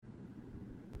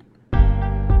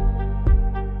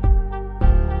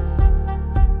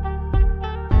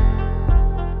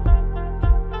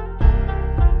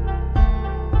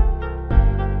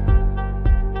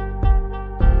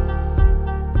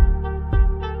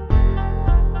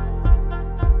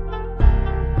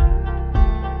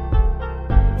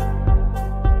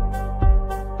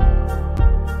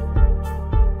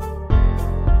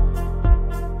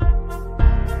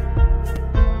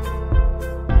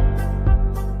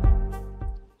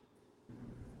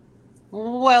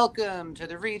Welcome to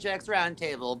the Rejects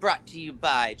Roundtable, brought to you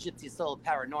by Gypsy Soul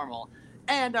Paranormal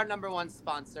and our number one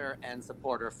sponsor and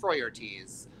supporter,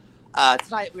 Froyertees.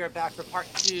 Tonight we are back for part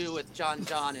 2 with John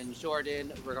John and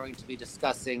Jordyn. We're going to be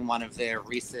discussing one of their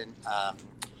recent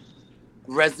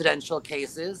residential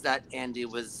cases that Andy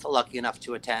was lucky enough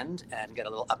to attend and get a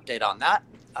little update on that.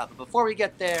 But before we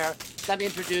get there, let me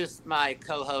introduce my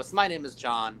co-host. My name is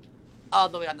John. All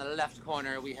the way on the left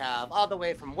corner, we have, all the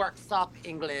way from Worksop,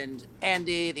 England,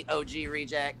 Andy, the OG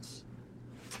reject.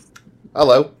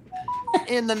 Hello.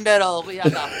 In the middle, we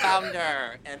have the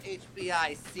founder and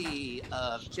HBIC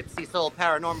of Gypsy Soul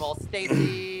Paranormal,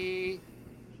 Stacy.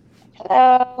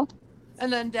 Hello.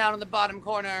 And then down in the bottom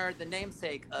corner, the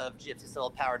namesake of Gypsy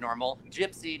Soul Paranormal,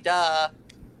 Gypsy Duh.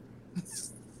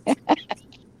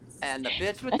 And the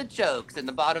bitch with the jokes. In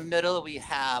the bottom middle, we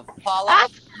have Paula.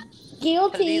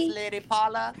 Guilty. Police Lady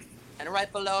Paula. And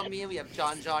right below me, we have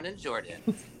John John and Jordyn.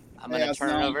 I'm gonna turn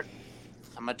it over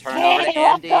to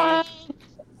Andy.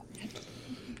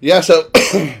 Yeah, so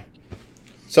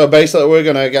basically we're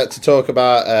gonna get to talk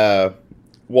about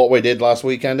what we did last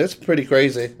weekend. It's pretty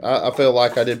crazy. I feel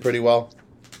like I did pretty well.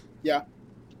 Yeah.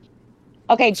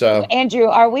 Okay, so Andrew,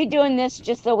 are we doing this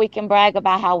just so we can brag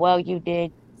about how well you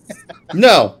did?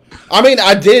 No. I mean,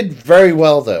 I did very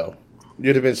well, though.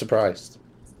 You'd have been surprised.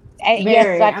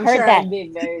 Yes, I've heard that. I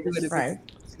did very surprised.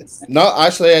 No,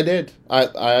 actually, I did.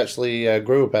 I actually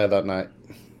grew a pair that night.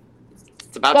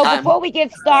 It's about time. Before we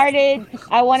get started,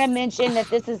 I want to mention that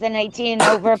this is an 18 and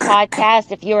over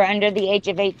podcast. If you're under the age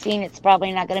of 18, it's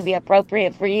probably not going to be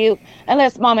appropriate for you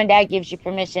unless mom and dad gives you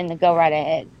permission to go right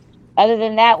ahead. Other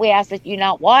than that, we ask that you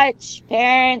not watch.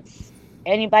 Parents,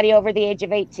 anybody over the age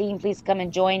of 18, please come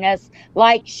and join us.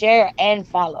 Like, share, and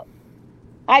follow.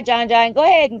 Hi, John John. Go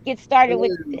ahead and get started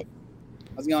with it.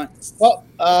 How's it going? Well,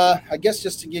 I guess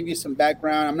just to give you some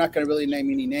background, I'm not going to really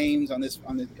name any names on this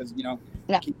because,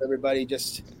 keep everybody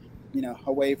just,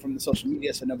 away from the social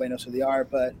media so nobody knows who they are.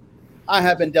 But I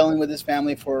have been dealing with this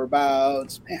family for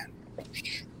about,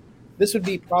 this would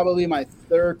be probably my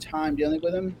third time dealing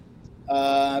with them.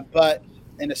 But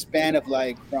in a span of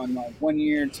from 1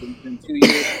 year to 2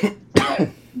 years,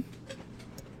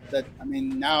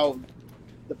 now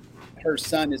her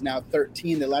son is now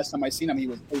 13. The last time I seen him, he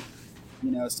was 8.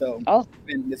 So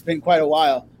it's been quite a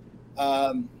while.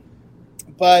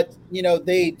 But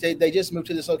they just moved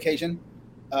to this location.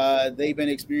 They've been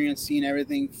experiencing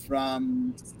everything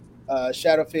from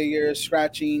shadow figures,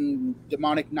 scratching,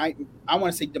 demonic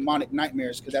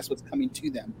nightmares because that's what's coming to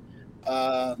them.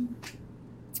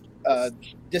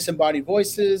 Disembodied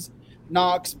voices,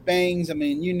 knocks, bangs.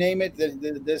 You name it.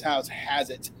 This house has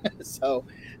it. So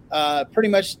pretty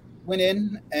much went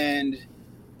in and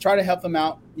try to help them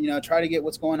out. Try to get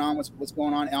what's going on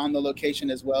on the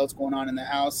location as well. What's going on in the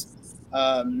house.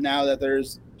 Now that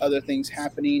there's other things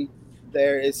happening,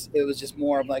 it was just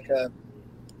more of like a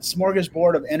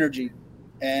smorgasbord of energy,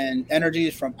 and energy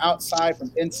is from outside,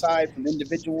 from inside, from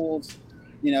individuals.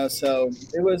 So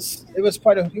it was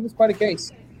quite a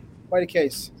case. Quite a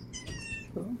case.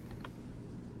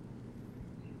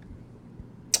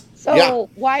 So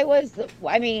why was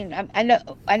I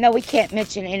know we can't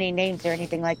mention any names or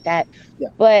anything like that. Yeah.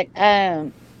 But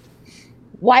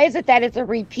why is it that it's a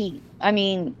repeat?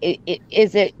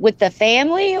 Is it with the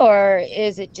family or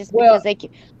is it just because they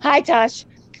can... Hi, Tosh.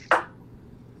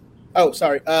 Oh,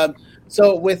 sorry.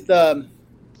 So with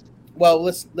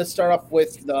let's start off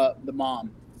with the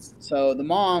mom. So the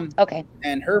mom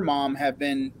and her mom have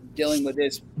been dealing with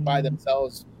this by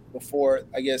themselves before,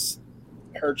 I guess,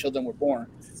 her children were born.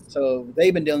 So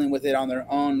they've been dealing with it on their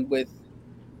own with,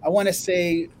 I want to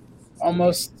say,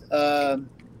 almost,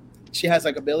 she has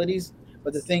abilities.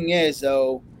 But the thing is,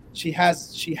 though, she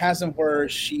has them where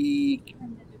she,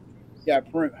 how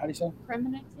do you say?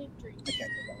 Premonitive dreams. I can't say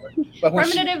that word.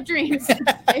 Premonitive dreams.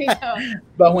 There you go.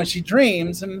 But when she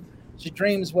dreams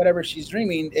whatever she's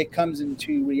dreaming, it comes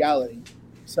into reality.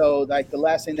 So the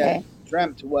last thing that she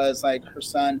dreamt was her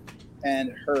son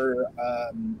and her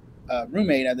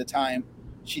roommate at the time.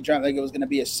 She dreamt it was going to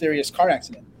be a serious car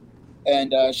accident,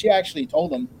 and she actually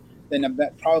told them. Then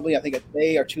probably I think a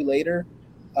day or two later,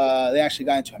 they actually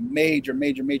got into a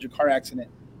major car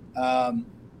accident.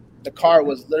 The car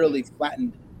was literally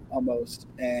flattened almost,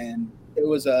 and it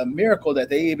was a miracle that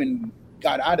they even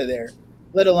got out of there.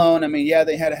 Let alone, they had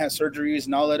to have surgeries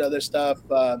and all that other stuff.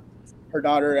 Her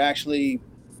daughter actually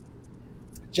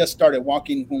just started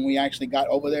walking when we actually got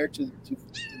over there to the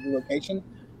location.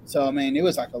 So, it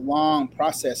was a long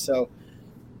process. So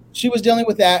she was dealing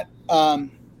with that,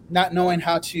 not knowing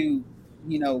how to,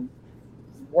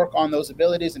 work on those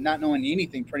abilities and not knowing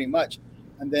anything pretty much.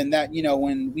 And then that,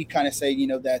 when we kind of say,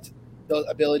 that those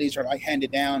abilities are like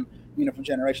handed down, from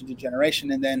generation to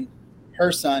generation. And then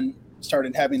her son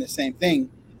started having the same thing,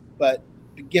 but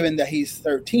given that he's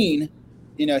 13,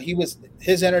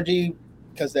 his energy,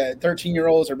 because the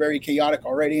 13-year-olds are very chaotic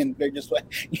already, and they're just like,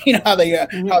 how they are.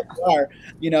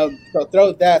 So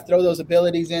throw those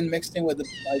abilities in, mixed in with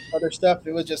like other stuff.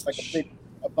 It was just like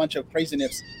a bunch of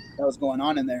craziness that was going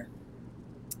on in there.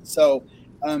 So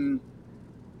the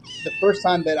first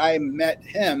time that I met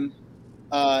him,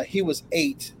 he was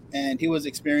 8, and he was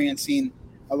experiencing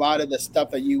a lot of the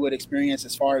stuff that you would experience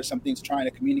as far as something's trying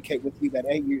to communicate with you at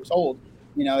 8 years old.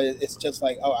 It's just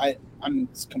like, I'm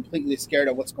completely scared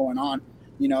of what's going on.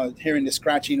 Hearing the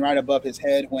scratching right above his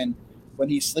head when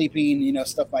he's sleeping,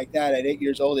 stuff like that. At 8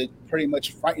 years old, it pretty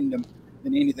much frightened him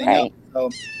than anything else. So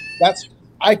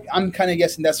I'm kind of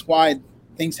guessing that's why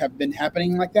things have been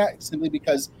happening like that, simply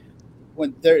because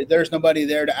when there's nobody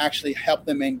there to actually help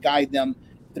them and guide them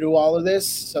through all of this.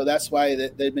 So that's why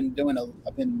they've been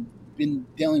been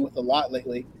dealing with a lot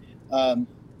lately.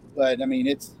 But I mean,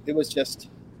 it was just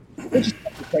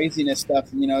craziness stuff.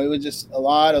 It was just a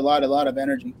lot of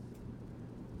energy.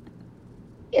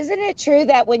 Isn't it true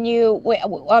that when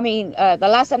the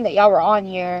last time that y'all were on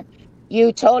here,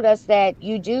 you told us that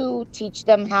you do teach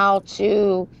them how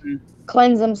to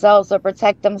cleanse themselves or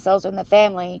protect themselves in the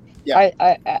family? Yeah.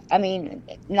 I mean,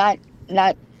 not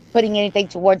putting anything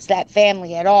towards that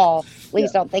family at all.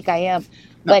 Please don't think I am.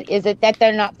 No. But is it that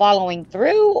they're not following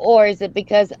through, or is it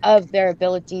because of their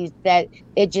abilities that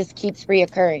it just keeps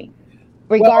reoccurring,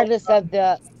 regardless of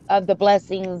the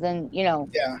blessings and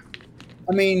Yeah.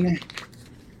 I mean,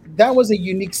 that was a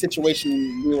unique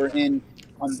situation we were in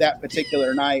on that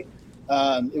particular night.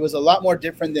 It was a lot more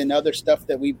different than other stuff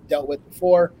that we've dealt with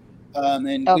before.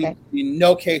 And we, in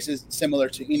no case is similar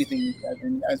to anything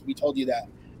as we told you that,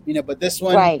 but this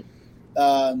one, right.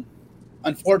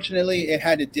 Unfortunately, it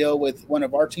had to deal with one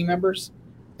of our team members,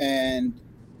 and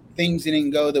things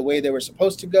didn't go the way they were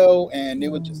supposed to go. And it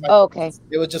was just like,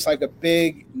 it was just like a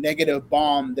big negative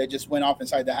bomb that just went off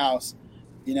inside the house,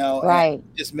 right.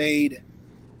 And just made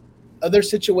other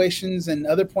situations and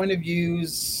other point of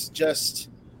views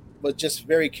was just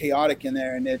very chaotic in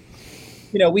there. And it,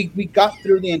 we got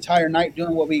through the entire night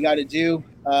doing what we got to do.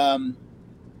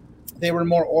 They were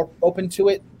more open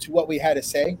to what we had to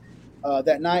say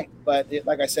that night. But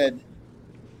like I said,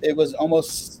 it was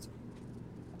almost,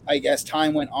 I guess,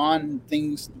 time went on.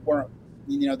 Things weren't,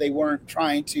 they weren't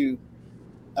trying to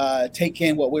take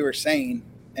in what we were saying.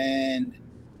 And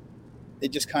they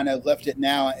just kind of left it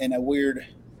now in a weird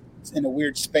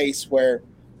space where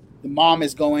the mom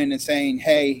is going and saying,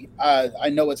 hey, I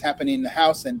know what's happening in the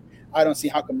house, and I don't see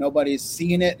how come nobody's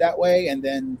seeing it that way. And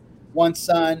then one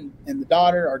son and the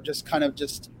daughter are just kind of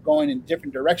just going in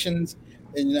different directions.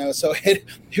 And, so it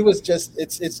was just,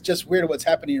 it's just weird what's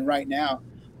happening right now,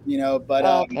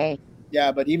 but,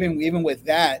 yeah, but even with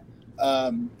that,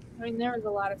 I mean, there was a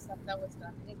lot of stuff that was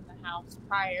done in the house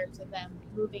prior to them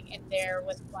moving in there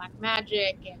with black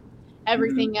magic and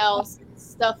everything else, and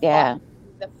stuff. Yeah.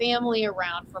 The family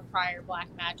around for prior black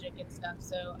magic and stuff.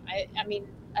 So I mean,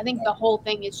 I think the whole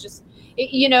thing is just,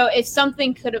 if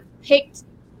something could have picked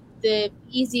the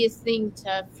easiest thing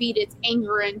to feed its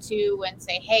anger into and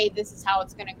say, hey, this is how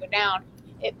it's going to go down,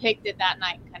 it picked it that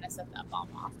night and kind of set that bomb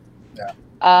off. Yeah.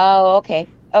 Oh, okay.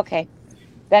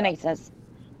 That makes sense.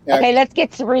 Yeah. Okay, let's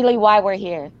get to really why we're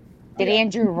here. Did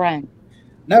Andrew run?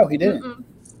 No, he didn't. Mm-mm.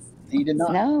 He did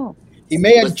not. No. He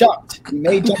may have jumped. He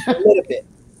may have jumped a little bit,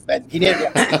 but he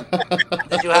didn't.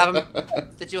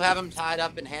 Did you have him tied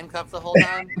up and handcuffed the whole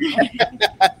time?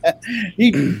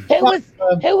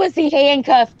 Who was he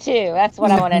handcuffed to? That's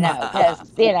what I want to know. Because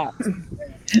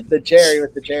the chair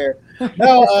with the chair.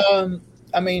 No,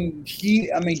 I mean he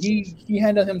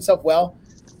handled himself well.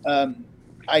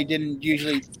 I didn't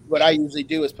usually. What I usually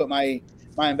do is put my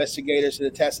investigators to the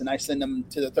test, and I send them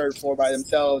to the third floor by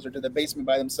themselves or to the basement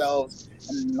by themselves,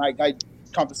 and like I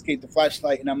confiscate the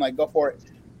flashlight, and I'm like, go for it,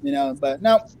 But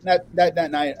no, not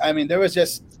that night. I mean, there was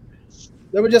just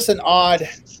an odd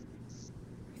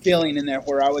feeling in there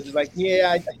where I was just like,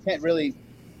 I can't really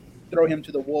throw him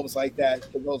to the wolves like that,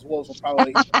 because those wolves will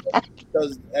probably.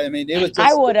 I mean, it was just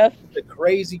I would have the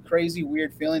crazy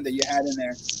weird feeling that you had in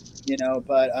there,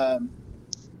 But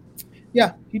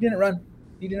yeah, he didn't run.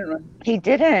 He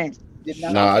didn't. Did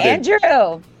not. No, I didn't.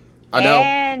 Andrew. I know.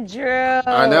 Andrew.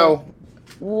 I know.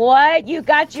 What? You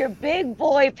got your big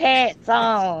boy pants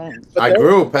on. I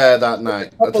grew a pair that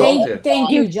night. I told you.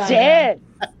 Thank you, John. Did.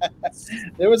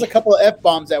 There was a couple of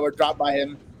F-bombs that were dropped by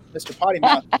him, Mr. Potty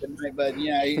Mouth, tonight, but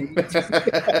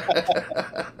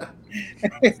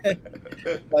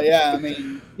but yeah, I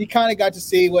mean, he kind of got to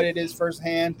see what it is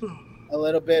firsthand. a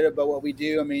little bit about what we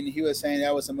do. I mean, he was saying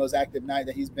that was the most active night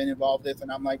that he's been involved with,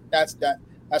 and I'm like, that's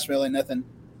really nothing.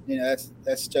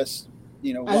 That's just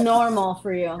a normal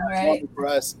for you, right? Normal for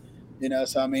us,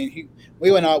 So I mean,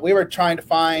 we went out. We were trying to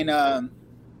find. It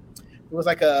was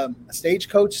like a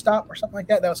stagecoach stop or something like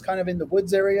that. That was kind of in the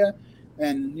woods area,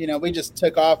 and we just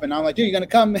took off. And I'm like, dude, you gonna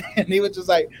come? And he was just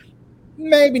like,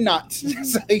 maybe not.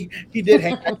 So he did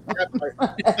hang out for that part.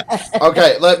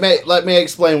 Okay, let me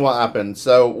explain what happened.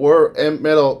 So we're in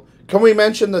middle. Can we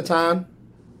mention the town?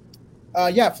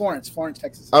 Yeah, Florence,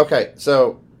 Texas. Okay,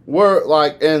 so we're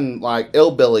in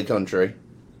hillbilly country.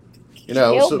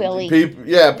 Hillbilly.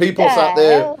 People sat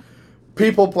there,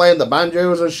 people playing the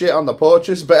banjos and shit on the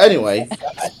porches. But anyway,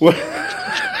 what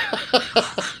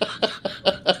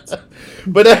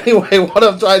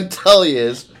I'm trying to tell you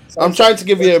is, I'm trying to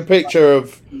give you a picture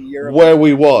of where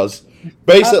we was.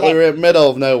 Basically, we're in the middle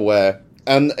of nowhere,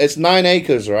 and it's 9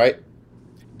 acres, right?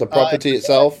 The property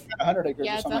itself. 100 acres.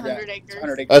 Yeah, it's 100 acres.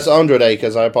 100 acres. That's 100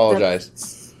 acres. I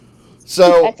apologize.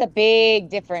 So that's a big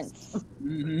difference.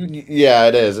 Mm-hmm. Yeah,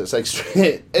 it is. It's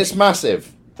extreme. It's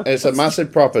massive. It's a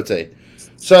massive property.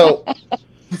 So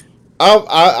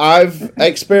I've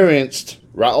experienced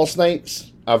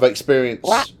rattlesnakes. I've experienced.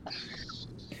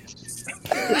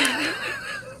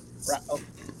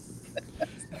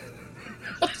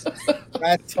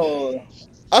 Rattle.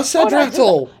 I said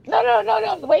rattle.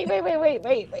 No. Wait. Wait.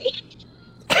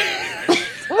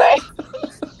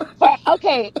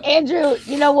 Okay, Andrew,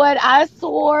 you know what? I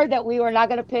swore that we were not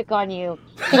going to pick on you.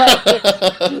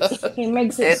 But he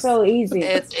makes it so easy.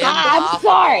 It's I'm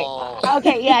sorry.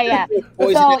 Okay, yeah.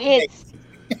 So it's...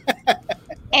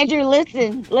 Andrew,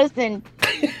 listen.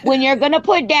 When you're going to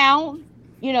put down,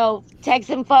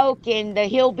 Texan folk and the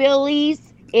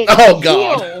hillbillies, it's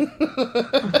hillbillies.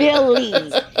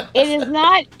 It is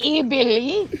not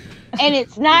e-billy, and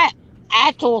it's not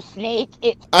rattlesnake.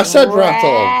 I said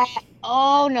rattle.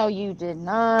 Oh no, you did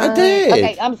not. I did.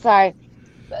 Okay, I'm sorry.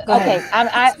 Okay,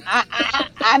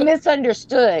 I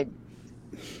misunderstood.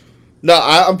 No,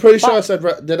 I'm pretty sure I said.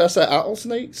 Did I say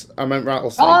rattlesnakes? I meant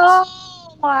rattlesnakes.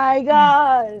 Oh my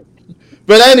god.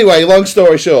 But anyway, long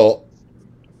story short,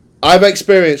 I've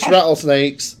experienced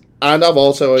rattlesnakes and I've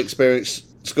also experienced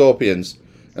scorpions,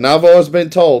 and I've always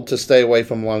been told to stay away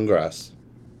from long grass.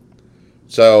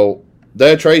 So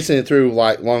they're tracing through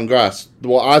long grass,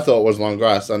 what I thought was long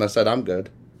grass, and I said, I'm good.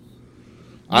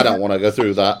 I don't want to go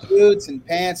through that. Boots and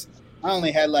pants. I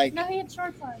only had No, he had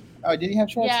shorts on. Oh, did he have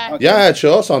shorts? Yeah. Okay. Yeah, I had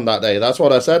shorts on that day. That's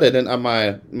what I said. I didn't have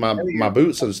my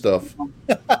boots and stuff.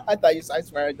 I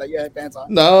swear I thought you had pants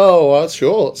on. No, I had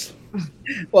shorts.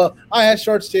 Well, I had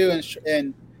shorts too,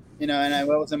 and I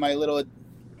was in my little,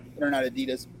 they're not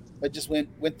Adidas, but just went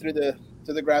through the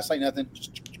grass like nothing.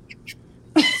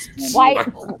 Why?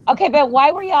 Okay, but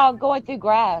why were y'all going through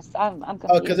grass? I'm confused.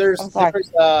 Oh, because there's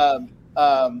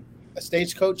a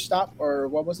stagecoach stop, or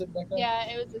what was it back then? Yeah,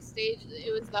 it was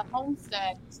it was the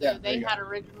homestead. So Yeah, the family had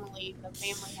originally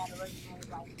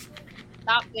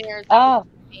stopped there.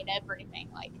 Made everything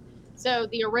so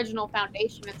the original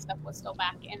foundation and stuff was still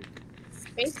back, and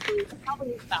basically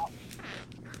probably about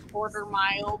a quarter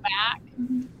mile back.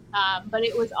 Mm-hmm. But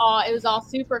it was all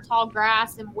super tall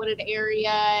grass and wooded area,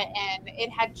 and it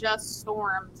had just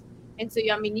stormed, and so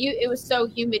it was so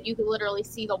humid you could literally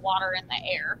see the water in the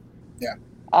air. Yeah.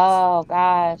 Oh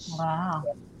gosh. Wow.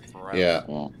 Yeah.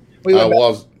 We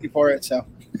was before it, so.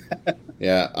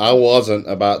 Yeah, I wasn't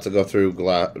about to go through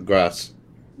grass.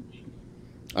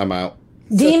 I'm out.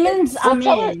 Demons, I'm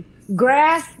in.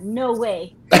 Grass, no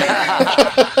way.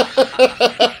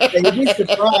 You'd be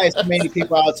surprised how many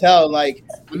people I'll tell. I'm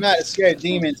not scared of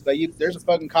demons, but there's a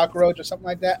fucking cockroach or something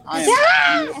like that. I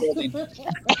am in the building.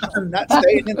 I'm not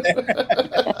staying in there.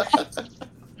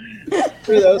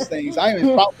 Through those things. I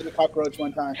even fought with a cockroach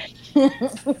one time. Yeah,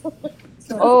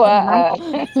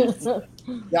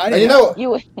 I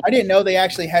didn't know they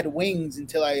actually had wings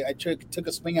until I took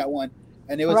a swing at one,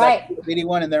 and it was like a bitty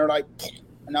one, and they were like,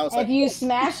 and I was if you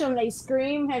smash them, they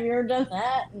scream. Have you ever done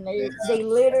that? And they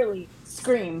literally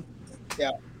scream.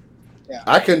 Yeah.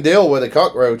 I can deal with the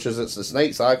cockroaches. It's the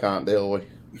snakes I can't deal with.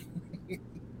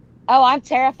 Oh, I'm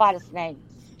terrified of snakes.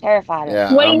 Terrified of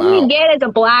them. What you get is a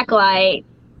black light.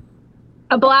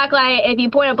 A black light. If you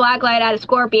point a black light at a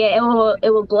scorpion, it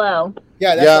will glow.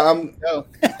 Yeah.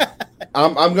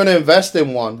 I'm going to invest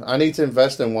in one. I need to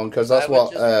invest in one because that's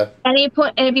what. And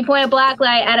if you point a black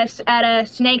light at a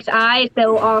snake's eyes, they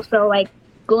will also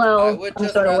glow. I would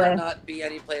just rather not be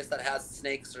any place that has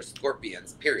snakes or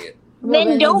scorpions. Period.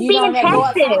 Then don't be in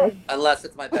Texas. Unless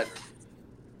it's my bedroom.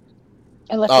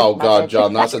 Oh God,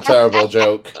 John, that's a terrible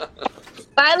joke.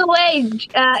 By the way,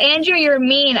 Andrew, you're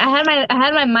mean. I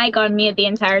had my mic on mute the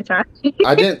entire time.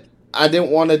 I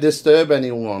didn't want to disturb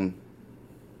anyone.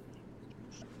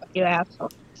 You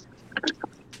asshole.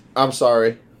 I'm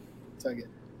sorry. It's okay.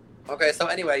 Okay, so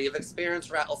anyway, you've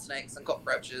experienced rattlesnakes and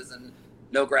cockroaches and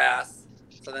no grass.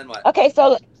 So then what? Okay,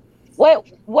 so what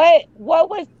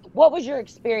was your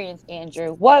experience,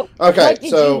 Andrew? What did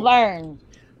you learn?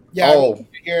 Yeah, I need to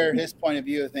hear his point of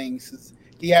view of things.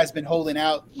 He has been holding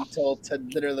out until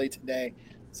literally today.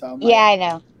 So I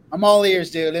know. I'm all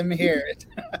ears, dude. Let me hear it.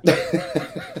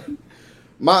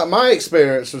 My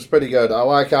experience was pretty good. I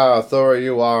like how thorough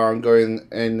you are on going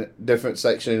in different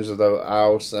sections of the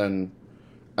house and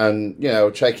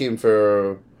checking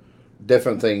for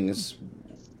different things.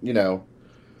 He's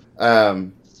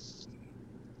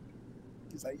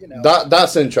like,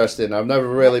 that's interesting. I've never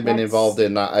really been involved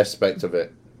in that aspect of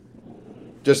it.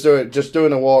 Just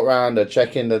doing a walk around and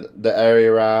checking the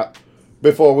area out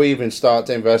before we even start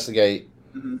to investigate,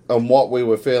 and what we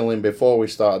were feeling before we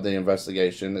started the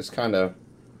investigation. It's kind of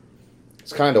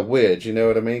weird, you know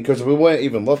what I mean? Because we weren't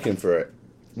even looking for it.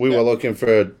 We were looking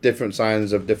for different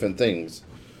signs of different things.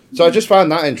 So I just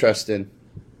found that interesting.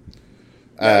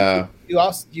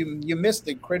 You missed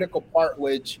the critical part,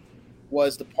 which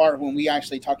was the part when we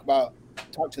actually talk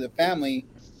to the family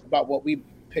about what we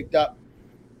picked up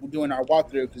doing our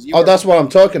walkthrough. That's what I'm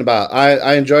talking about.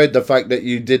 I enjoyed the fact that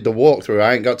you did the walkthrough.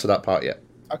 I ain't got to that part yet.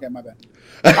 Okay, my bad.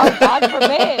 Oh, God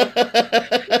forbid.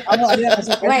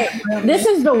 Wait, this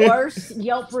is the worst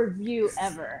Yelp review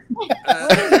ever. What are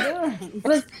you doing?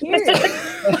 Let's hear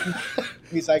it.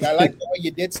 He's like, I like the way you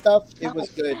did stuff. It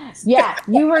was good. Yeah,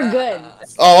 you were good.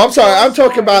 Oh, I'm sorry. I'm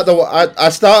talking about I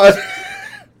started.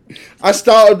 I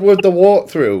started with the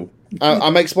walkthrough.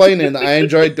 I'm explaining that I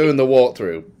enjoyed doing the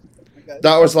walkthrough.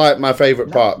 That was like my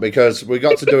favorite part because we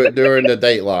got to do it during the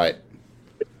daylight.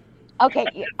 Okay,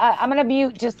 I'm gonna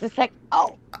mute just a sec.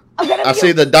 Oh, I'm gonna mute. I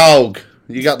see the dog.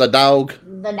 You got the dog.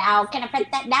 The dog. Can I pet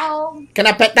that dog? Can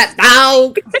I pet that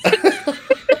dog?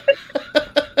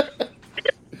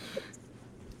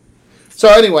 So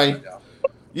anyway,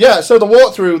 so the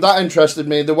walkthrough, that interested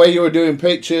me. The way you were doing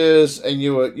pictures and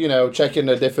you were, checking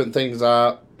the different things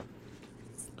out.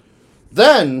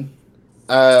 Then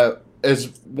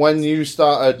is when you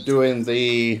started doing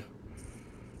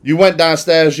you went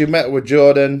downstairs, you met with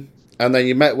Jordyn, and then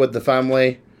you met with the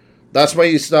family. That's where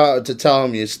you started to tell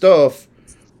them your stuff.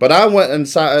 But I went and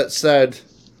said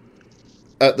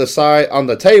at the side on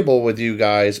the table with you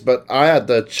guys, but I had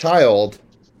the child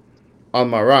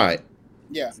on my right.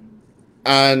 Yeah.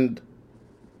 And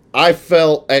I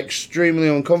felt extremely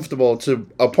uncomfortable to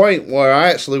a point where I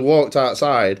actually walked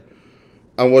outside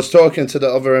and was talking to the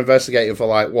other investigator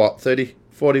for 30,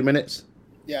 40 minutes?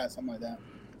 Yeah, something like that.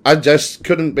 I just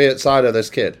couldn't be outside of this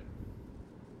kid.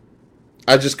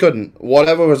 I just couldn't.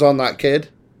 Whatever was on that kid,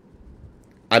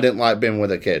 I didn't like being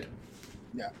with a kid.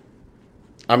 Yeah.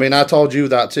 I mean, I told you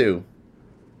that too.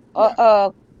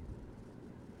 Uh-oh.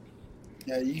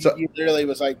 Yeah, you literally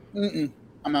was like,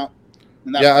 I'm out.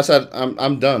 I said,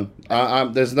 I'm done.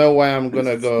 There's no way I'm going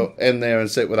to go in there and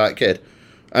sit with that kid.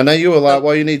 And then you were like,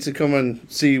 well, you need to come and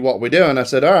see what we do. And I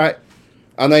said, all right.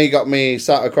 And then you got me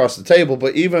sat across the table.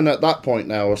 But even at that point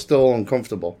now, I was still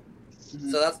uncomfortable.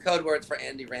 So that's code words for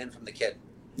Andy ran from the kid.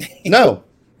 No,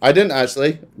 I didn't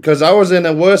actually. Because I was in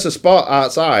a worse spot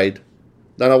outside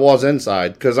than I was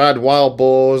inside. Because I had wild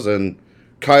boars and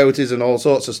coyotes and all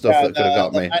sorts of stuff that could have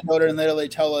got me. My daughter literally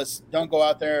tell us, don't go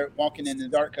out there walking in the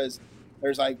dark because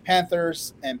there's like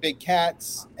panthers and big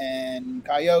cats and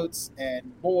coyotes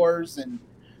and boars and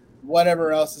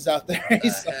whatever else is out there.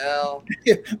 Hell?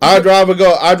 I'd rather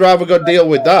go deal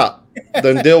with that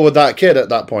than deal with that kid at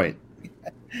that point.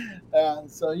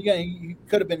 So you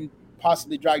could have been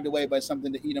possibly dragged away by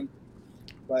something to eat them,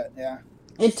 but yeah,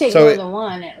 it takes more than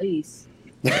one at least.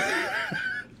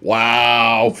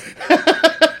 Wow.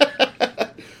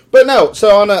 But no,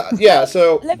 so let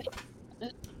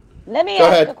me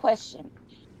ask a question.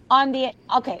 Thank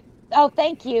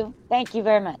you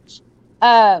very much.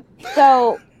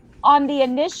 So on the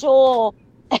initial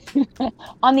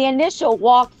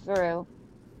walkthrough,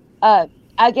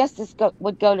 I guess this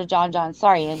would go to John John.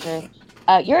 Sorry, Andrew.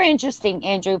 You're interesting,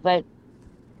 Andrew, but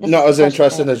not as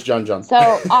interesting as John John.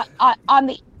 So on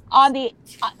the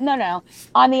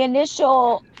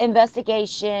initial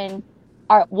investigation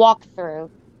or walkthrough,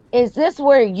 is this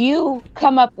where you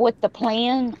come up with the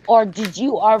plan, or did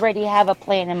you already have a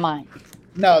plan in mind?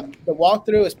 No, the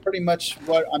walkthrough is pretty much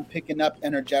what I'm picking up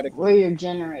energetically. Where you're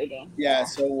generating. Yeah,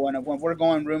 so when we're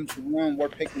going room to room, we're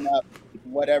picking up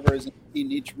whatever is in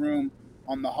each room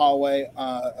on the hallway.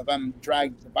 If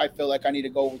I feel like I need to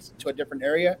go to a different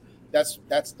area, that's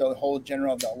the whole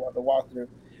general of the walkthrough.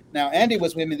 Now Andy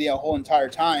was with me the whole entire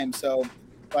time, so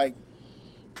like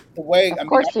the way Of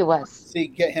course he was.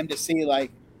 get him to see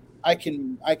like I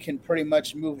can pretty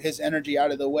much move his energy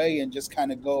out of the way and just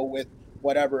kind of go with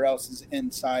whatever else is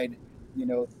inside,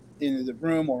 in the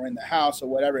room or in the house or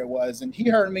whatever it was. And he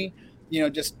heard me,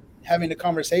 just having a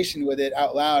conversation with it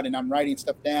out loud, and I'm writing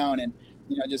stuff down and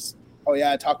just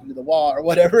talking to the wall or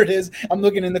whatever it is. I'm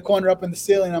looking in the corner up in the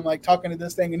ceiling. I'm like talking to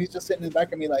this thing, and he's just sitting in the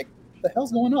back of me like, "What the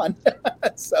hell's going on?"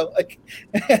 So like,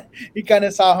 he kind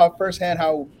of saw firsthand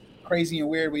how crazy and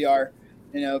weird we are,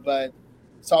 but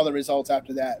saw the results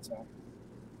after that. So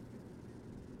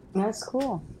That's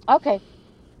cool. Okay.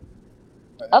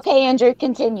 Okay, Andrew,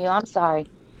 continue. I'm sorry.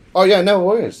 Oh yeah, no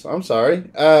worries. I'm sorry.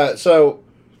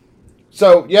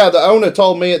 So yeah, the owner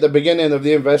told me at the beginning of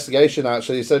the investigation.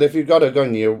 Actually, he said if you've got a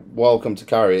gun, you're welcome to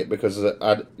carry it because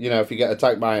if you get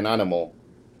attacked by an animal,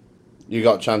 you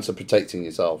got a chance of protecting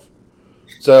yourself.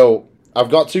 So I've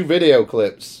got 2 video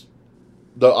clips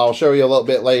that I'll show you a little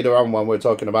bit later on when we're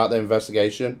talking about the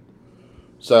investigation.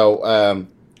 So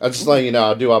I just let you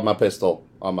know I do have my pistol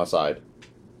on my side.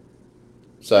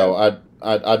 So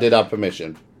I did have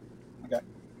permission. Okay.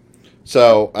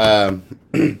 So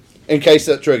in case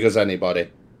that triggers anybody.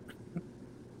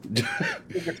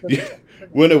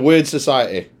 We're in a weird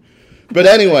society. But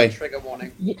anyway. Trigger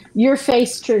warning. Your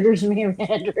face triggers me,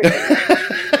 Andrew.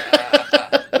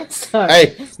 Sorry.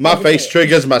 Hey, my face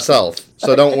triggers myself,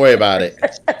 so don't worry about it.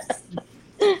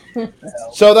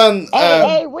 So then...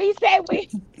 Hey, we said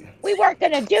we weren't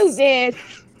going to do this.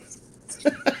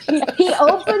 He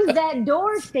opens that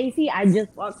door, Stacy. I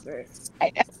just walked through.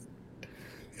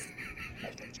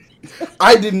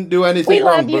 I didn't do anything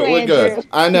wrong, but we're Andrew. good.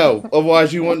 I know,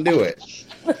 otherwise you wouldn't do it.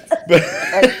 But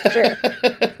That's true.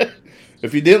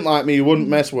 if you didn't like me, you wouldn't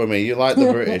mess with me. You like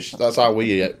the British. That's how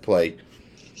we play.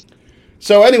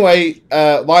 So anyway,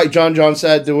 like John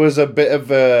said, there was a bit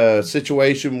of a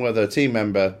situation with a team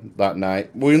member that night.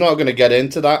 We're not going to get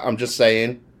into that. I'm just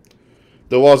saying.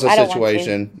 There was a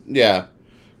situation. Yeah.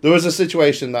 There was a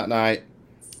situation that night.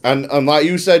 And like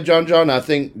you said, John, I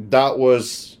think that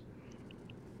was...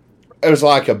 It was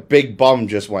like a big bomb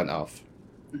just went off.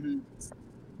 Mm-hmm.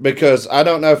 Because I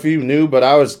don't know if you knew, but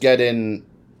I was getting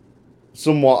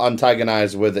somewhat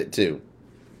antagonized with it too.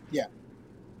 Yeah.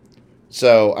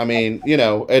 So, I mean,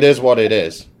 it is what it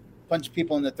is. Punch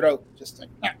people in the throat, just like,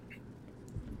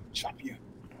 chop you.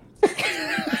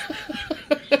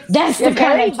 That's the You're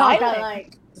kind very of talk I violent.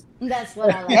 like. That's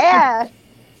what I like. Yeah.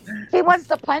 He wants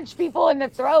to punch people in the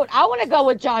throat. I want to go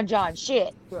with John.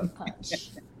 Shit. Throat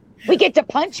punch. We get to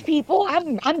punch people.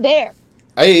 I'm there.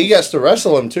 Hey, he gets to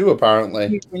wrestle him too,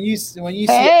 apparently. When you see when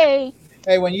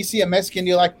you see a Mexican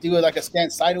do like a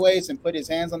stand sideways and put his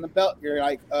hands on the belt, you're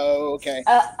like, oh, okay.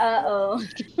 Uh-oh.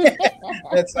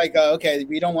 That's like, okay,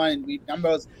 we don't want. I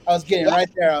was getting right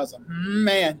there. I was like,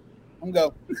 man, I'm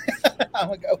gonna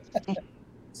go.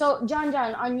 So, John,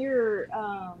 on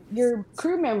your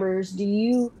crew members, do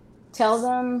you tell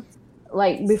them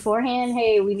like beforehand,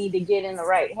 hey, we need to get in the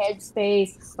right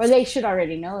headspace, or they should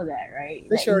already know that, right?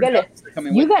 They should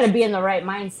you got to be in the right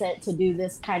mindset to do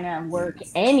this kind of work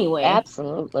anyway.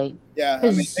 Absolutely. Yeah,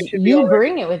 Because you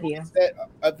bring it with you.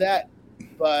 Of that,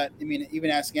 but I mean,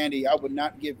 even ask Andy, I would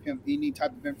not give him any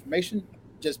type of information.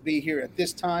 Just be here at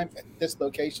this time, at this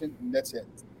location, and that's it.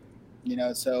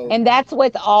 So. And that's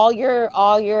with all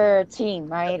your team,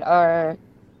 right? Or.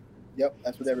 Yep,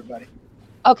 that's with everybody.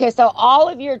 Okay, so all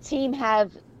of your team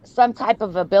have some type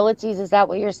of abilities. Is that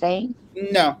what you're saying?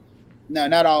 No,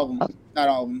 not all of them. Okay. Not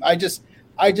all of them. I just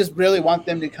really want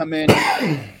them to come in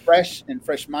fresh and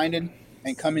fresh-minded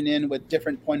and coming in with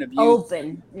different point of view.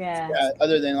 Open, yeah.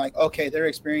 Other than like, okay, they're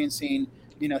experiencing,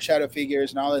 shadow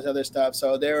figures and all this other stuff.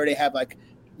 So they already have like,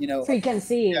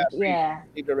 preconceived, yeah.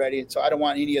 Already. So I don't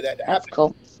want any of that to happen. That's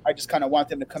cool. I just kind of want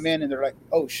them to come in and they're like,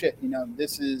 oh shit,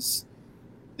 this is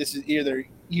either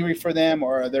eerie for them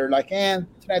or they're like,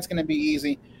 tonight's going to be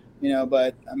easy,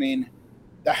 but I mean,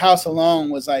 the house alone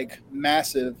was like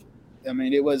massive. I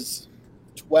mean, it was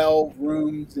 12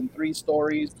 rooms and 3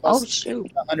 stories plus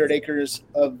 100 acres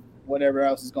of whatever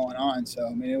else is going on. So,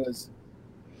 I mean, it was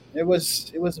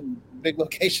a big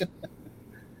location.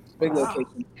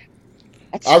 Location.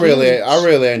 I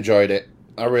really enjoyed it.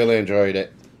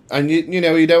 And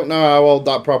you don't know how old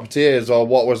that property is or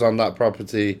what was on that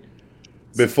property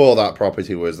before that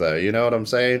property was there. You know what I'm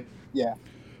saying? Yeah.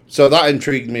 So that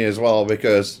intrigued me as well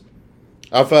because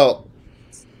I felt...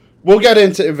 We'll get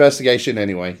into investigation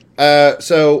anyway.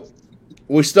 So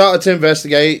we started to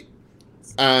investigate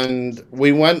and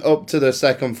we went up to the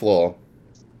 2nd floor.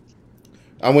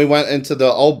 And we went into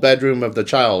the old bedroom of the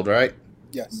child, right?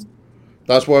 Yes.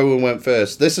 That's where we went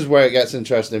first. This is where it gets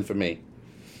interesting for me.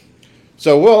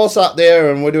 So we're all sat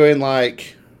there and we're doing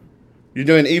like, you're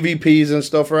doing EVPs and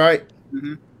stuff, right?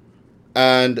 Mm-hmm.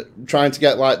 And trying to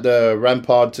get like the REM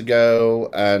pod to go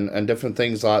and different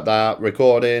things like that,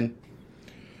 recording.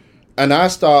 And I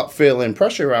start feeling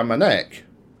pressure around my neck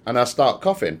and I start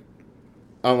coughing.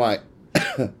 I'm like,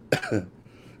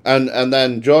 and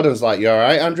then Jordan's like, "You all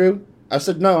right, Andrew?" I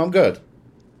said, "No, I'm good.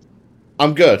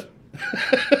 I'm good."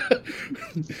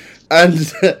 and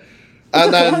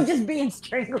then I'm just being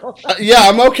strangled. yeah,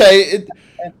 I'm okay.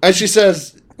 And she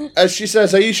says,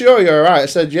 "Are you sure you're all right?" I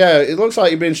said, "Yeah, it looks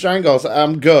like you're being strangled." I said,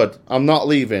 "I'm good. I'm not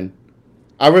leaving."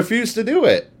 I refused to do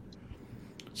it.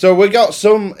 So we got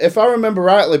some, if I remember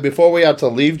rightly, before we had to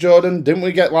leave, Jordan, didn't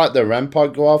we get like the REM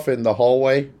pod go off in the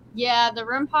hallway? Yeah, the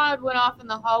REM pod went off in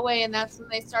the hallway, and that's when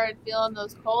they started feeling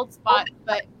those cold spots.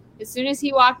 But as soon as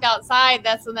he walked outside,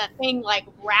 that's when that thing like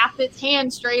wrapped its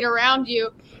hand straight around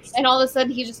you. And all of a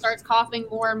sudden he just starts coughing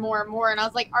more and more and more. And I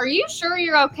was like, "Are you sure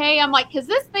you're okay?" I'm like, "Cause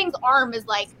this thing's arm is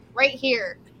like right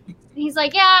here." And he's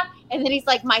like, "Yeah." And then he's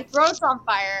like, "My throat's on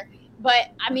fire."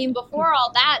 But I mean, before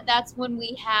all that, that's when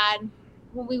we had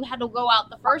to go out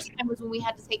the first time was when we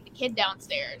had to take the kid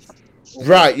downstairs.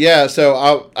 Right, yeah.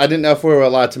 So I didn't know if we were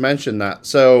allowed to mention that.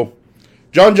 So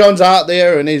John John's out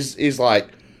there and he's like,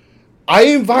 "I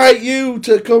invite you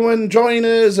to come and join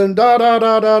us," and da da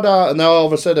da da da. And then all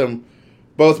of a sudden,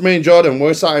 both me and Jordan,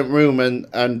 we're sat in a room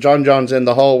and John John's in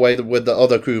the hallway with the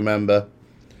other crew member.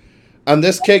 And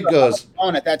this kid goes... I was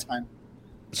alone at that time.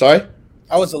 Sorry?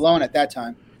 I was alone at that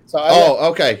time. So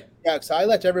okay. Yeah, so I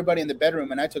left everybody in the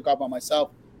bedroom and I took off by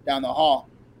myself down the hall.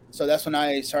 So that's when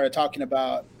I started talking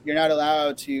about, you're not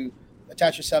allowed to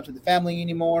attach yourself to the family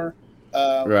anymore.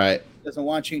 Right. Doesn't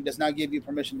want you, does not give you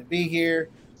permission to be here.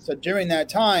 So during that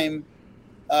time,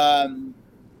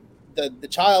 the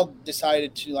child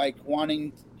decided to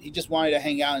he just wanted to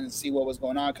hang out and see what was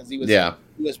going on because he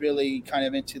was really kind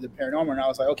of into the paranormal. And I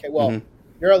was like, okay, well,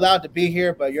 you're allowed to be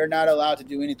here, but you're not allowed to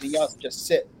do anything else. Just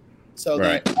sit. So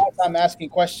then as I'm asking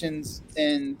questions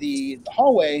in the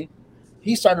hallway,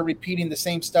 he started repeating the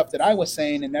same stuff that I was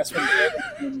saying, and that's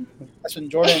when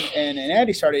Jordan and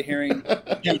Andy started hearing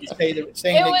him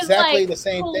saying exactly the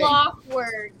same thing.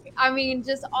 Clockwork. I mean,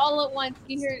 just all at once,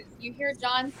 you hear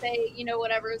John say,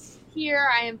 whatever's here,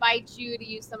 I invite you to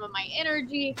use some of my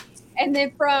energy, and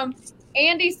then from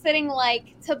Andy sitting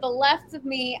like to the left of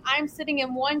me, I'm sitting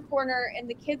in one corner, and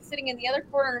the kid's sitting in the other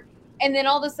corner. And then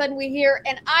all of a sudden we hear,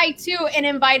 and I too, and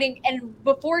inviting. And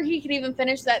before he could even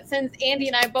finish that sentence, Andy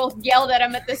and I both yelled at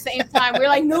him at the same time. We were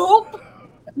like, nope,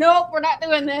 we're not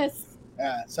doing this.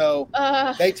 Yeah. So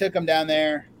they took him down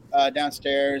there,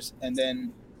 downstairs. And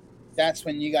then that's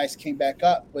when you guys came back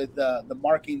up with the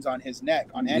markings on his neck,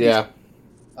 on Andy's. Yeah.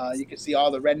 You could see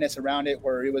all the redness around it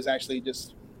where it was actually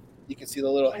just, you could see the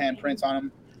little handprints on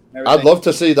him. I'd love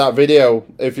to see that video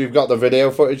if you've got the video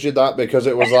footage of that, because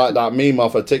it was like that meme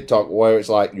off of TikTok where it's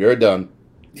like, "You're done,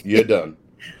 you're done."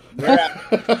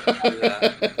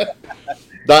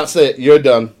 That's it, you're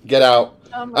done, get out.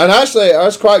 And actually, I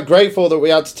was quite grateful that we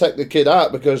had to take the kid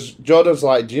out because Jordan's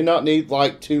like, "Do you not need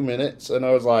like 2 minutes?" And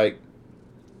I was like,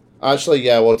 "Actually,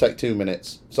 yeah, we'll take 2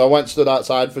 minutes." So I went stood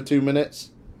outside for 2 minutes,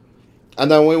 and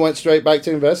then we went straight back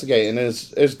to investigating.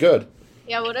 It's good.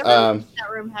 Yeah, whatever in that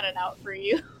room had it out for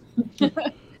you.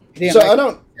 So I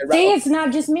don't see. It's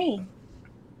not just me.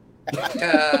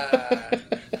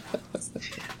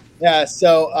 Yeah.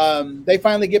 So they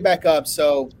finally get back up.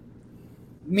 So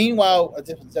meanwhile, was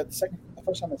that the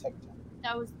first time or second time?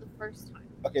 That was the first time.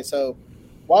 Okay. So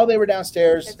while they were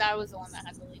downstairs, because I was the one that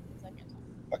had to leave the second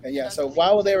time. Okay. Yeah. So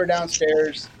while they were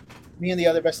downstairs, me and the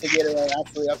other investigator are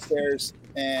actually upstairs,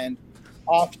 and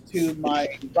off to my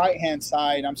right hand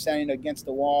side, I'm standing against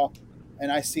the wall,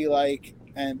 and I see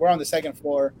and we're on the second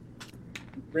floor.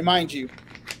 Remind you,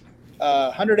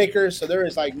 100 acres, so there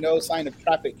is no sign of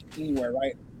traffic anywhere,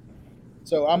 right?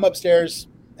 So I'm upstairs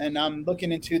and I'm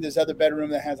looking into this other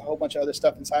bedroom that has a whole bunch of other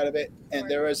stuff inside of it, and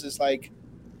there was this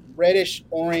reddish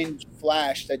orange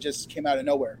flash that just came out of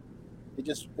nowhere. It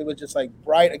was just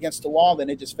bright against the wall, then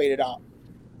it just faded out.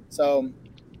 So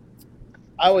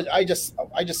I just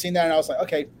seen that and I was like,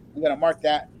 okay, I'm gonna mark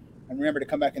that and remember to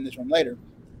come back in this room later.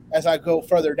 As I go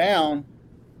further down,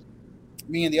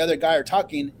 me and the other guy are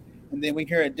talking, and then we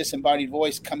hear a disembodied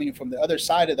voice coming from the other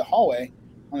side of the hallway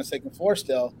on the second floor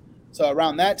still. So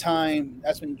around that time,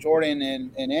 that's when Jordan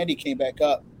and Andy came back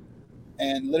up,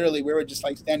 and literally we were just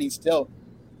standing still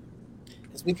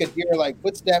because we could hear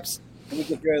footsteps, and we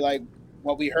could hear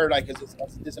what we heard as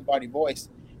a disembodied voice,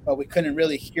 but we couldn't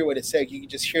really hear what it said. You could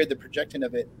just hear the projection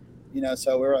of it,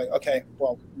 So we were like, okay,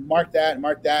 well, mark that,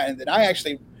 and then I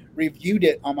actually reviewed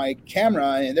it on my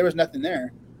camera, and there was nothing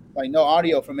there, like no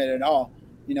audio from it at all.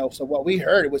 So what we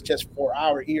heard, it was just for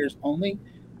our ears only.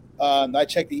 I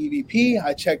checked the EVP.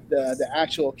 I checked the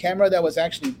actual camera that was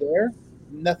actually there.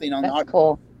 Nothing on That's audio.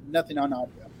 cool. Nothing on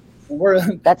audio.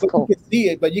 And That's cool. You could see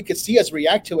it, but you could see us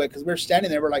react to it because we're standing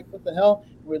there. We're like, "What the hell?"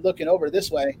 We're looking over this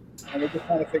way, and we're just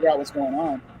trying to figure out what's going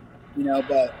on.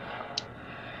 But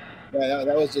yeah,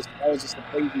 that was just a crazy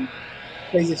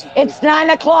situation. It's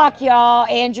 9:00, y'all.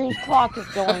 Andrew's clock is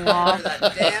going off.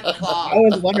 That damn clock. I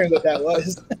was wondering what that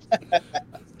was.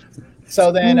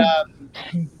 So then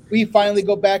we finally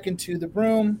go back into the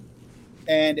room,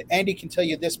 and Andy can tell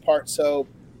you this part. So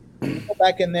we go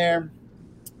back in there.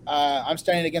 I'm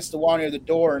standing against the wall near the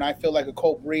door, and I feel like a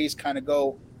cold breeze kind of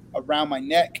go around my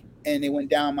neck, and it went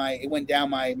down my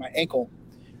ankle.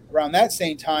 Around that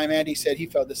same time, Andy said he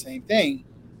felt the same thing,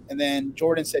 and then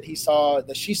Jordyn said she saw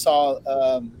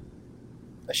a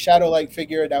shadow-like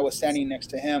figure that was standing next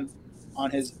to him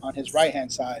on his right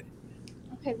hand side.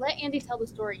 Okay, let Andy tell the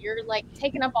story. You're like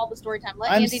taking up all the story time. Let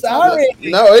I'm Andy sorry. tell the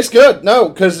story. No, it's good. No,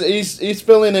 because he's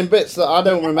filling in bits that I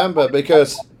don't remember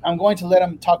because. I'm going to let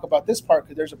him talk about this part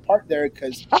because there's a part there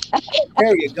because I don't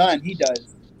carry a gun. He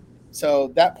does. So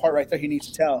that part right there he needs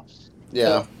to tell.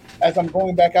 Yeah. So as I'm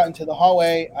going back out into the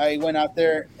hallway, I went out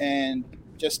there and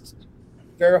just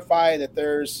verify that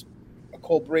there's a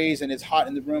cold breeze and it's hot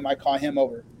in the room. I call him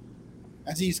over.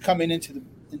 As he's coming into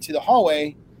the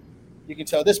hallway, you can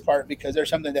tell this part because there's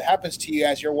something that happens to you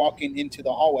as you're walking into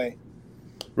the hallway.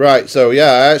 Right. So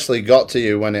yeah, I actually got to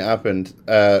you when it happened.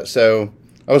 So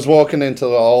I was walking into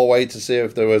the hallway to see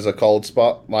if there was a cold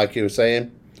spot, like you were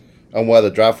saying, and where the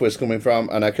draft was coming from,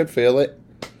 and I could feel it.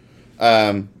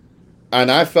 And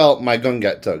I felt my gun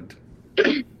get tugged.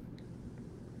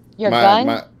 Your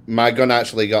gun? My gun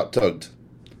actually got tugged.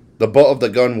 The butt of the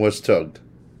gun was tugged.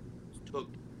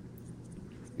 Tugged.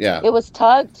 Yeah. It was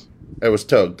tugged? It was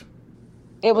tugged.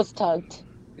 It was tugged.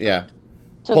 Yeah.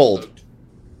 Tugged. Pulled.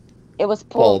 It was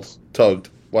pulled. Tugged.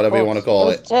 Whatever you want to call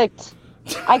it. Tugged.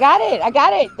 I got it.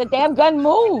 The damn gun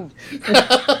moved.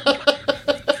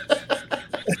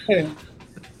 Okay.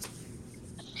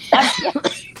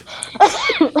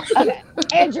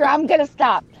 Andrew, I'm gonna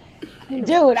stop.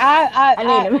 Dude,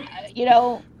 I need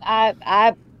him.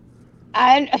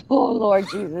 Oh Lord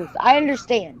Jesus, I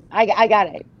understand. I got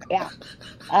it. Yeah.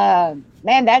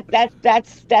 Man,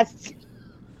 that's.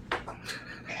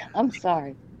 I'm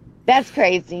sorry. That's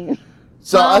crazy.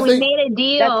 So I we think made a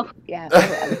deal. Yeah.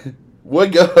 we're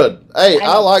good. Hey,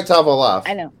 I like to have a laugh.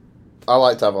 I know. I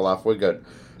like to have a laugh. We're good.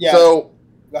 Yeah. So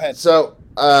Go ahead. So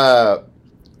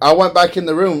I went back in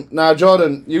the room. Now,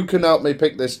 Jordyn, you can help me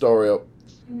pick this story up.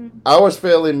 Mhm. I was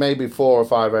feeling maybe 4 or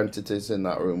 5 entities in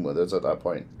that room with us at that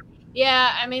point.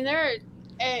 Yeah, I mean,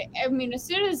 as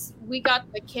soon as we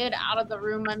got the kid out of the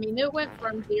room, I mean, it went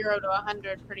from 0 to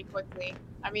 100 pretty quickly.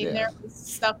 I mean, Yeah. there was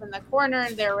stuff in the corner,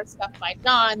 and there was stuff by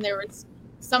John, there was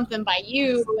something by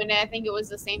you, and I think it was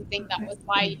the same thing that was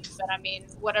by you. But I mean,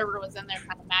 whatever was in there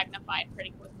kind of magnified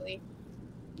pretty quickly.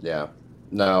 Yeah.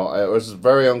 No, it was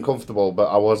very uncomfortable, but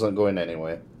I wasn't going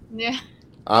anywhere. Yeah.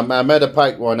 I made a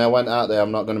pact when I went out there,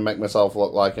 I'm not going to make myself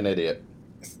look like an idiot.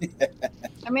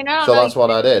 I mean, I don't So know. that's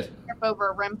what I did. Trip over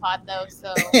a REM pod though,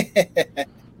 so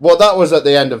Well, that was at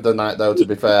the end of the night, though, to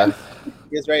be fair.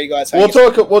 He's ready to go outside.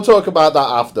 We'll talk about that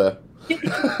after.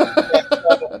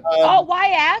 Oh, why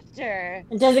after?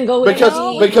 It doesn't go with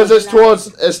because it's towards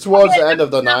the end of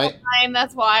the night.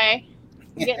 that's why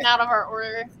getting out of our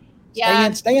order.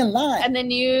 Yeah. Stay in line. And then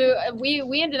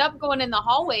we ended up going in the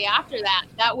hallway after that.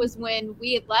 That was when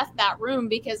we had left that room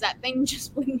because that thing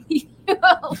just wouldn't leave you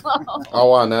alone.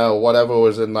 Oh, I know. Whatever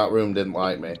was in that room didn't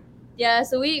like me. Yeah,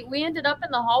 so we ended up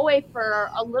in the hallway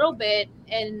for a little bit,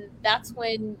 and that's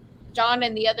when John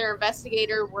and the other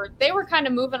investigator were kind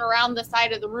of moving around the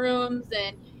side of the rooms,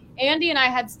 and Andy and I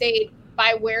had stayed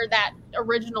by where that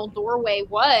original doorway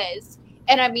was.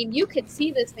 And I mean, you could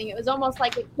see this thing. It was almost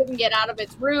like it couldn't get out of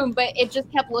its room, but it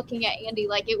just kept looking at Andy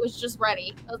like it was just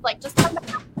ready. I was like, just come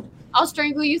back. I'll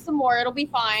strangle you some more. It'll be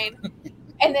fine.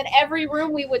 And then every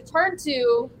room we would turn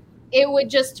to, it would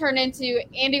just turn into,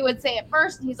 Andy would say it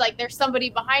first, and he's like, there's somebody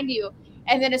behind you.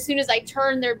 And then as soon as I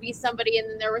turned, there'd be somebody. And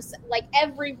then there was like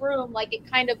every room, like it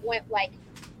kind of went like,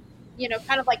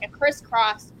 kind of like a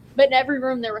crisscross. But in every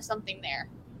room, there was something there.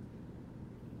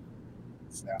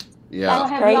 Yeah.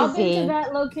 Have y'all been Crazy. to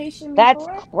that location That's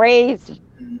before? crazy.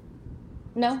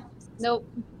 No. Nope.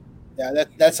 Yeah,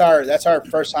 that's our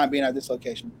first time being at this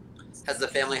location. Has the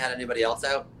family had anybody else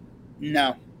out?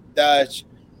 No,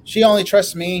 she only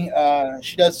trusts me.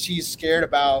 She's scared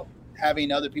about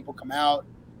having other people come out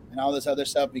and all this other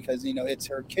stuff because it's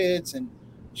her kids and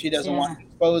she doesn't want to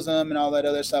expose them and all that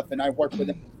other stuff. And I've worked with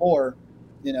them before,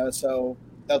 so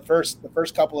the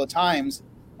first couple of times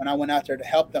when I went out there to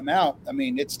help them out, I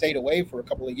mean, it stayed away for a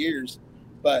couple of years.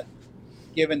 But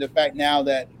given the fact now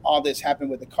that all this happened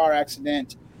with the car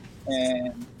accident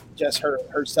and just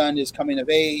her son is coming of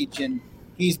age and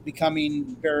he's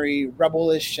becoming very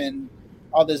rebellish and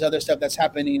all this other stuff that's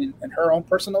happening in her own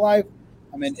personal life,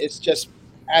 I mean, it's just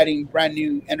adding brand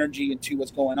new energy into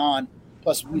what's going on.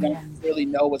 Plus, we don't really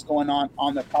know what's going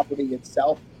on the property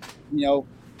itself,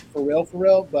 for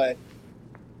real. But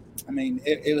I mean,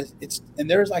 it's and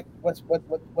there's like what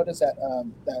is that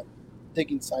that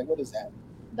digging site? What is that?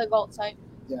 The gold site.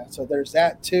 Yeah, so there's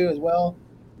that too as well.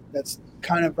 That's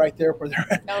kind of right there where they're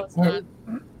at. No, it's not.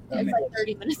 It's like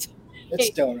 30 minutes. It's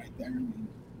still right there. I mean,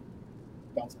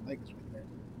 Bell's Lake is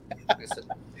right there.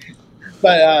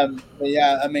 but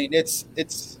yeah, I mean, it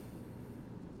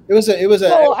was a.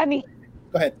 So I mean,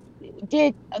 go ahead.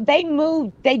 Did they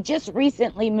move? They just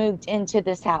recently moved into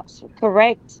this house,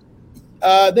 correct?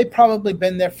 They probably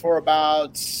been there for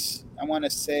about, I want to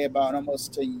say about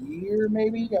almost a year,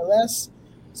 maybe or less.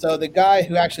 So the guy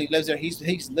who actually lives there,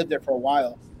 he's lived there for a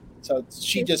while. So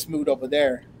she just moved over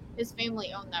there. His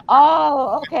family owned that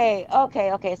property. Oh,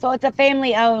 okay. So it's a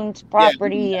family-owned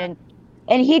property, and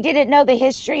he didn't know the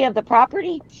history of the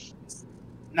property?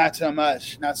 Not so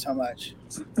much. Not so much.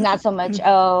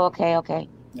 Oh, okay.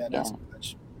 Yeah, not so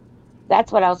much.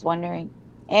 That's what I was wondering.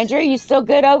 Andrew, you still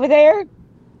good over there?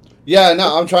 Yeah,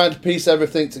 no, I'm trying to piece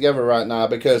everything together right now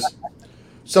because...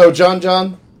 So,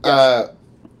 John, yes.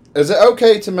 Is it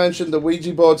okay to mention the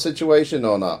Ouija board situation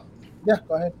or not? Yeah,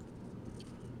 go ahead.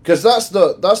 Because that's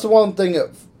the one thing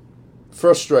that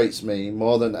frustrates me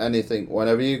more than anything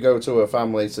whenever you go to a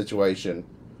family situation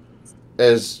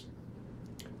is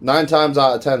 9 times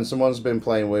out of 10 someone's been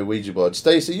playing with Ouija board.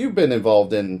 Stacey, you've been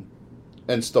involved in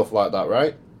stuff like that,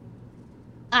 right?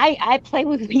 I play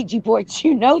with Ouija boards,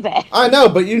 you know that. I know,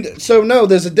 but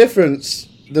there's a difference.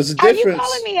 There's a difference. Are you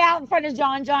calling me out in front of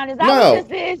John John? Is that what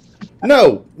this is?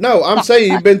 No, I'm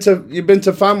saying you've been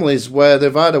to families where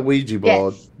they've had a Ouija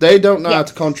board. Yes. They don't know how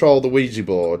to control the Ouija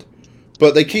board,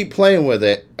 but they keep playing with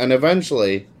it, and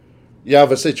eventually you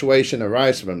have a situation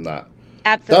arise from that.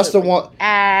 Absolutely. That's the one,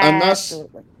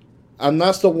 Absolutely. and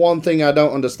that's the one thing I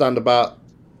don't understand about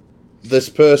this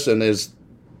person is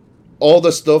all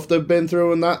the stuff they've been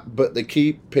through and that, but they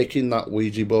keep picking that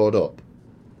Ouija board up.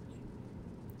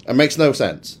 It makes no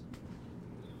sense.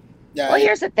 Yeah. Well,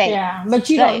 here's the thing. Yeah, but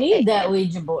you don't need that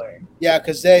Ouija board. Yeah,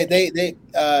 because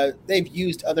they've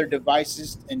used other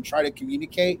devices and try to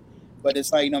communicate, but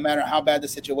it's like no matter how bad the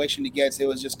situation it gets, it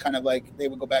was just kind of like they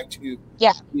would go back to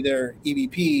either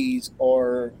EVPs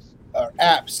or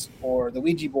apps or the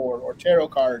Ouija board or tarot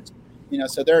cards.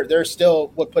 So they're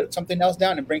still would put something else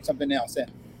down and bring something else in.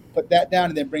 Put that down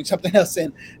and then bring something else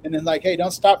in, and then like, hey,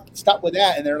 don't stop with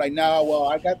that. And they're like, no, well,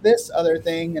 I got this other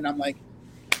thing, and I'm like,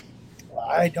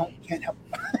 well, can't help.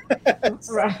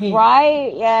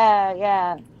 Right?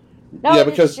 Yeah. No, Yeah,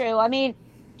 it's true. I mean,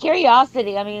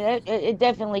 curiosity. I mean, it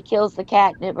definitely kills the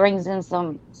cat. It brings in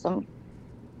some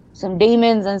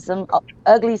demons and some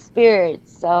ugly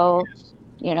spirits. So,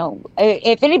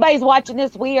 if anybody's watching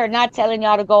this, we are not telling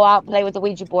y'all to go out and play with the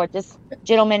Ouija board. This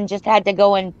gentleman just had to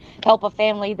go and help a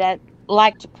family that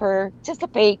liked to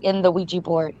participate in the Ouija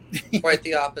board. Quite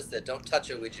the opposite. Don't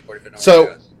touch a Ouija board if you know So,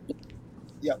 what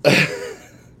Yeah.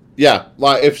 yeah,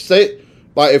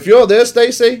 if you're there,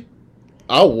 Stacey,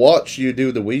 I'll watch you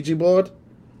do the Ouija board,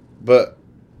 but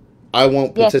I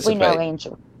won't participate. Yes, we know,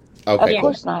 Angel. Okay. Of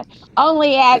course not.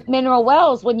 Only at Mineral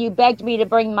Wells when you begged me to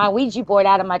bring my Ouija board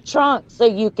out of my trunk so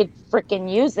you could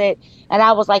freaking use it. And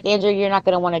I was like, Andrew, you're not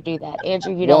going to want to do that.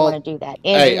 Andrew, you don't want to do that.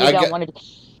 Andrew, you don't want to do.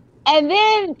 And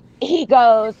then he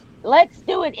goes, let's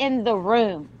do it in the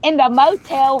room, in the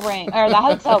motel room or the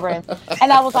hotel room.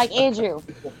 And I was like, Andrew,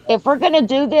 if we're going to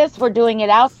do this, we're doing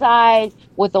it outside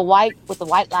with the white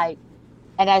light.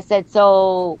 And I said,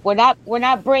 so we're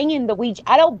not bringing the Ouija.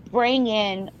 I don't bring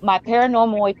in my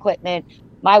paranormal equipment,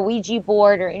 my Ouija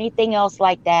board or anything else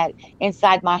like that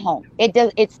inside my home.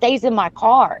 It stays in my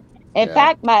car. In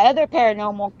fact, my other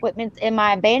paranormal equipment's in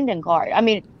my abandoned car. I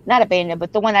mean, not abandoned,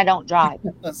 but the one I don't drive.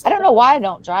 I don't know why I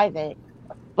don't drive it,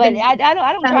 but I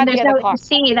don't drive the other car.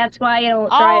 AC, that's why you don't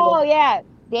drive it. Oh yeah,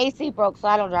 the AC broke, so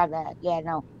I don't drive that. Yeah,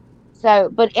 no. So,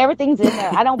 but everything's in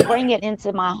there. I don't bring it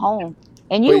into my home.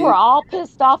 And you were all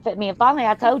pissed off at me. And finally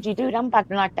I told you, dude, I'm about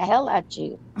to knock the hell out of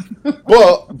you.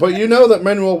 But you know that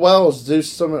Mineral Wells do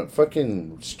something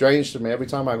fucking strange to me every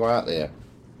time I go out there.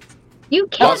 You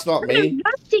keep interrupting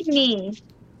me.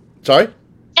 Sorry?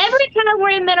 Every time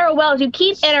we're in Mineral Wells, you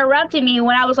keep interrupting me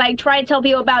when I was like trying to tell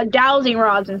people about dowsing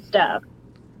rods and stuff.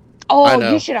 Oh,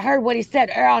 know. you should have heard what he said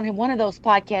on one of those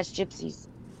podcast gypsies.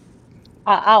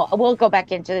 We'll go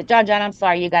back into it. John, I'm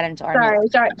sorry you got into our Sorry,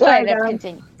 news. sorry, Go sorry, ahead, let's John.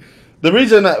 continue.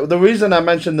 The reason I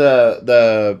mentioned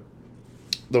the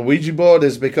Ouija board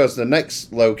is because the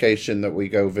next location that we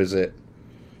go visit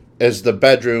is the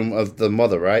bedroom of the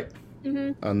mother, right?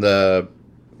 Mm-hmm. And the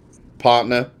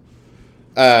partner.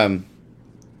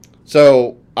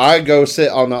 So I go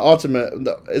sit on the ottoman.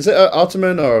 Is it an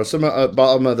ottoman or something at the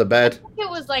bottom of the bed? I think it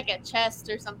was like a chest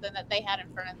or something that they had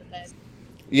in front of the bed.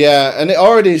 Yeah, and it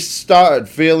already started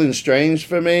feeling strange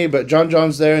for me, but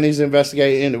John's there and he's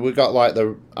investigating. We got like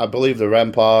I believe the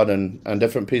REM pod and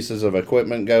different pieces of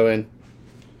equipment going.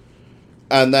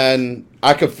 And then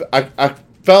I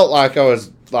felt like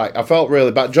I felt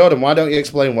really bad. Jordyn, why don't you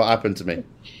explain what happened to me?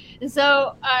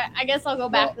 So I guess I'll go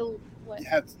back to what.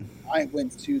 I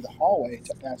went to the hallway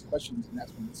to ask questions, and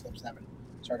that's when the stuff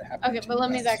started happening. Okay, but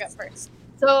let me back up first.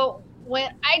 So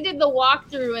when I did the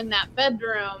walkthrough in that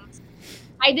bedroom,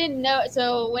 I didn't know.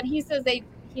 So when he says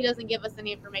he doesn't give us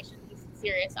any information, he's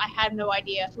serious. I had no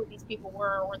idea who these people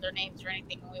were or their names or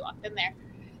anything when we walked in there.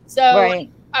 So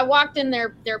Right. I walked in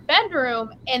their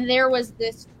bedroom, and there was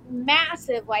this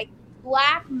massive, like,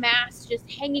 black mass just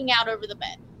hanging out over the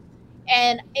bed.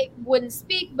 And it wouldn't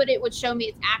speak, but it would show me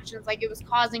its actions. Like, it was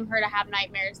causing her to have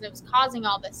nightmares, and it was causing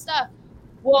all this stuff.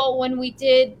 Well, when we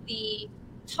did the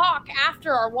talk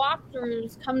after our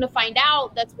walkthroughs, come to find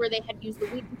out that's where they had used the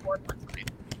Ouija board one time.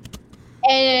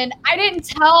 And I didn't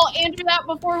tell Andrew that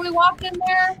before we walked in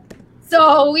there.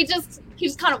 So he just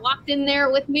kind of walked in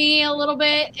there with me a little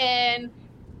bit, and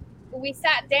we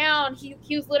sat down.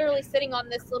 He was literally sitting on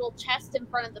this little chest in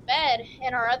front of the bed,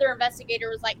 and our other investigator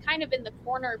was like kind of in the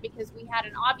corner because we had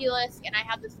an obelisk and I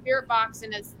had the spirit box,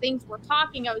 and as things were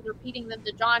talking, I was repeating them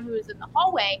to John, who was in the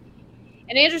hallway.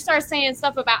 And Andrew started saying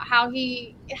stuff about how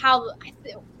I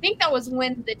think that was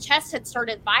when the chest had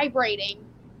started vibrating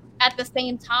at the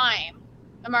same time.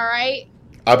 Am I right?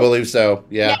 I believe so.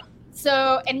 Yeah.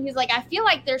 So, and he's like, I feel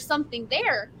like there's something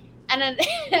there. And then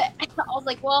I was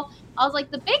like,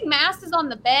 the big mass is on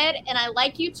the bed, and I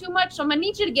like you too much, so I'm gonna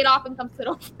need you to get off and come sit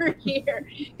over here.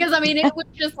 Because I mean, it was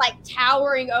just like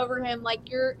towering over him, like,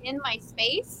 you're in my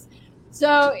space.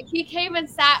 So he came and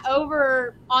sat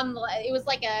over it was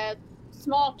like a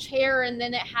small chair, and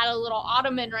then it had a little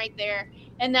ottoman right there.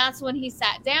 And that's when he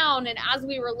sat down. And as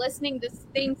we were listening to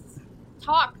things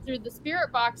talk through the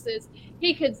spirit boxes,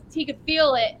 he could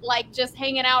feel it, like, just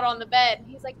hanging out on the bed. And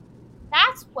he's like,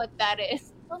 that's what that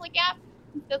is. I was like, yeah,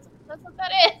 that's what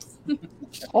that is.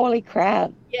 Holy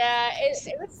crap. Yeah,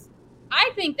 it was.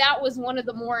 I think that was one of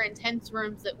the more intense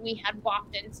rooms that we had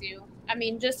walked into. I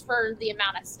mean, just for the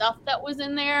amount of stuff that was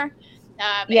in there.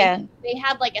 Yeah. They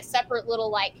had like a separate little,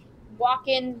 like, walk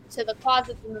into the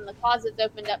closets, and then the closets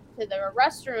opened up to the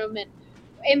restroom, and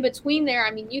in between there, I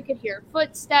mean, you could hear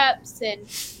footsteps, and,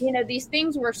 you know, these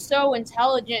things were so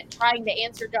intelligent trying to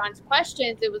answer John's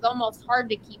questions. It was almost hard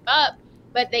to keep up,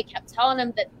 but they kept telling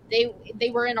him that they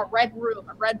were in a red room.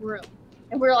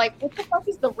 And we were like, what the fuck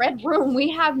is the red room? We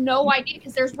have no idea,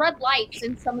 because there's red lights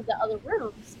in some of the other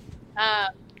rooms.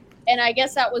 And I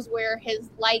guess that was where his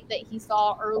light that he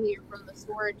saw earlier from the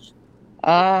storage,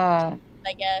 I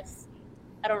guess.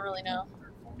 I don't really know.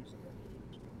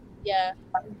 Yeah.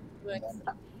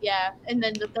 Yeah, and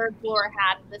then the third floor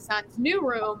had the son's new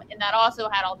room, and that also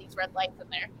had all these red lights in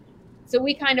there. So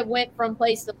we kind of went from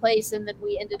place to place, and then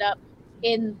we ended up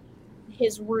in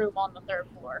his room on the third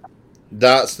floor.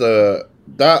 So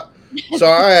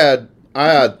I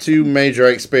had two major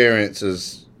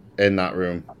experiences in that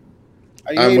room,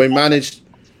 and we managed.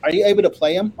 Are you able to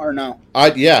play them or no?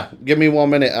 Yeah. Give me 1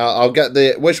 minute. I'll get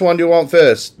the. Which one do you want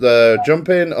first? The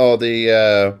jumping or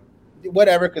the?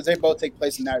 Whatever, because they both take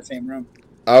place in that same room.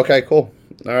 Okay, cool.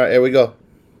 All right, here we go.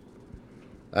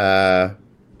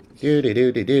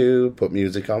 Put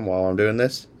music on while I'm doing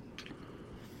this.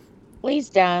 Please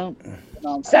don't.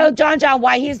 So, John,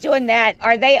 while he's doing that,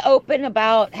 are they open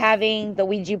about having the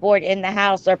Ouija board in the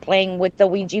house or playing with the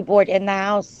Ouija board in the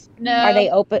house? No. Are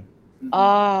they open?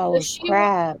 Oh,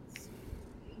 crap.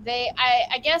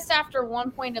 I guess after one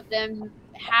point of them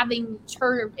having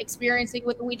her experiencing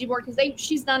with the Ouija board, because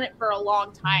she's done it for a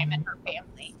long time in her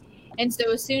family. And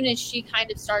so as soon as she kind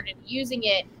of started using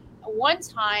it, one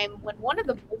time when one of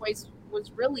the boys was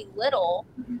really little,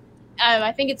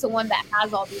 I think it's the one that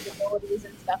has all these abilities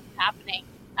and stuff happening,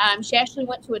 she actually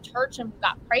went to a church and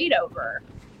got prayed over.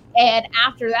 And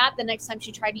after that, the next time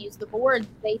she tried to use the board,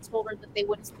 they told her that they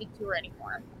wouldn't speak to her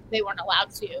anymore. They weren't allowed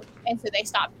to. And so they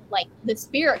stopped, like, the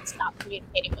spirit stopped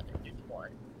communicating with her through the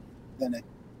board.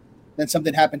 Then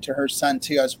something happened to her son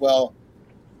too as well.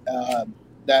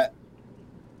 That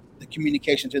the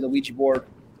communication to the Ouija board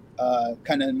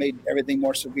kind of made everything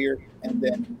more severe. And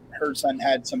then her son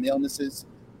had some illnesses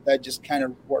that just kind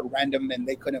of were random, and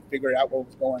they couldn't figure out what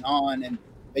was going on, and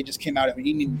they just came out of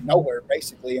nowhere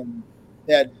basically. And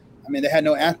they had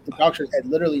no the doctors had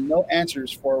literally no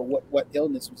answers for what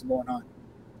illness was going on,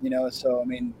 So I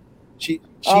mean, she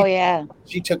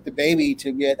took the baby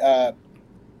to get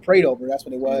prayed over. That's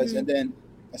what it was. Mm-hmm. And then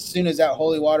as soon as that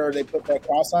holy water, they put that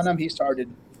cross on him, he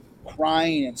started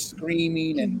crying and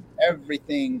screaming and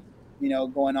everything,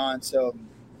 going on. So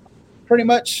pretty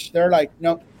much they're like,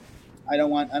 nope, I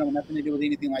don't want nothing to do with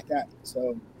anything like that.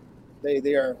 So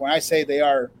they are, when I say they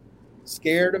are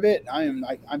scared of it, I'm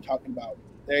talking about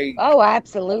they. Oh,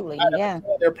 absolutely. Yeah.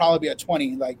 They'll probably be a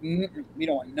 20. Like, we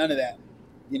don't want none of that,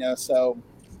 So,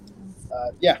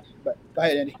 yeah. But go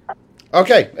ahead, Andy.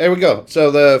 Okay, here we go.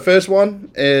 So the first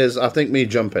one is, I think, me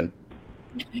jumping.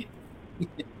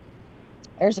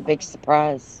 There's a big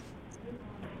surprise.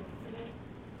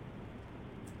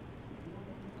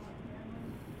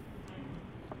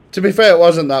 To be fair, it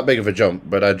wasn't that big of a jump,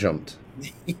 but I jumped.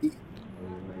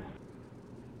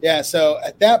 Yeah, so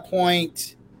at that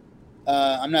point,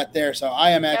 I'm not there. So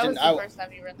I imagine I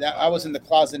was in the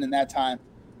closet in that time.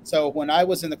 So when I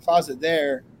was in the closet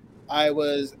there, I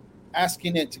was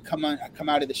asking it to come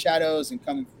out of the shadows and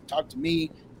come talk to me,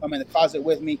 come in the closet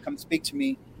with me, come speak to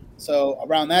me. So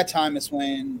around that time is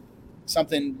when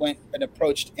something went and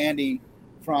approached Andy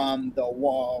from the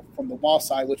wall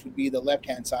side, which would be the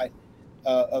left-hand side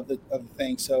of the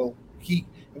thing. So if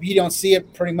you don't see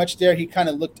it pretty much there, he kind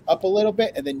of looked up a little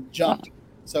bit and then jumped.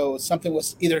 So something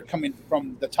was either coming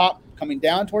from the top, coming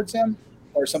down towards him,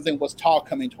 or something was tall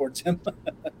coming towards him.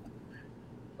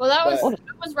 Well, that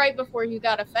was right before you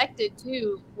got affected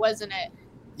too, wasn't it?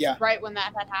 Yeah. Right when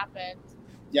that had happened.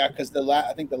 Yeah, because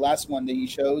I think the last one that he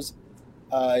shows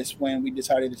is when we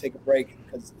decided to take a break,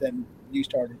 because then you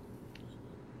started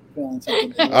feeling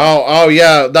something. Oh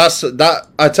yeah, that.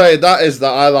 I tell you, that is the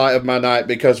highlight of my night,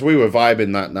 because we were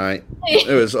vibing that night.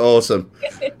 It was awesome.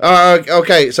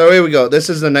 Okay, so here we go. This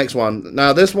is the next one.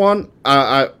 Now this one,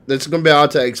 it's going to be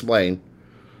hard to explain,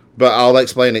 but I'll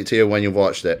explain it to you when you've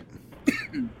watched it.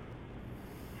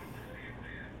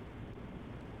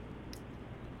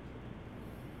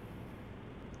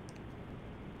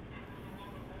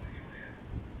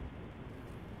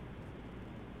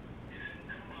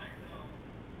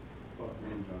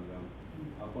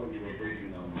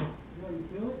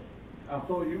 I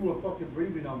thought you were fucking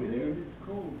breathing on me, dude. It's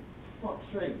cold. Fuck's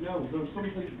sake, no, there's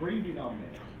something breathing on me.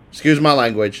 Excuse my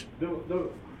language. I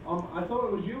thought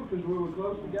it was you because we were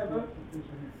close together.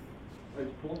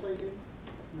 It's pulsating?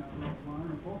 No,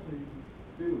 mine are pulsating.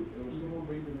 Dude, there was someone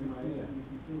breathing in my ear.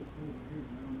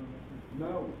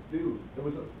 No, dude,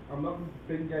 I'm not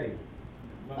being gay.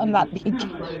 I'm not being gay.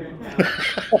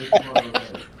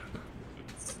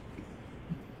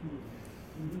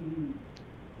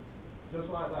 Just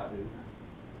like that, dude.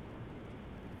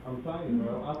 I'm telling you,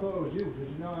 bro. I thought it was you, because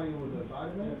you know how you was inside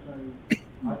of me?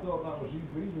 I thought that was you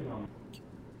breathing on me.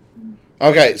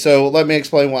 Okay, so let me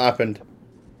explain what happened.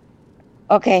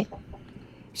 Okay.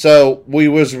 So we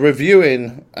was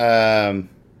reviewing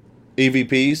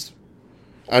EVPs,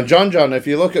 and John John, if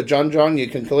you look at John John, you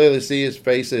can clearly see his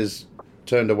face is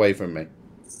turned away from me.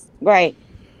 Right.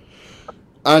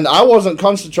 And I wasn't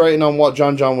concentrating on what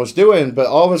John John was doing, but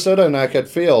all of a sudden I could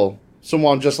feel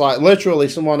someone just like, literally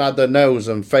someone had their nose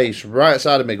and face right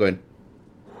side of me going.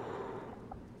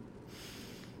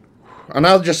 And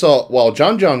I just thought, well,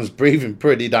 John John's breathing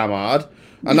pretty damn hard.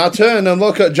 And I turn and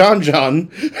look at John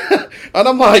John, and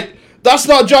I'm like, that's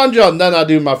not John John. Then I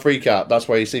do my freak out. That's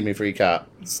why you see me freak out.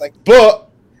 It's like, but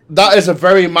that is a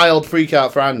very mild freak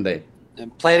out for Andy.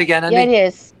 And play it again, Andy. Yeah, it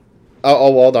is.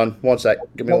 Oh, hold on. 1 sec.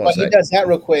 Give me 1 sec. He does that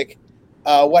real quick.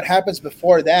 What happens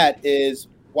before that is,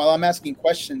 while I'm asking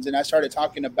questions and I started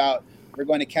talking about we're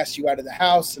going to cast you out of the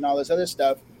house and all this other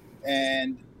stuff,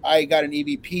 and I got an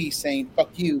EVP saying,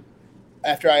 fuck you,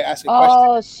 after I asked a question.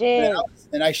 Oh, shit.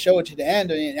 And I show it to the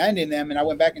Andy and them, and I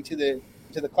went back into the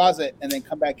closet and then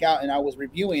come back out, and I was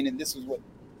reviewing, and this is what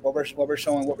we're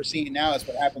showing, what we're seeing now is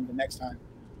what happened the next time.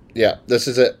 Yeah, this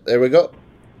is it. There we go.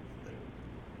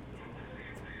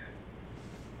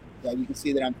 Yeah, you can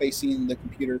see that I'm facing the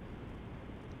computer.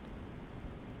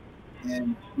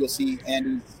 And you'll see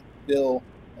Andy's bill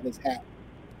of his hat.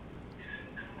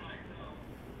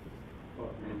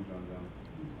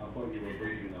 I thought you were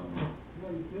breathing on me. No,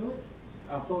 you feel it?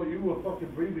 I thought you were fucking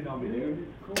breathing on me, dude.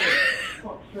 It's cold.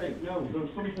 Fuck's sake, no,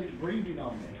 there's something breathing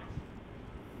on me.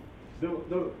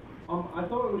 I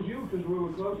thought it was you because we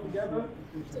were close together.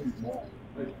 It's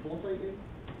pulsating?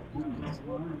 No, mine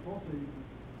are pulsating.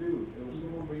 Dude, it was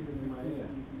someone breathing in my ear.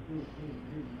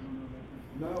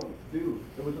 No, dude,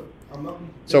 it was. I'm not.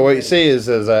 So what you see is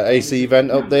there's an AC vent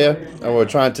up there, and we're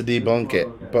trying to debunk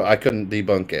it, but I couldn't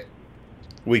debunk it.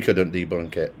 We couldn't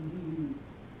debunk it.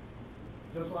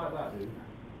 Just like that, dude.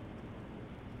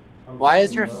 Why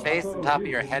is your face and top of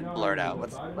your head blurred out?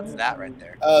 What's that right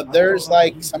there? There's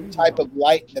like some type of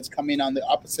light that's coming on the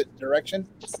opposite direction.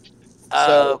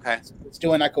 Oh, okay. It's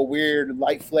doing like a weird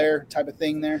light flare type of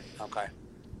thing there. Okay.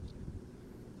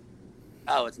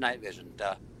 Oh, it's night vision.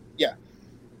 Duh.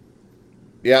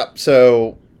 Yeah,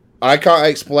 so I can't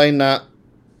explain that.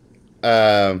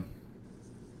 That's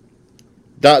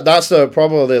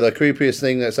probably the creepiest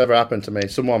thing that's ever happened to me.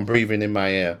 Someone breathing in my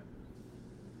ear.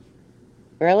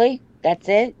 Really? That's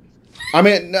it? I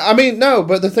mean, no.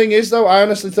 But the thing is, though, I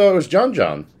honestly thought it was John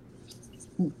John.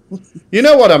 You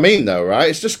know what I mean, though, right?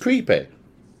 It's just creepy.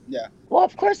 Yeah. Well,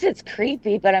 of course it's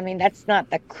creepy, but I mean, that's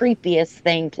not the creepiest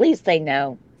thing. Please say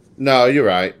no. No, you're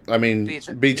right. I mean,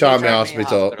 Beach Army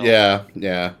Hospital. Yeah.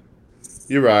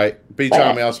 You're right. Beach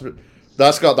Army Hospital.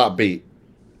 That's got that beat.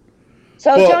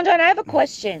 So, John John, I have a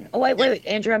question. Oh, wait,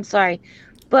 Andrew, I'm sorry.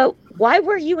 But why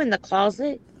were you in the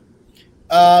closet?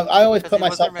 I always put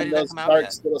myself in those dark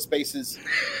little spaces.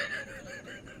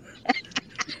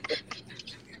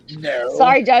 No.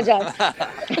 Sorry, John John.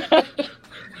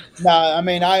 No, I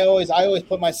mean, I always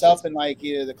put myself in like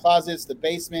either the closets, the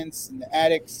basements, and the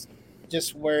attics,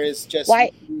 just where it's just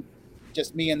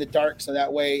me in the dark, so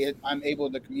that way I'm able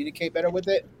to communicate better with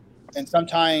it. And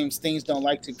sometimes things don't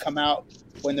like to come out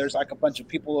when there's like a bunch of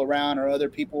people around or other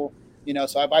people,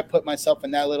 So I put myself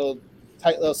in that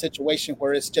tight little situation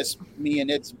where it's just me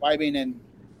and it's vibing, and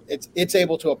it's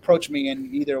able to approach me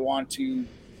and either want to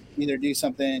do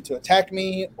something to attack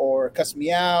me or cuss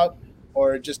me out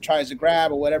or just tries to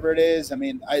grab or whatever it is. I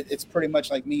mean, it's pretty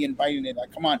much like me inviting it.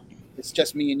 Like, come on, it's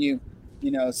just me and you.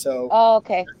 So. Oh,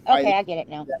 okay. Okay, I get it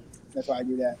now. That's why I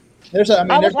do that.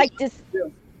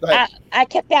 I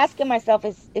kept asking myself,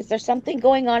 is there something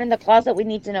going on in the closet we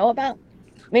need to know about?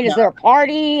 I mean, is there a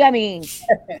party? I mean,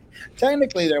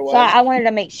 technically there was. So I wanted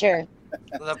to make sure.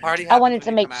 The party. I wanted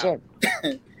to make sure.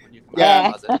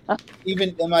 Yeah.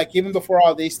 Even before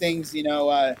all these things,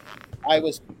 I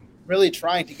was really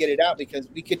trying to get it out because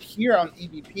we could hear on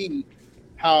EVP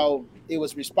how it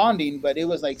was responding, but it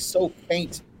was like so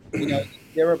faint.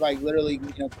 They were like literally,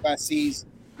 Class C's.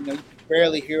 You could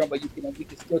barely hear them, but we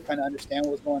could still kind of understand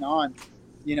what was going on.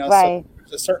 Right. So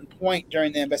there's a certain point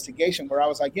during the investigation where I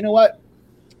was like, you know what,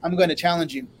 I'm going to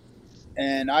challenge you,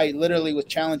 and I literally was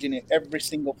challenging it every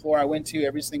single floor I went to,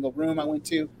 every single room I went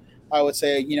to. I would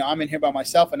say, I'm in here by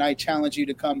myself, and I challenge you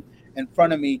to come in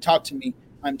front of me, talk to me.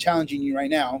 I'm challenging you right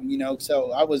now.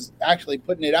 So I was actually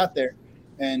putting it out there,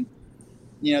 and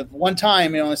one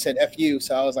time it only said "F you,"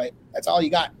 so I was like, that's all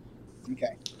you got.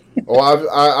 Okay. Well,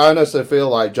 I honestly feel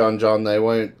like John John, they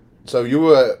won't. So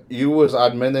you was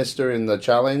administering the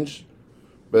challenge,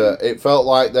 but it felt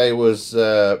like they was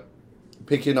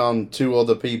picking on 2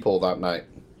 other people that night.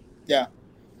 Yeah,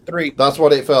 3. That's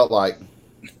what it felt like.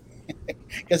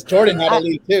 Because Jordyn had to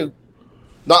leave too.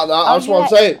 That's what I'm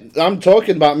saying. I'm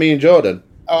talking about me and Jordyn.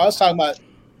 Oh, I was talking about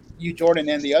you, Jordyn,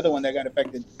 and the other one that got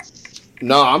affected.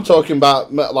 No, I'm talking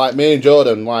about like me and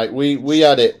Jordyn. Like we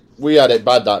had it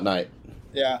bad that night.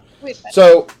 Yeah.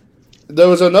 So there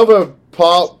was another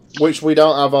part which we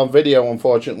don't have on video,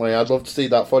 unfortunately. I'd love to see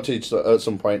that footage at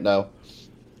some point now,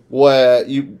 where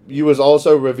you was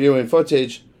also reviewing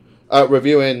footage,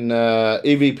 reviewing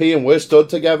EVP, and we're stood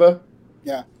together.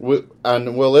 Yeah.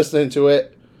 And we're listening to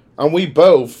it, and we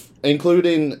both,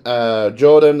 including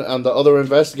Jordyn and the other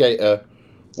investigator,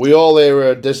 we all hear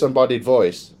a disembodied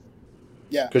voice.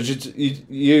 Yeah. Because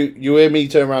you hear me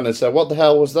turn around and say, "What the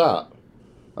hell was that?"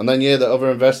 And then you hear the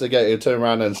other investigator turn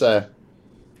around and say,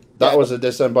 "That was a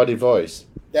disembodied voice."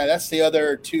 Yeah, that's the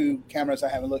other 2 cameras I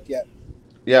haven't looked yet.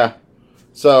 Yeah.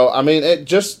 So I mean, it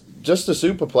just a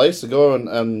super place to go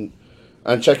and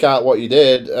check out what you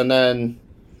did, and then.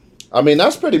 I mean,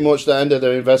 that's pretty much the end of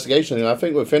the investigation, and I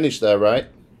think we're finished there, right?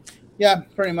 Yeah,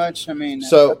 pretty much. I mean,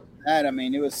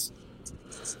 it was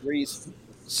breeze.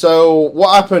 So,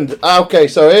 what happened? Okay,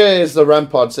 so here is the REM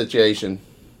pod situation.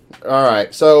 All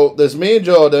right, so there's me and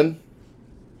Jordyn.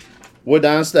 We're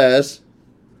downstairs.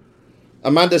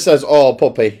 Amanda says, "Oh,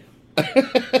 puppy."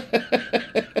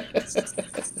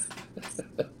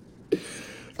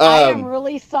 I am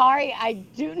really sorry. I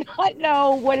do not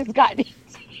know what has gotten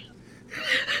into you.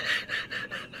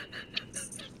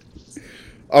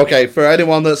 Okay, for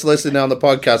anyone that's listening on the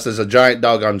podcast, there's a giant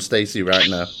dog on Stacy right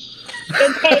now.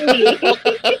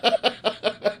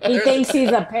 He thinks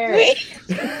he's a parrot.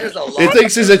 He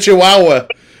thinks he's a chihuahua.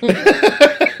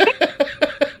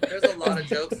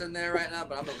 in there right now,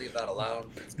 but I'm gonna leave that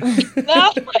alone.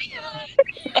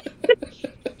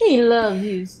 He loves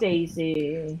you,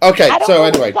 Stacy. Okay, I don't so know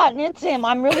anyway. what's gotten into him.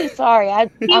 I'm really sorry.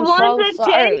 He I'm wants so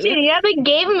attention. sorry. You haven't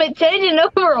gave him attention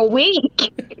over a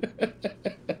week.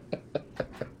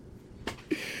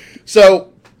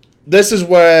 So, this is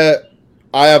where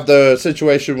I have the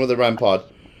situation with the REM pod.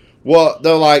 What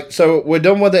they're like, so we're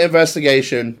done with the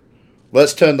investigation.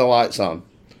 Let's turn the lights on.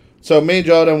 So me and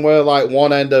Jordan were like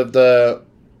one end of the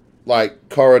like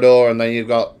corridor, and then you've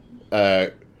got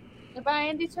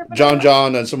John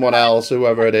John and someone else,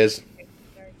 whoever it is.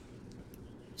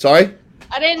 Sorry?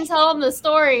 I didn't tell him the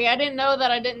story. I didn't know that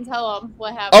I didn't tell him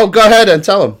what happened. Oh, go ahead and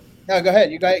tell him. No, go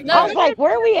ahead. You guys. No. I was like,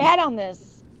 where are we at on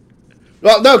this?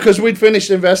 Well, no, because we'd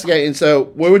finished investigating,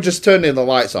 so we were just turning the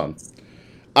lights on.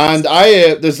 And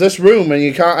there's this room, and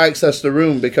you can't access the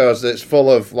room because it's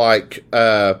full of, like,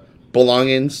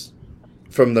 belongings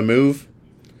from the move.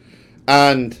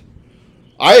 And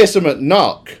I hear someone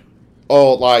knock,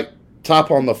 or, like,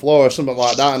 tap on the floor or something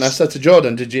like that. And I said to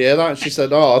Jordan, did you hear that? And she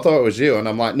said, oh, I thought it was you. And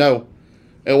I'm like, no,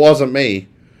 it wasn't me.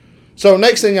 So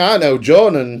next thing I know,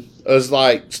 Jordan has,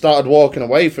 like, started walking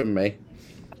away from me.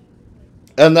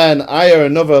 And then I hear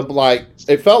another, like,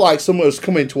 it felt like someone was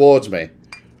coming towards me,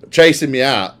 chasing me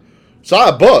out. So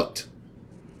I booked.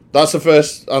 That's the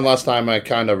first and last time I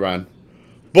kind of ran.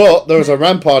 But there was a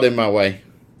REM pod in my way.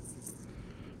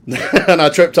 And I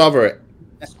tripped over it.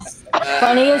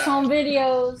 Funniest home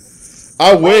videos.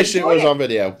 I wish it was on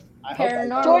video.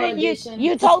 Paranormal Jordan, edition.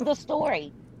 you told the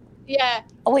story. Yeah.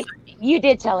 Oh, wait, you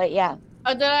did tell it, yeah.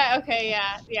 Oh, did I? Okay,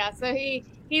 yeah. So he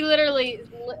literally,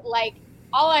 like,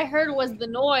 all I heard was the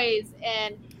noise,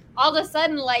 and all of a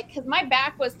sudden, like, because my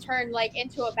back was turned, like,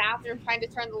 into a bathroom trying to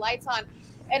turn the lights on,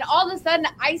 and all of a sudden,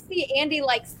 I see Andy,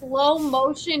 like, slow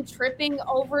motion tripping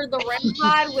over the REM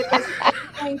pod with his head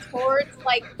going towards,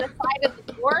 like, the side of the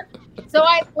door. So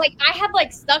I had,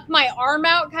 like, stuck my arm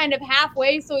out kind of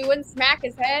halfway so he wouldn't smack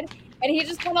his head, and he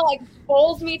just kind of, like,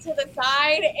 bowls me to the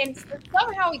side, and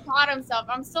somehow he caught himself.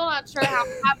 I'm still not sure how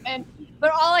it happened,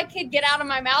 but all I could get out of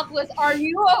my mouth was, "Are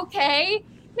you okay?"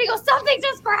 He goes, "Something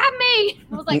just grabbed me."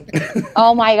 I was like,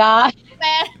 oh my God.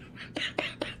 Bad.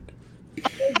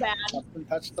 It was bad. Something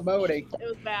touched the booty. It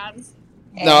was bad.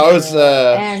 No, it was...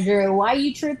 Andrew, why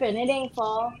you tripping? It ain't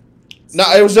fall.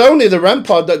 No, it was only the REM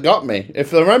pod that got me. If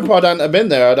the REM pod hadn't have been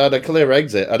there, I'd had a clear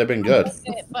exit. I'd have been good.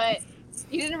 But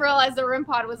you didn't realize the REM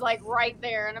pod was, like, right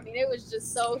there. And, I mean, it was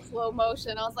just so slow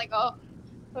motion. I was like, oh,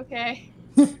 okay.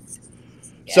 Yeah.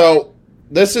 So...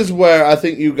 this is where I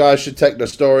think you guys should take the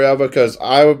story over, because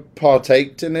I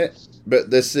partaked in it, but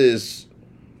this is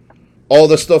all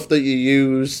the stuff that you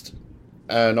used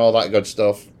and all that good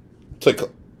stuff to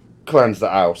cleanse the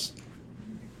house.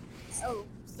 Oh,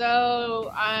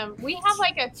 so we have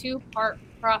like a 2-part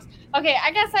process. Okay,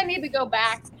 I guess I need to go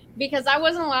back because I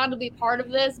wasn't allowed to be part of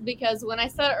this, because when I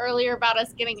said earlier about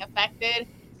us getting affected,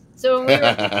 so when we were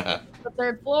on the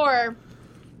 3rd floor,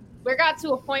 we got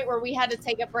to a point where we had to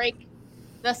take a break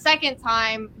the second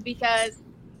time because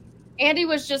Andy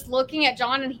was just looking at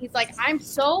John and he's like, "I'm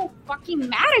so fucking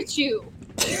mad at you."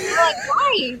 We're like,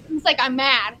 "Why?" He's like, I'm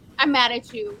mad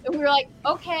at you." And we were like,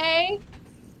 "Okay."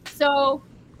 So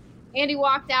Andy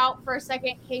walked out for a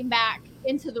second, came back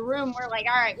into the room. We're like,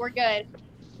 "All right, we're good."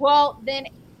 Well, then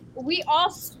we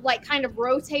all, like, kind of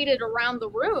rotated around the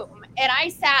room, and I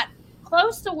sat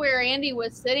close to where Andy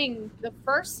was sitting the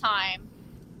first time.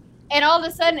 And all of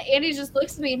a sudden, Andy just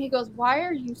looks at me and he goes, "Why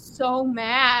are you so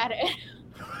mad?" And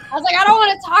I was like, "I don't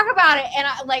want to talk about it." And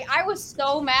I was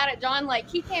so mad at John. Like,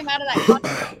 he came out of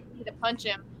that to punch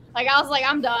him. Like, I was like,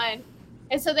 "I'm done."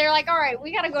 And so they're like, "All right,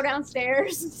 we got to go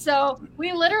downstairs." So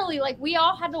we literally, like, we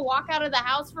all had to walk out of the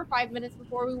house for 5 minutes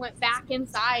before we went back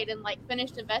inside and, like,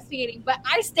 finished investigating. But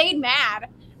I stayed mad.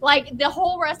 Like, the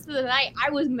whole rest of the night, I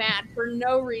was mad for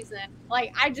no reason.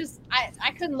 Like, I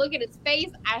couldn't look at his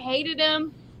face. I hated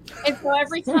him. And so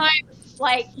every time,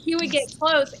 like, he would get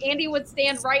close, Andy would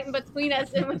stand right in between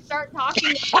us and would start talking.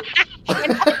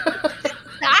 And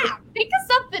stop. Think of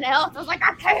something else. I was like,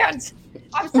 "I can't.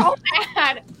 I'm so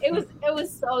mad." It was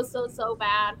so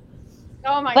bad.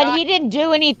 Oh my God. But he didn't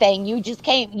do anything. You just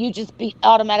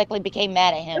automatically became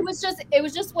mad at him. It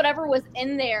was just whatever was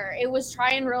in there. It was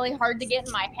trying really hard to get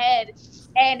in my head.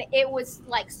 And it was,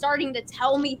 like, starting to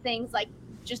tell me things, like,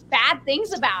 just bad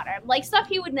things about him, like stuff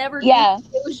he would never do.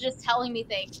 It was just telling me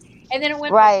things, and then it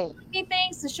went from telling me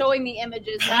things to showing me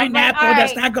images. Pineapple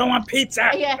does not go on pizza.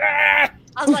 Yeah.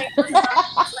 I was like, I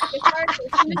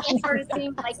started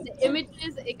seeing, like, the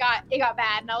images. It got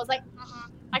bad, and I was like,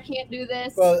 I can't do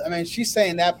this. Well, I mean, she's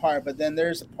saying that part, but then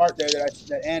there's a part there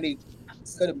that Andy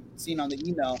could have seen on the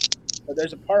email But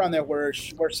there's a part on there where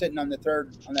we're sitting on that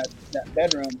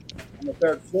bedroom on the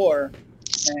third floor,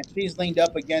 and she's leaned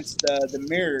up against the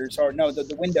mirrors, or no,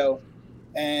 the window,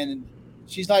 and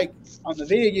she's like, on the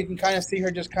video you can kind of see her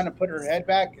just kind of put her head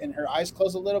back and her eyes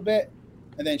close a little bit,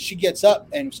 and then she gets up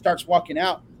and starts walking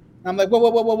out. And I'm like, whoa,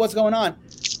 what's going on?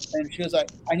 And she was like,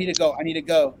 I need to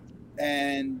go.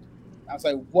 And I was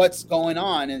like, what's going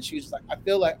on? And she was like, I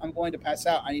feel like I'm going to pass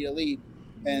out. I need to leave.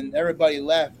 And everybody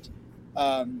left.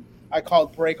 I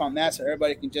called break on that so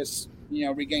everybody can just,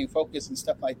 regain focus and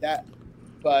stuff like that.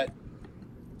 But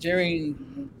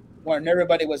when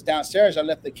everybody was downstairs, I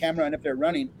left the camera and if they're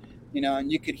running,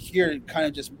 and you could hear kind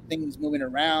of just things moving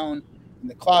around in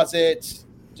the closets.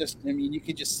 You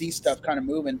could just see stuff kind of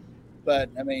moving. But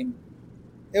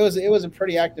it was a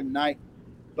pretty active night.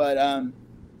 But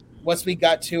once we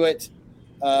got to it,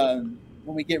 when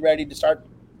we get ready to start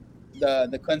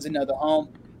the cleansing of the home,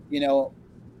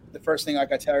 the first thing,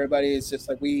 like I tell everybody, is just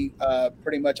like we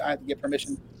pretty much, I have to get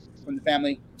permission from the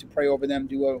family to pray over them,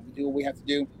 do what we have to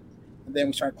do, and then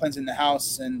we start cleansing the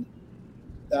house. And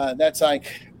that's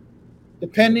like,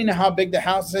 depending on how big the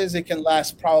house is, it can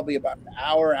last probably about an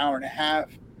hour and a half.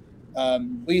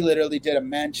 We literally did a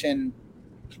mansion.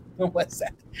 What was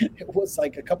that? It was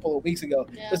like a couple of weeks ago.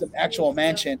 Yeah, it was an actual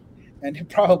mansion, and it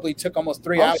probably took almost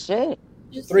 3 hours. Shit.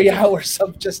 3 hours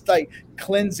of just like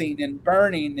cleansing and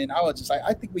burning, and I was just like,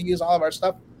 I think we use all of our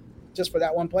stuff just for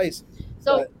that one place.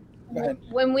 So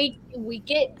when we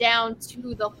get down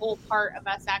to the whole part of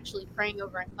us actually praying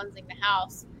over and cleansing the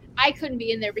house, I couldn't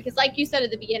be in there because, like you said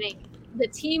at the beginning, the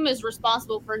team is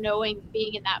responsible for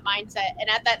being in that mindset. And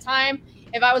at that time,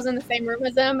 if I was in the same room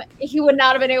as him, he would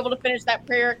not have been able to finish that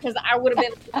prayer because I would have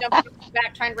been jumping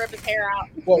back trying to rip his hair out.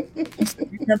 Well, you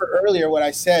remember earlier what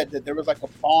I said, that there was like a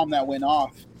bomb that went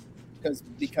off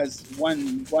because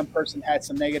one person had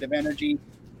some negative energy,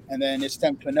 and then it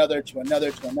stemmed to another,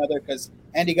 because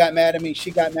Andy got mad at me,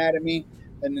 she got mad at me,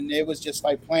 and then it was just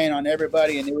like playing on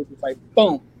everybody, and it was just like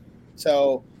boom.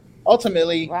 So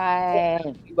ultimately,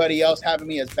 anybody else having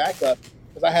me as backup,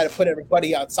 because I had to put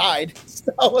everybody outside.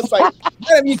 So I was like,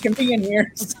 none of you can be in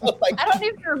here. So like, I don't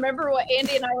even remember what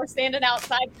Andy and I were standing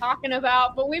outside talking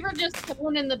about, but we were just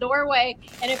chilling in the doorway.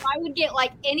 And if I would get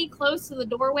like any close to the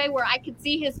doorway where I could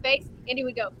see his face, Andy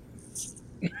would go.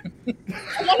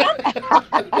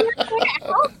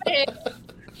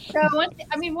 So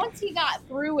once he got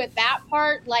through with that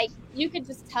part, like you could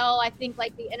just tell, I think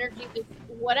like the energy,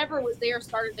 whatever was there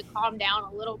started to calm down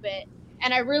a little bit.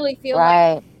 And I really feel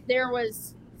like there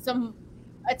was some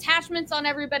attachments on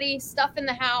everybody, stuff in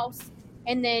the house,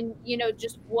 and then,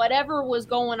 just whatever was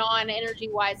going on energy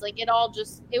wise, like it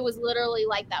was literally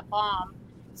like that bomb.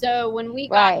 So when we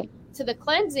got to the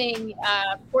cleansing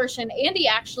portion, Andy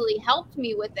actually helped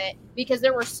me with it because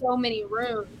there were so many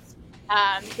rooms.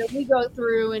 So we go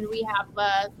through and we have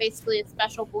basically a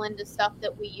special blend of stuff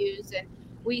that we use, and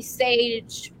we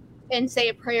sage and say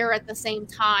a prayer at the same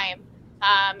time.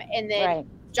 And then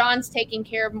John's taking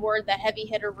care of more of the heavy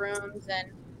hitter rooms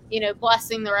and,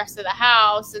 blessing the rest of the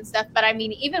house and stuff. But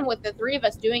even with the three of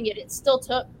us doing it, it still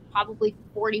took probably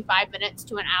 45 minutes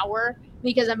to an hour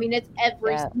because, it's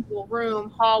every single room,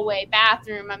 hallway,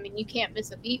 bathroom. You can't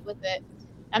miss a beat with it.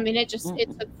 It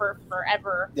took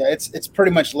forever. Yeah, it's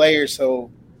pretty much layers. So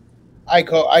I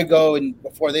go and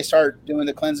before they start doing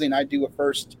the cleansing, I do a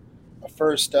first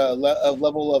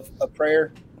level of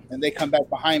prayer. And they come back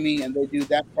behind me and they do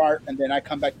that part, and then I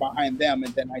come back behind them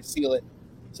and then I seal it.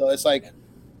 So it's like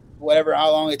how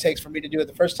long it takes for me to do it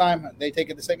the first time, they take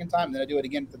it the second time, and then I do it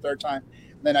again the third time,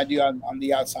 and then I do on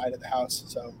the outside of the house.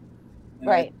 So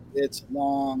it's a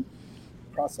long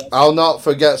process. I'll not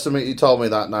forget something you told me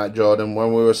that night, Jordyn,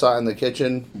 when we were sat in the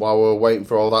kitchen while we were waiting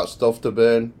for all that stuff to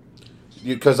burn,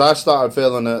 because I started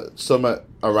feeling something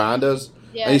around us,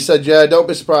 and you said, don't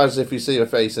be surprised if you see a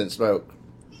face in smoke.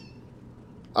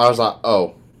 I was like,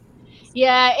 oh.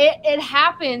 Yeah, it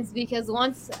happens because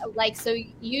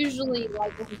usually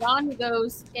when John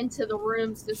goes into the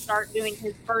rooms to start doing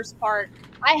his first part,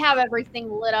 I have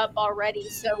everything lit up already.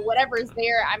 So whatever is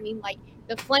there,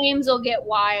 the flames will get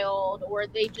wild or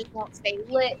they just won't stay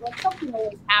lit. Like something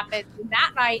always happens. And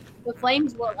that night, the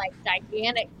flames were like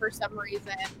gigantic for some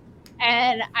reason.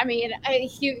 And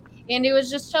Andy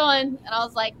was just chilling and I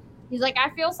was like, he's like, I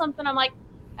feel something. I'm like,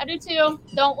 I do too.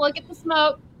 Don't look at the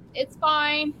smoke. It's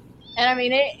fine. And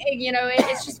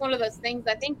it's just one of those things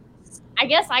I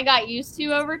guess I got used to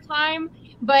over time.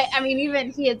 But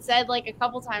even he had said like a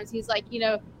couple times, he's like,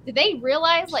 did they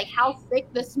realize like how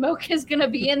thick the smoke is going to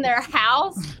be in their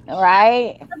house?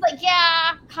 Right. I was like,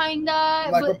 yeah, kind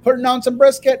of. Like we're putting on some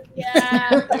brisket.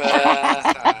 Yeah.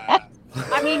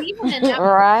 I mean, even in that,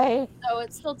 Right. so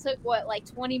it still took what, like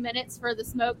 20 minutes for the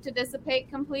smoke to dissipate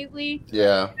completely.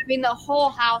 Yeah. I mean, the whole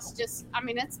house just, I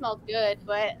mean, it smelled good,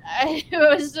 but it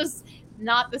was just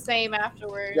not the same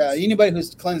afterwards. Yeah, anybody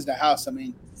who's cleansed the house, I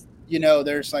mean, you know,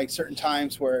 there's like certain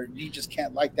times where you just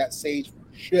can't light that sage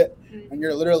for shit, and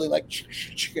you're literally like,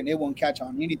 and it won't catch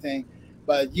on anything.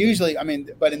 But usually, I mean,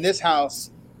 but in this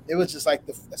house, it was just like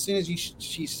as soon as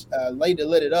she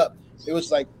lit it up, it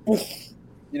was like, poof,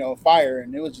 you know, fire,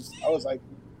 and it was just, I was like,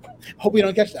 hope we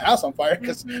don't catch the house on fire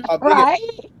because how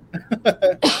big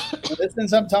it. And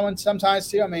sometimes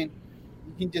too, I mean,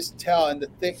 you can just tell, and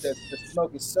the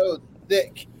smoke is so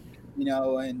thick, you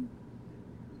know, and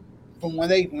from when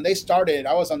they started,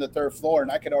 I was on the third floor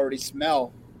and I could already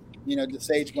smell, you know, the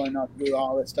sage going on through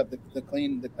all that stuff, the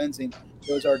cleansing.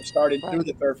 It was already started through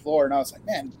the third floor, and I was like,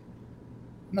 man,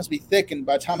 it must be thick. And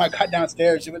by the time I got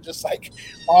downstairs, it was just like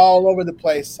all over the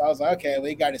place. I was like, okay,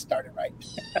 we got it started right.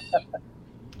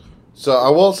 So I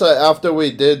will say, after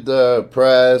we did the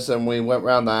prayers and we went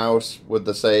around the house with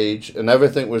the sage and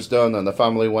everything was done and the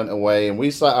family went away and we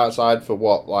sat outside for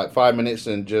what, like 5 minutes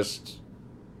and just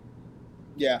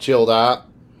chilled out.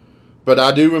 But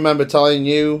I do remember telling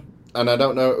you, and I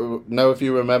don't know if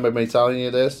you remember me telling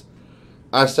you this,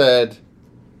 I said,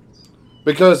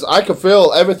 because I could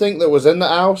feel everything that was in the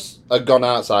house had gone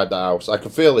outside the house. I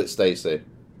could feel it, Stacey.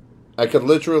 I could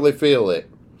literally feel it.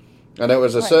 And it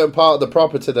was a certain part of the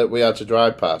property that we had to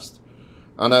drive past.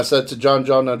 And I said to John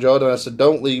John and Jordyn, I said,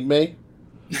 don't leave me.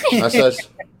 I said,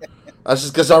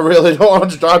 because I really don't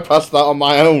want to drive past that on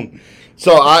my own.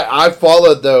 So I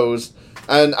followed those.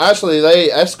 And actually,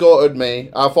 they escorted me.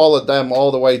 I followed them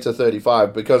all the way to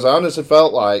 35 because I honestly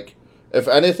felt like if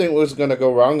anything was going to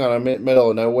go wrong and I'm in the middle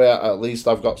of nowhere, at least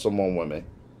I've got someone with me.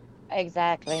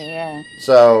 Exactly, yeah.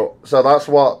 So that's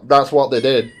what they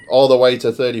did all the way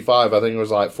to 35. I think it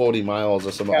was like 40 miles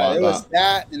or something like that. Yeah, it was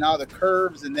that and all the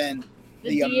curves and then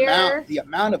the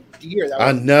amount of deer.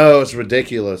 I know, it's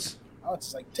ridiculous. Oh,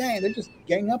 it's like, dang, they're just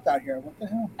gang up out here. What the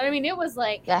hell? I mean, it was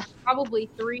like probably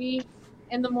 3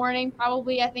 in the morning,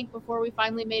 probably, I think, before we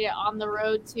finally made it on the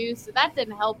road too. So that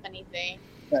didn't help anything.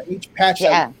 Each patch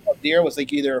of deer was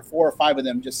like either 4 or 5 of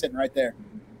them just sitting right there.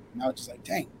 And I was just like,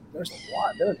 dang, there's a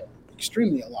lot. There's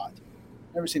extremely a lot.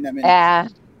 Never seen that many. Yeah.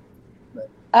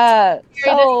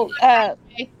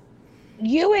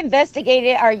 You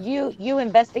investigated, you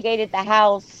investigated the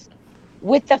house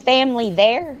with the family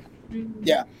there?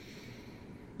 Yeah.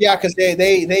 Yeah, because they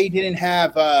didn't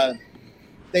have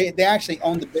they actually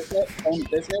owned the business, and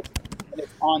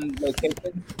it's on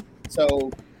location.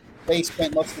 So they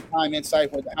spent most of the time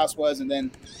inside where the house was, and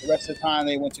then the rest of the time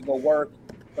they went to go work.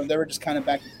 So they were just kind of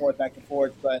back and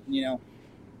forth. But you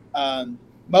know,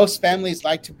 most families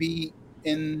like to be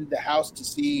in the house to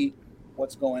see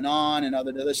what's going on and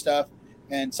other stuff.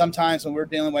 And sometimes when we're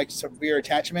dealing with severe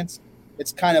attachments,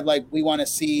 it's kind of like we want to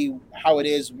see how it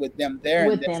is with them there.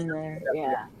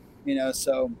 Yeah. You know,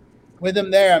 so with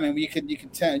them there, I mean, you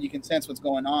can sense what's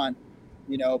going on.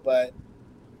 You know, but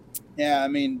yeah, I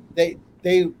mean, they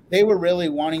were really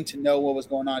wanting to know what was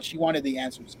going on. She wanted the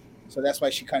answers, so that's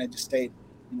why she kind of just stayed.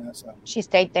 You know, so she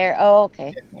stayed there. Oh,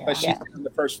 okay. Yeah. But she's on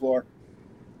the first floor.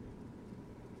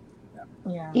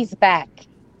 Yeah. He's back.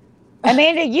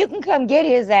 Amanda, you can come get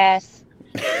his ass.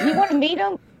 You want to meet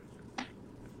him?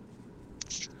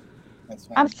 That's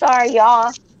fine. I'm sorry,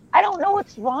 y'all. I don't know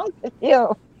what's wrong with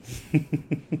you.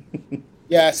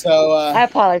 Yeah, so I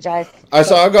apologize.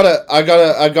 So I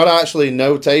gotta actually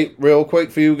notate real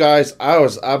quick for you guys. I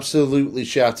was absolutely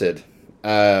shattered.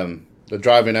 The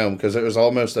driving home because it was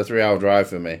almost a 3-hour drive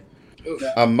for me.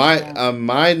 And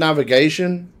my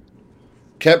navigation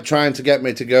kept trying to get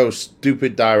me to go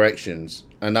stupid directions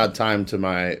and add time to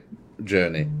my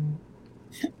journey.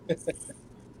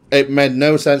 It made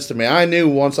no sense to me. I knew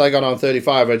once I got on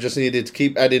 35, I just needed to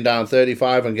keep heading down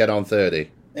 35 and get on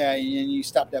 30. Yeah, and you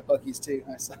stopped at Buc-ee's too.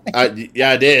 I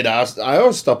did. I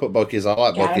always stop at Buc-ee's. I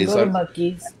like Buc-ee's. Go to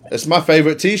Buc-ee's. It's my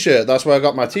favorite T-shirt. That's where I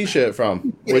got my T-shirt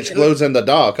from, which glows in the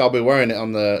dark. I'll be wearing it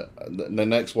on the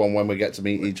next one when we get to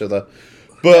meet each other.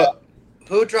 But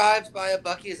who drives by a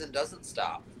Buc-ee's and doesn't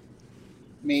stop?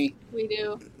 Me. We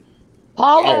do.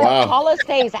 Paula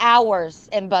stays hours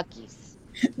in Buc-ee's.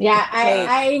 Yeah,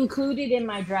 I included in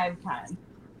my drive time.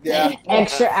 Yeah.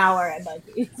 Extra hour at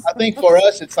Buc-ee's. I think for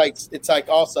us, it's like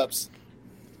all subs.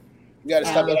 You got to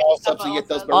stop at all subs and get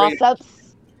those burritos. All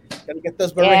subs. Got to get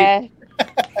those burritos. Yeah.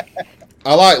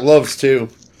 I like Loves too.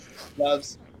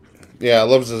 Loves. Yeah,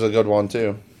 Loves is a good one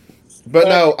too. But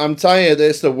no, I'm telling you,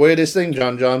 it's the weirdest thing,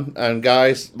 John, and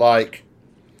guys, like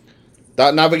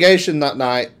that navigation that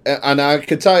night, and I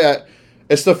could tell you,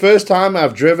 It's the first time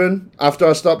I've driven after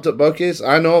I stopped at Bucky's.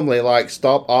 I normally like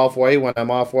stop halfway when I'm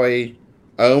halfway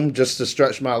home just to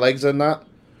stretch my legs and that.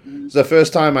 It's the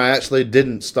first time I actually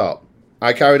didn't stop.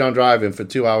 I carried on driving for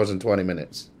 2 hours and 20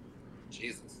 minutes.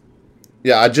 Jesus.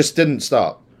 Yeah, I just didn't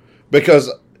stop because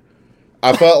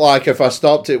I felt like if I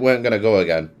stopped, it weren't going to go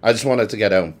again. I just wanted to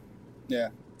get home. Yeah.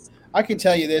 I can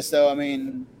tell you this, though. I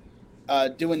mean,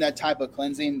 doing that type of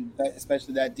cleansing,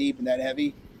 especially that deep and that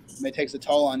heavy, it takes a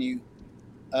toll on you.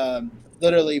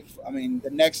 Literally, I mean,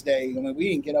 the next day, I mean, we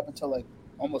didn't get up until like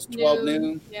almost 12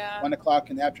 noon, 1 o'clock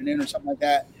in the afternoon or something like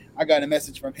that. I got a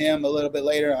message from him a little bit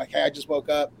later, like, hey, I just woke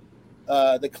up.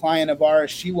 The client of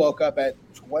ours, she woke up at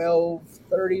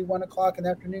 12:30, 1 o'clock in the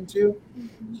afternoon too.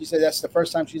 Mm-hmm. She said that's the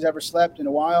first time she's ever slept in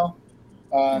a while.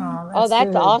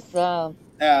 That's awesome.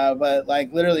 But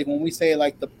like literally, when we say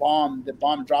like the bomb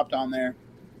dropped on there,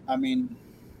 I mean,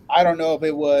 I don't know if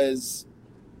it was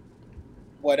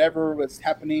whatever was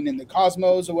happening in the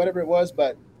cosmos or whatever it was,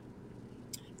 but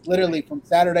literally from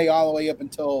Saturday all the way up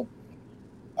until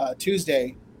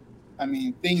Tuesday, I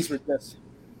mean, things were just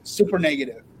super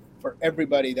negative for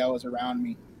everybody that was around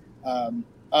me.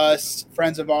 Us,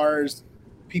 friends of ours,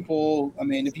 people. I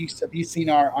mean, if you've seen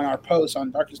our post on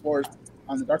Darkest Wars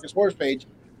on the Darkest Wars page,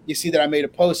 you see that I made a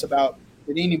post about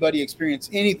did anybody experience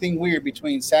anything weird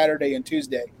between Saturday and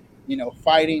Tuesday? You know,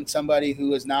 fighting somebody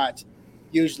who is not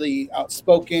usually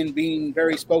outspoken, being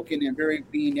very spoken and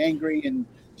being angry and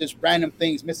just random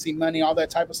things, missing money, all that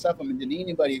type of stuff. I mean, did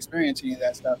anybody experience any of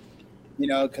that stuff? You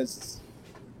know, because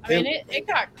I mean, it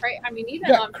got crazy. I mean,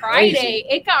 even on Friday,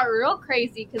 it got real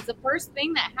crazy because the first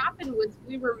thing that happened was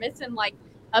we were missing like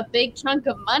a big chunk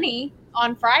of money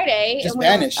on Friday. Just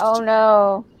vanished. Oh,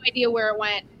 no. No idea where it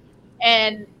went.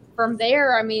 And from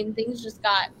there, I mean, things just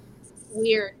got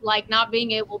weird, like not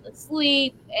being able to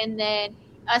sleep and then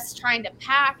us trying to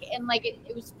pack. And like,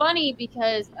 it was funny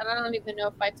because, and I don't even know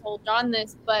if I told John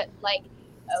this, but like,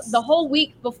 the whole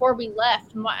week before we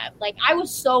left, I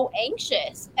was so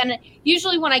anxious. And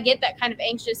usually when I get that kind of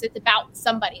anxious, it's about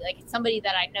somebody, like it's somebody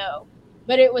that I know.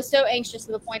 But it was so anxious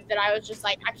to the point that I was just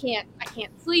like, I can't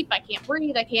sleep, I can't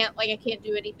breathe, I can't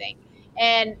do anything.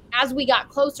 And as we got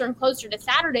closer and closer to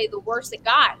Saturday, the worse it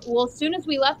got. Well, as soon as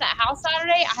we left that house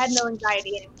Saturday, I had no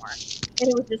anxiety anymore. And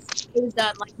it was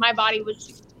done. Like my body was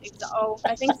just,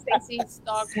 I think Stacy's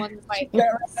dog won the fight. Got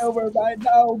run over by a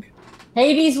dog.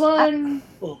 Hades won.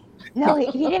 No,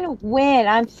 he didn't win.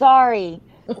 I'm sorry.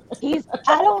 I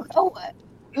don't know.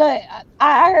 Look,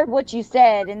 I heard what you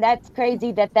said, and that's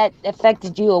crazy that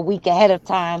affected you a week ahead of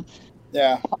time.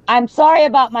 Yeah. I'm sorry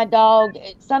about my dog.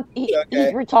 He's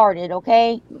retarded,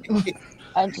 okay?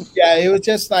 Yeah, it was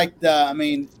just like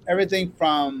everything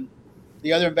from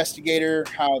the other investigator,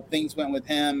 how things went with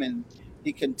him, and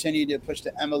he continued to push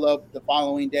the envelope the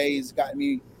following days, got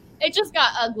me. It just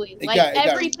got ugly. It got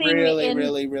really,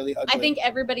 really, really ugly. I think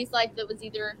everybody's life that was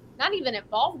either not even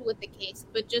involved with the case,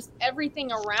 but just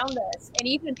everything around us, and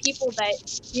even people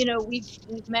that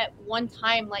we've met one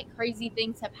time, like crazy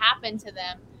things have happened to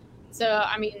them. So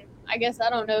I mean, I guess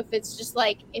I don't know if it's just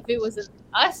like if it was an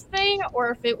us thing or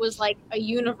if it was like a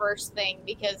universe thing,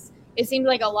 because it seems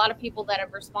like a lot of people that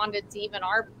have responded to even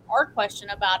our question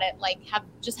about it, like have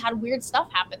just had weird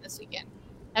stuff happen this weekend.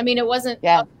 I mean, it wasn't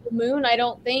a full moon, I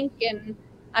don't think. And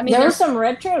I mean, there were some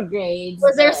retrogrades.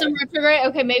 Was there some retrograde?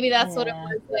 Okay, maybe that's what it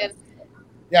was then.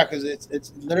 Yeah, because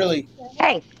it's literally.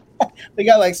 Hey, we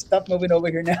got like stuff moving over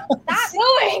here now. Stop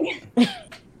moving!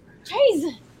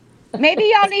 Jeez. Maybe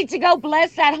y'all need to go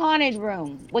bless that haunted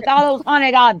room with all those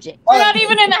haunted objects. We're not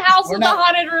even in the house with the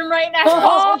haunted room right now.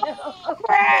 Oh,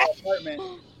 crap. Apartment.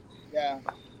 Yeah.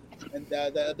 And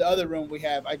the other room we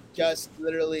have, I just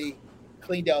literally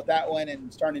cleaned out that one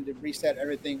and starting to reset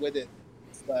everything with it.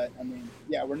 But I mean,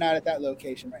 yeah, we're not at that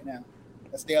location right now.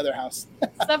 That's the other house.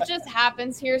 Stuff just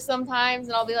happens here sometimes,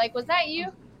 and I'll be like, "Was that you?"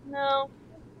 No.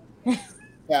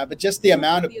 Yeah, but just the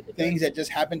amount of things that just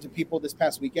happened to people this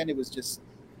past weekend, it was just.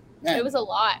 Man, it was a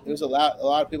lot. It was a lot. A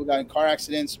lot of people got in car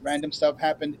accidents. Random stuff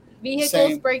happened.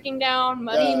 Vehicles breaking down.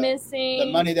 Money missing.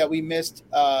 The money that we missed.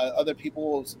 Other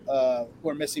people who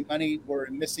were missing money were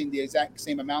missing the exact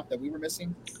same amount that we were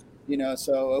missing.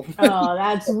 So. Oh,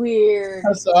 that's weird.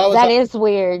 So I was that is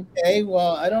weird. Okay,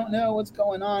 well, I don't know what's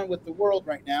going on with the world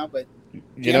right now, but.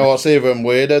 You know what's even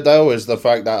weirder though is the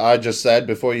fact that I just said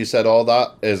before you said all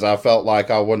that is I felt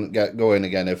like I wouldn't get going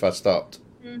again if I stopped.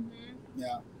 Mm-hmm.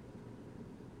 Yeah.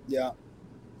 Yeah.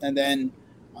 And then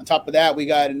on top of that, we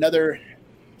got another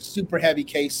super heavy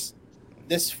case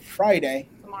this Friday.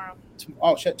 Tomorrow.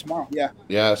 Tomorrow. Yeah.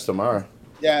 Yeah, it's tomorrow.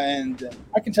 Yeah, and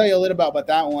I can tell you a little about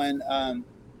that one.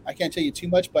 I can't tell you too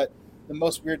much, but the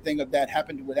most weird thing of that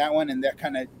happened with that one, and that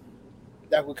kind of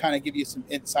that will kind of give you some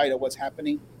insight of what's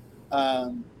happening.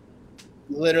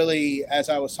 Literally, as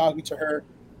I was talking to her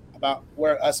about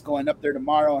where us going up there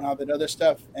tomorrow and all that other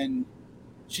stuff, and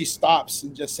she stops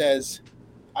and just says,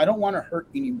 "I don't want to hurt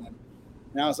anyone."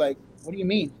 And I was like, "What do you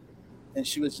mean?" And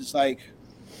she was just like,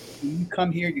 "When you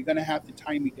come here, you're gonna have to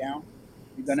tie me down.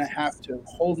 You're gonna have to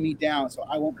hold me down so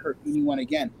I won't hurt anyone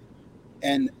again."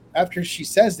 And after she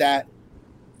says that,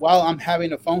 while I'm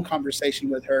having a phone conversation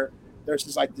with her, there's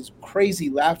this crazy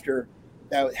laughter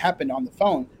that happened on the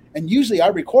phone. And usually I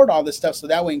record all this stuff so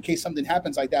that way in case something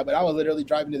happens like that. But I was literally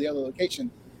driving to the other location.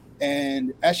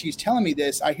 And as she's telling me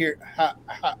this, I hear ha,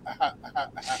 ha, ha, ha, ha,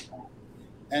 ha.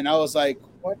 And I was like,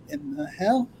 what in the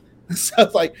hell? So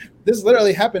it's like, this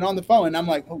literally happened on the phone. And I'm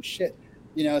like, oh shit.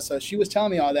 So she was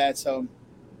telling me all that. So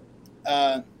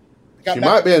she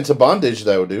might be into bondage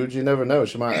though, dude. You never know.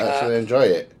 She might actually enjoy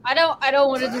it. I don't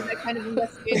want to do that kind of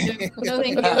investigation. No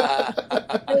thank you. No,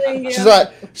 thank you.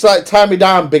 She's like, tie me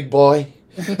down, big boy.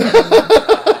 Okay, that's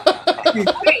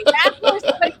where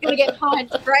somebody's gonna get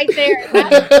punched right there.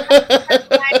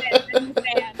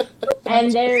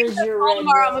 And there's your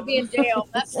tomorrow. I'm gonna be in jail.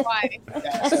 That's why.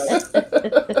 Yeah, so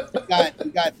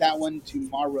we got that one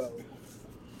tomorrow.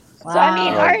 Wow. So I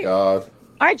mean, God.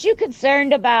 Aren't you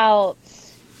concerned about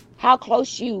how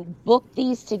close you book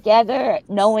these together,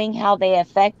 knowing how they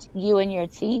affect you and your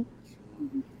team?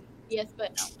 Yes,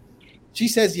 but no. She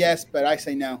says yes, but I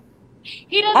say no.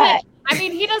 He doesn't. I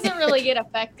mean, he doesn't really get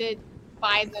affected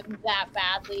by them that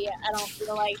badly. I don't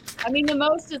feel like. I mean, the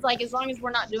most is like as long as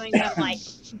we're not doing them like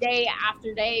day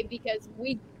after day, because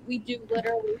we do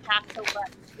literally have to let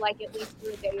like at least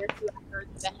do a day or two after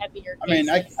the heavier cases. I mean,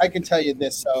 I can tell you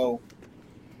this. So,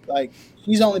 like,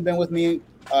 she's only been with me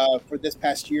for this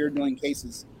past year doing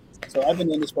cases. So I've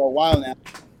been in this for a while now.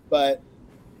 But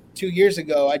 2 years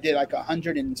ago, I did like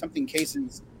 100 and something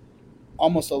cases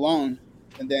almost alone,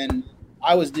 and then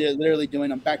I was literally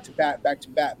doing them back to back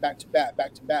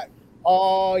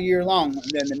all year long.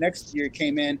 And then the next year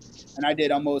came in and I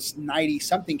did almost 90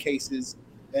 something cases,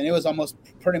 and it was almost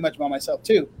pretty much by myself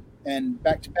too. And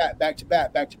back to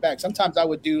back. Sometimes I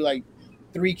would do like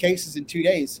 3 cases in 2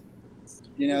 days.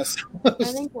 So I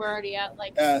think we're already at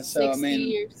like 60 I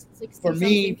mean, 60 for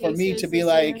me to be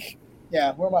like,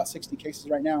 yeah, we're about 60 cases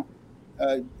right now,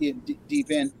 deep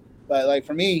in. But like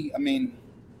for me, I mean,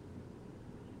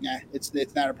 yeah, it's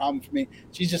not a problem for me.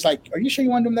 She's just like, "Are you sure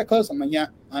you want to do them that close?" I'm like, "Yeah,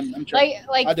 I'm sure."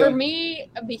 Like for me,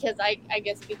 because I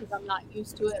guess because I'm not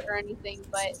used to it or anything,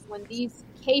 but when these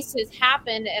cases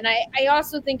happen, and I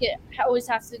also think it always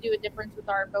has to do a difference with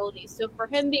our abilities. So for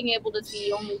him being able to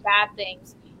see only bad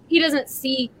things, he doesn't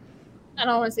see. I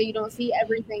don't want to say you don't see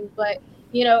everything, but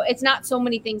it's not so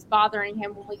many things bothering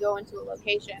him when we go into a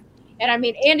location. And I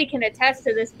mean, Andy can attest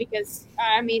to this because,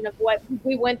 I mean, of what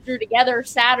we went through together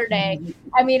Saturday.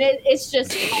 I mean, it's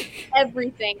just like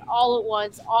everything all at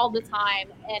once, all the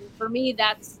time. And for me,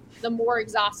 that's the more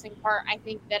exhausting part, I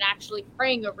think, than actually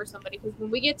praying over somebody. Because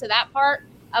when we get to that part,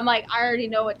 I'm like, I already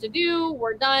know what to do.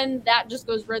 We're done. That just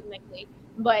goes rhythmically.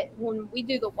 But when we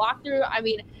do the walkthrough, I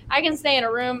mean, I can stay in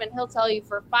a room and he'll tell you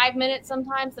for 5 minutes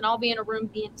sometimes, and I'll be in a room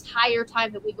the entire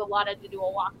time that we've allotted to do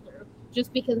a walkthrough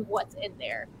just because of what's in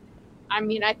there. I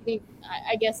mean, I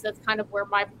guess that's kind of where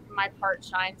my part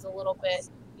shines a little bit,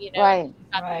 Right.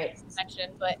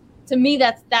 Section. But to me,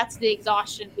 that's the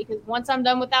exhaustion, because once I'm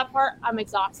done with that part, I'm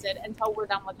exhausted until we're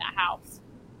done with that house.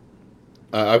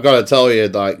 I've got to tell you,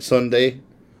 like Sunday,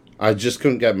 I just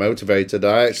couldn't get motivated.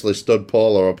 I actually stood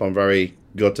Paula up. I'm very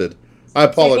gutted. I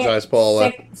apologize,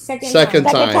 Paula. Second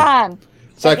time.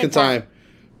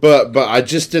 But I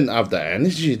just didn't have the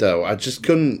energy, though. I just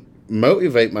couldn't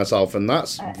motivate myself, and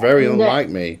that's very unlike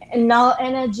me. No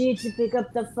energy to pick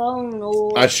up the phone.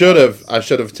 Or I should have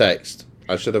texted.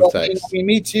 I mean,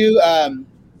 me too.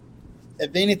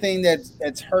 If anything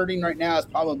that's hurting right now is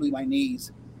probably my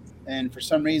knees, and for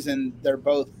some reason they're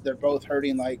both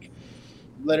hurting, like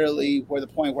literally where the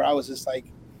point where I was just like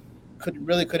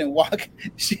couldn't walk.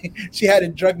 She had to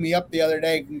drug me up the other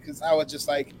day because I was just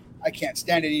like, I can't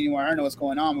stand it anymore. I don't know what's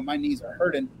going on, but my knees are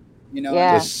hurting.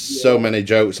 There's so many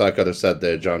jokes I could have said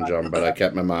there, John, but I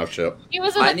kept my mouth shut.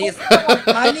 My knees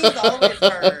always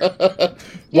hurt.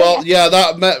 Well, yeah,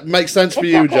 that makes sense for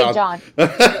you, okay, John.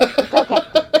 Okay.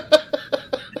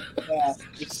 Yeah,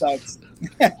 it sucks.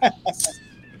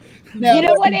 No, you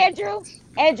know what, Andrew?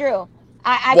 Andrew,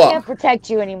 I can't protect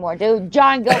you anymore, dude.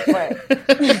 John, go for it.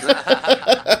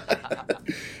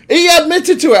 He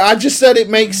admitted to it. I just said it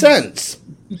makes sense.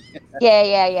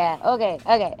 Yeah. Okay,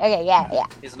 yeah.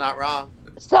 He's not wrong.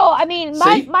 So, I mean,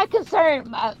 my concern,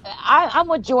 I'm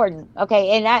with Jordyn, okay?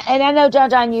 And I know,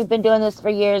 John, you've been doing this for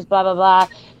years, blah, blah, blah.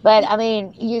 But I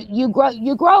mean, you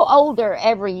grow older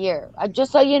every year,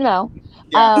 just so you know.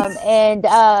 Yeah. And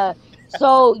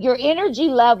so your energy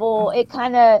level, it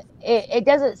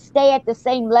doesn't stay at the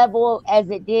same level as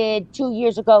it did 2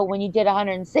 years ago when you did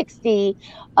 160.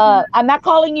 I'm not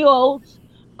calling you old.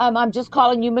 I'm just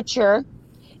calling you mature.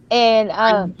 And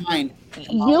Combined.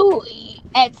 you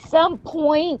at some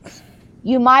point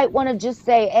you might want to just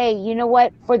say, hey, you know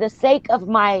what, for the sake of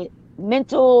my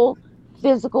mental,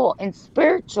 physical, and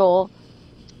spiritual,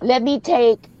 let me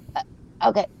take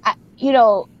okay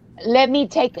let me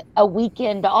take a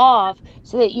weekend off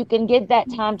so that you can give that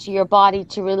time to your body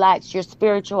to relax your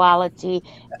spirituality.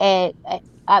 And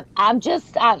I'm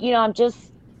just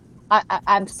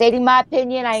I'm stating my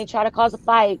opinion. I ain't trying to cause a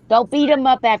fight. Don't beat him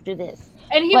up after this.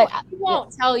 And he, But he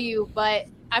won't tell you, but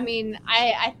I mean,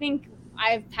 I think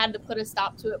I've had to put a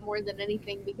stop to it more than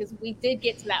anything, because we did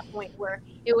get to that point where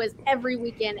it was every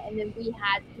weekend, and then we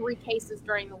had 3 cases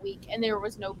during the week, and there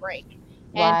was no break.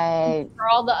 And right. for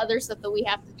all the other stuff that we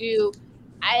have to do,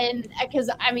 and because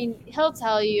I mean, he'll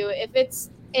tell you if it's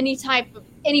any type of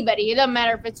anybody, it doesn't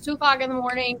matter if it's 2 o'clock in the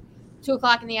morning, 2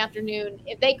 o'clock in the afternoon.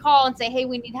 If they call and say, "Hey,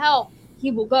 we need help,"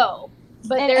 he will go.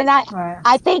 But And Right.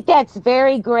 I think that's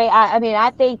very great. I mean,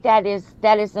 I think that is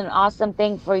an awesome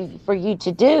thing for you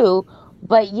to do.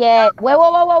 But yet, wait, no,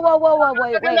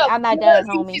 I'm not done,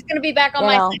 she's homie. going to be back on You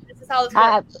my know, side. This is how this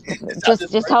I works. That's how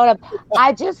this just works. hold up.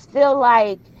 I just feel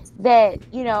like that,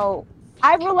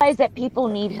 I realize that people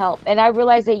need help, and I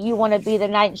realize that you want to be the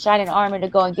knight in shining armor to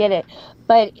go and get it.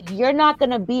 But you're not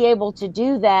going to be able to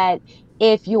do that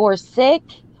if you're sick,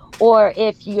 or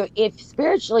if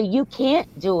spiritually you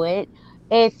can't do it.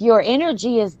 If your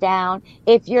energy is down,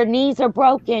 if your knees are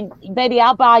broken, baby,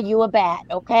 I'll buy you a bat,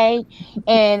 okay?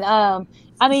 And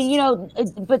I mean,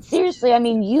 but seriously, I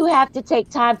mean, you have to take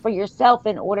time for yourself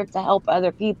in order to help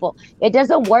other people. It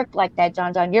doesn't work like that,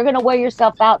 John John. You're going to wear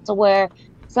yourself out to where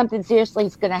something seriously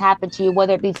is going to happen to you,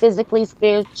 whether it be physically,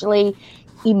 spiritually,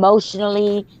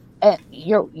 emotionally.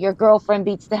 Your girlfriend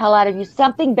beats the hell out of you.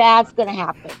 Something bad's going to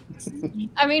happen.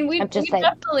 I mean, I'm just we've saying.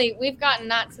 definitely we've gotten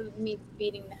not to me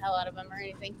beating the hell out of him or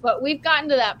anything, but we've gotten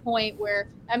to that point where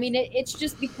I mean, it's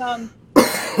just become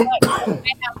like I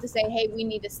have to say, hey, we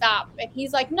need to stop, and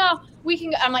he's like, no, we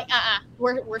can. I'm like,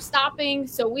 we're stopping.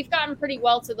 So we've gotten pretty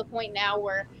well to the point now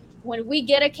where when we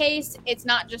get a case, it's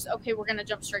not just okay, we're gonna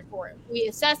jump straight for it. We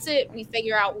assess it, we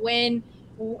figure out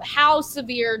how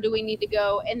severe do we need to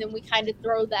go, and then we kind of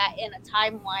throw that in a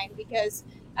timeline, because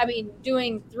I mean,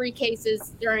 doing 3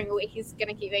 cases during a week, he's going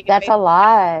to keep making That's a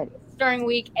lot. during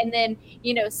week. And then,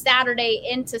 Saturday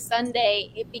into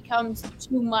Sunday, it becomes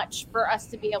too much for us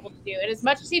to be able to do. And as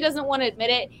much as he doesn't want to admit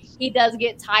it, he does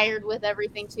get tired with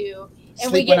everything too.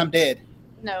 And Sleep when I'm dead.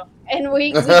 No. And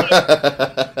he's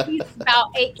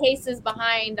about 8 cases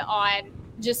behind on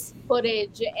just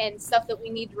footage and stuff that we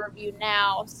need to review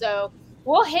now. So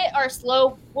we'll hit our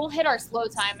slow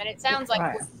time. And it sounds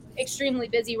like we're extremely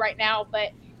busy right now,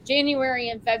 but January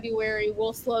and February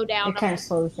will slow down. It kind of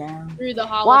slows down through the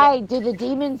holiday. Why do the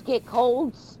demons get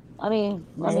colds?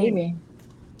 Maybe.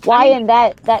 Why in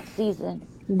that season?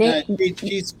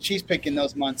 She's picking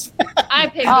those months. I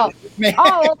picked. Okay.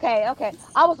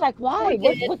 I was like, why?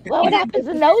 What happens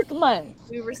in those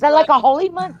months? Is that like a holy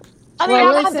month? I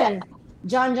mean, listen,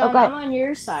 John, I'm on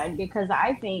your side, because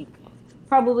I think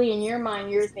probably in your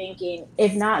mind you're thinking,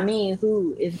 if not me,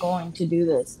 who is going to do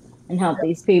this and help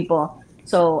these people?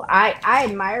 So I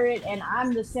admire it, and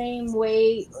I'm the same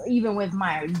way even with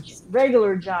my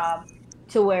regular job,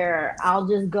 to where I'll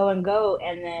just go,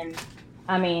 and then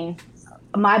I mean,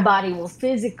 my body will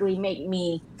physically make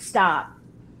me stop.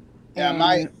 Yeah,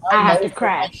 I have to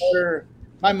crash.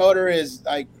 My motor is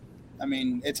like, I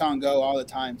mean, it's on go all the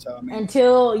time. So I mean,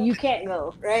 until you can't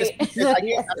go, right?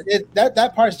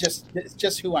 That part is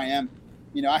just who I am.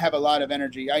 I have a lot of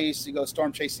energy. I used to go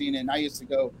storm chasing, and I used to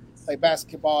go play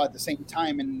basketball at the same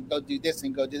time, and go do this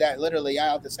and go do that. Literally,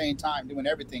 all at the same time, doing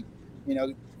everything.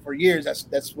 For years,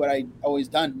 that's what I always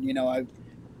done.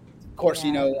 Of course,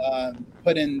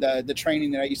 put in the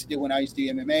training that I used to do when I used to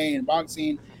do MMA and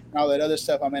boxing and all that other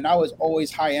stuff. I mean, I was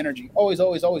always high energy, always.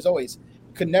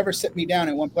 Could never sit me down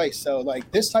in one place. So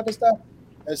like this type of stuff,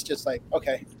 it's just like,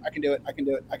 okay, I can do it.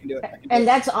 And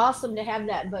that's awesome to have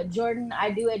that. But Jordyn,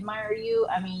 I do admire you.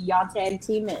 I mean, y'all tag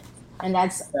team it, and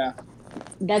that's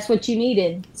what you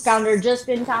needed. Found her just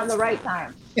in time, the right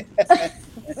time.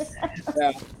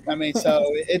 Yeah, I mean, so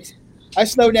I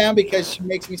slow down because she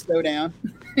makes me slow down.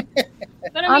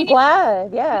 But I'm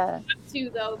glad, yeah. Too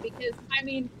though, because I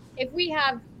mean, if we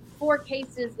have 4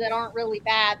 cases that aren't really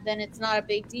bad, then it's not a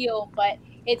big deal. But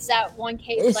it's that one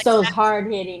case. It's like those that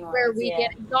hard hitting ones. where we yeah.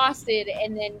 get exhausted,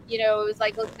 and then it was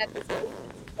like looking at this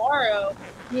tomorrow.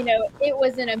 It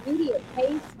was an immediate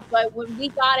pace, but when we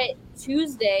got it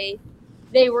Tuesday,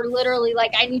 they were literally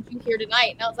like, "I need you here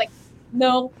tonight," and I was like,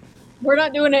 "No, we're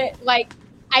not doing it." Like,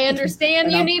 I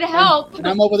understand you need help. And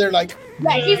I'm over there like,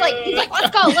 yeah, he's like,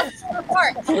 let's go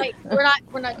apart. Like,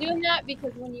 we're not doing that,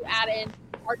 because when you add in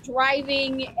our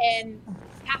driving and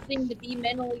having to be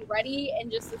mentally ready and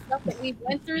just the stuff that we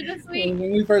went through this week.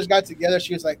 when we first got together,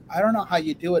 she was like, I don't know how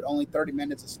you do it, only 30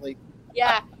 minutes of sleep.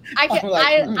 Yeah, I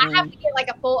I'm have to get like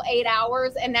a full 8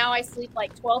 hours, and now I sleep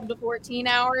like 12 to 14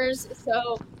 hours.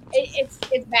 So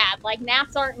it's bad. Like,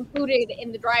 naps aren't included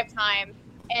in the drive time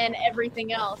and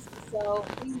everything else. So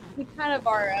we kind of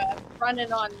are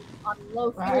running on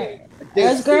low fuel. Right.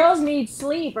 Us girls need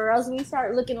sleep, or else we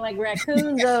start looking like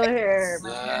raccoons over here.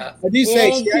 I do say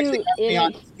It she ain't actually cute. got me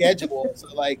on schedule.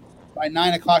 So like by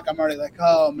 9 o'clock, I'm already like,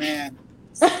 oh man,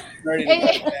 I'm ready to go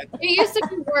to bed. It used to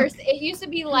be worse. It used to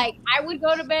be like I would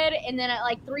go to bed, and then at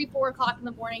like 3-4 o'clock in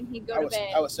the morning, he'd go to bed.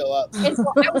 I was still up. And so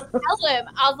I would tell him,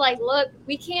 I was like, look,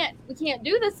 we can't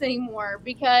do this anymore,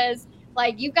 because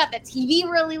like you've got the TV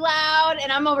really loud,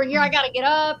 and I'm over here. I got to get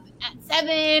up at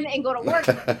 7 and go to work.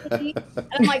 And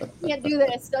I'm like, we can't do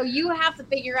this. So you have to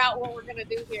figure out what we're gonna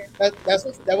do here.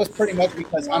 That was pretty much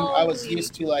because I was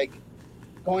used to like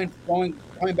coming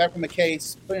back from a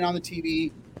case, putting on the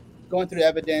TV, going through the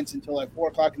evidence until like 4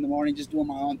 o'clock in the morning, just doing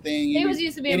my own thing. He was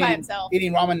used to being by himself,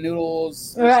 eating ramen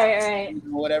noodles, right,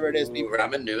 whatever it is.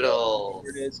 Ramen noodles.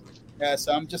 Whatever it is. Yeah,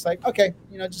 so I'm just like, okay,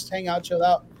 just hang out, chill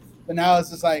out. But now it's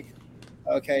just like,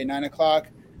 okay, 9 o'clock.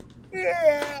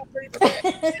 Yeah.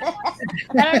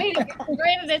 And I mean,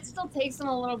 granted, it still takes him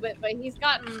a little bit, but he's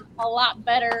gotten a lot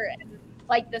better, and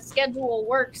like the schedule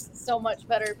works so much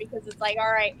better, because it's like,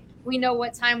 all right, we know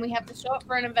what time we have to show up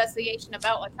for an investigation,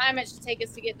 about what time it should take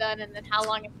us to get done, and then how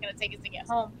long it's going to take us to get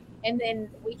home. And then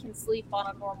we can sleep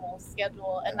on a normal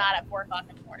schedule and not at 4 o'clock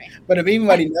in the morning. But if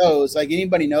anybody knows,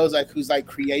 like who's like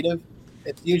creative,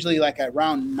 it's usually like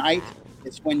around night.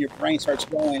 It's when your brain starts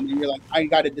going and you're like, I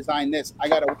got to design this. I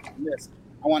got to work on this.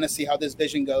 I want to see how this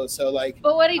vision goes. So like,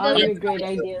 but what he doesn't, great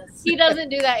ideas. He doesn't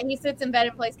do that. He sits in bed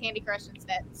and plays Candy Crush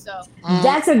instead. So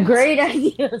that's a great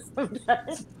idea.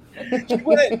 Sometimes. I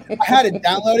had to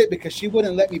download it because she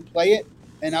wouldn't let me play it.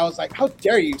 And I was like, how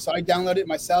dare you? So I downloaded it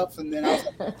myself. And then I was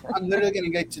like, I'm literally going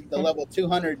to get to the level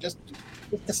 200 just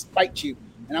to spite you.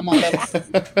 And I'm on level.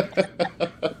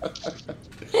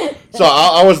 So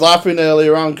I was laughing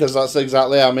earlier on because that's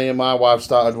exactly how me and my wife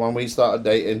started when we started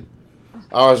dating.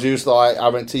 I was used to like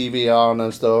having TV on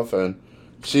and stuff, and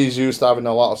she's used to having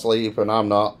a lot of sleep, and I'm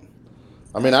not.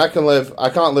 I mean, I can't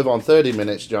live on 30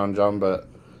 minutes, John, but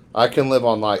I can live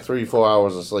on like 3-4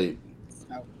 hours of sleep.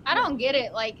 I don't get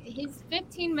it. Like, his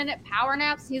 15-minute power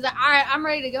naps, he's like, all right, I'm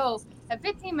ready to go. At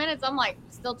 15 minutes, I'm like,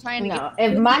 still trying to get.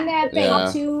 If my nap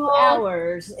ain't 2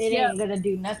 hours, it ain't going to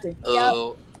do nothing.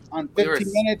 Oh. On 15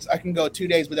 minutes, I can go 2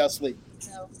 days without sleep.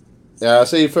 No. Yeah,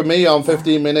 see, for me, on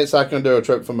 15 minutes, I can do a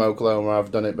trip from Oklahoma. I've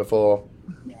done it before.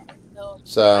 No.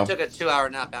 So I took a 2-hour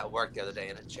nap at work the other day,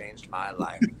 and it changed my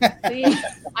life. See,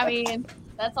 I mean,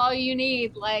 that's all you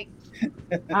need. Like,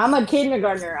 I'm a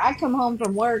kindergartner. I come home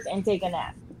from work and take a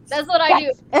nap. That's what I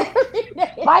do.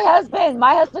 My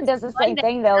husband does the same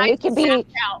thing though.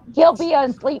 He'll be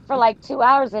on sleep for like 2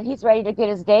 hours and he's ready to get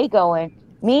his day going.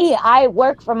 Me, I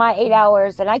work for my 8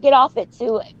 hours and I get off at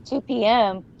 2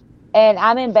 p.m. and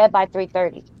I'm in bed by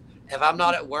 3:30. If I'm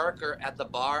not at work or at the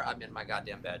bar, I'm in my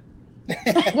goddamn bed.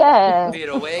 Yeah. Be it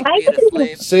awake, be it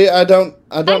asleep. See, I don't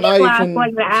know you last can.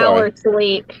 like an hour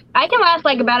sleep. I can last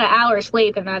like about an hour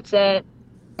sleep, and that's it.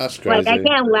 That's crazy. Like I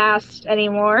can't last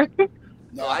anymore.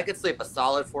 No, I could sleep a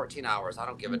solid 14 hours. I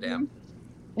don't give a damn.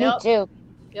 Me too.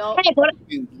 Yep. Hey,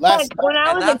 when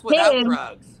I was a kid,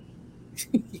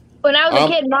 when I was a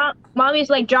kid, mom used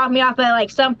to like drop me off at like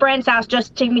some friend's house just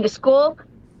to take me to school,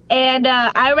 and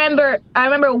I remember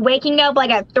waking up like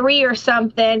at 3 or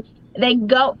something, then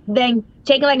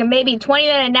taking like a maybe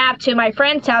 20-minute nap to my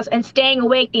friend's house and staying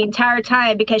awake the entire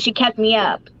time because she kept me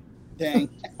up. Dang.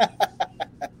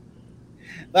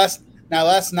 Last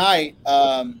night,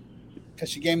 because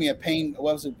she gave me a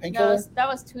painkiller? That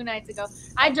was 2 nights ago.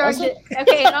 I drugged it.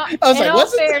 Okay, in all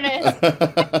fairness,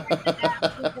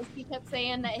 because he kept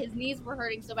saying that his knees were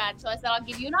hurting so bad. So I said, I'll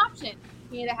give you an option.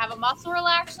 You either have a muscle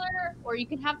relaxer or you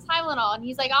can have Tylenol. And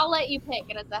he's like, I'll let you pick.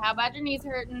 And I said, how bad your knees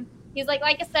hurting? He's like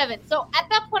a 7. So at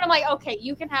that point, I'm like, okay,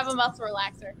 you can have a muscle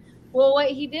relaxer. Well, what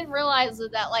he didn't realize was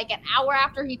that like an hour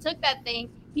after he took that thing,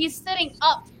 he's sitting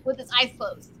up with his eyes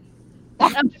closed.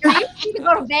 And I'm like, are you ready to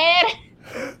go to bed?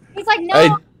 He's like, no,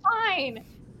 I'm fine.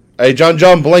 Hey,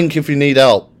 John, blink if you need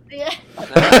help. Yeah. It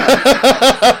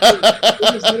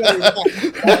was literally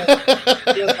that.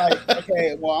 He was like,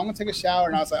 okay, well, I'm gonna take a shower,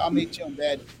 and I was like, I'll meet you in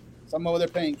bed. So I'm over there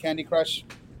playing Candy Crush,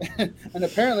 and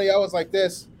apparently I was like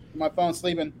this, on my phone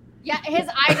sleeping. Yeah, his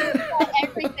eyes saw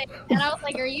everything. And I was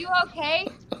like, are you okay?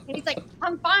 And he's like,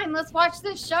 I'm fine. Let's watch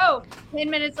this show. 10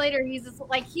 minutes later, he's just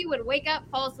like, he would wake up,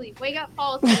 fall asleep, wake up,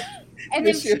 fall asleep. And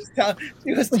then she was telling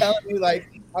me,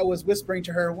 like, I was whispering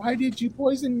to her, why did you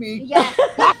poison me? yeah,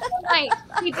 that's right.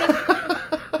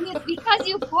 Because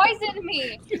you poisoned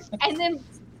me. And then,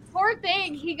 poor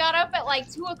thing, he got up at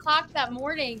like 2 o'clock that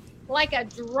morning, like a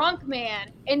drunk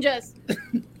man, and just...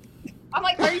 I'm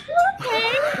like, are you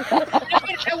okay?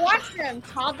 I watched him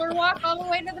toddler walk all the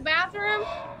way to the bathroom,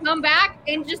 come back,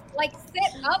 and just like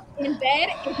sit up in bed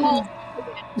and fall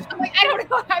asleep. I'm like, I don't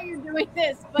know how you're doing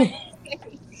this, but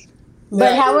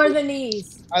But how are the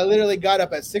knees? I literally got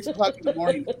up at 6 o'clock in the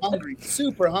morning, hungry,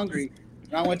 super hungry.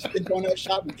 And I went to the donut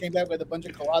shop and came back with a bunch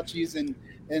of kolaches and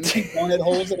donut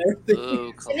holes and everything.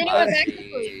 Ooh, and then he went back to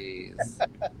sleep.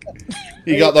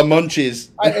 You got the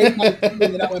munchies. I ate my food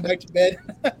and then I went back to bed.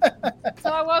 So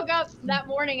I woke up that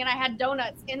morning and I had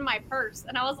donuts in my purse,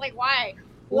 and I was like, why?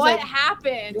 was What like-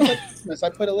 happened? It was like Christmas. I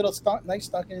put a little nice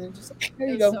stocking in and just like, here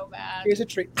you It go. was so bad. Here's a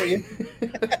treat for you.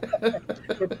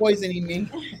 For poisoning me.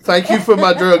 Thank you for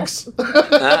my drugs.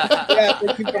 Yeah,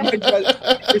 thank you for my drugs.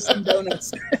 Here's some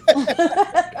donuts.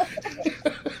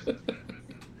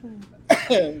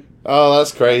 Oh,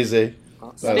 that's crazy.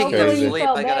 That's Speaking of crazy. Hopefully you sleep,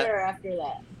 felt I gotta. better after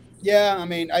that. Yeah, I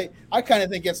mean, I kind of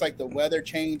think it's like the weather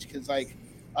change because like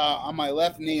on my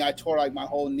left knee, I tore like my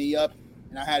whole knee up,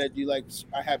 and I had to do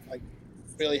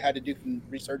really had to do some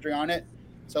resurgery on it.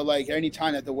 So like any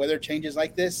time that the weather changes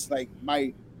like this, like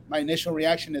my initial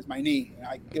reaction is my knee.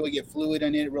 It would get fluid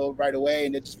in it right away,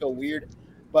 and it just feel weird.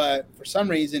 But for some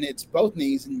reason, it's both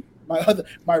knees, and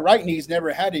my right knee's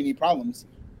never had any problems.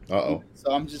 Uh-oh.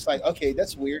 So I'm just like, okay,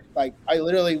 that's weird. Like I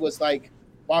literally was like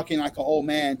walking like an old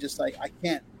man, just like I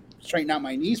can't straighten out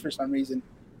my knees for some reason.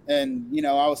 And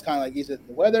I was kind of like, is it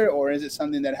the weather or is it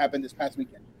something that happened this past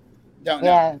weekend? Don't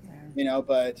know. Yeah.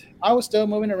 But I was still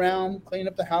moving around, cleaning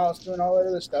up the house, doing all that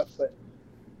other stuff. But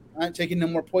I ain't taking no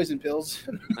more poison pills.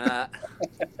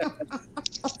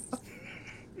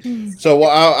 So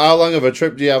how long of a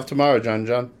trip do you have tomorrow,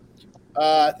 John?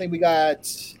 I think we got.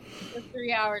 It's a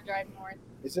 3-hour drive north.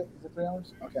 Is it 3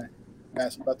 hours? Okay. Yeah,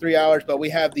 so about 3 hours. But we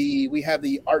have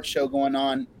the art show going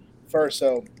on first,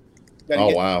 so gotta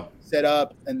get wow. set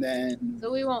up and then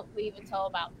So we won't leave until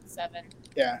about 7.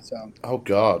 yeah. So Oh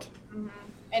God. Mm-hmm.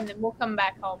 And then we'll come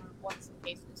back home once the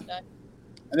case is done.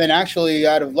 and then actually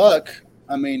out of luck,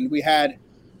 I mean we had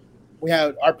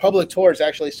our public tours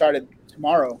actually started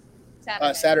tomorrow.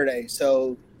 Saturday.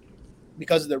 So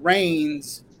because of the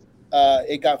rains,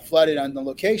 it got flooded on the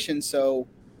location. So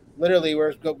literally,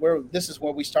 this is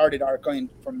where we started our going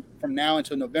from now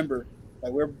until November.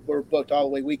 Like we're booked all the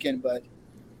way weekend, but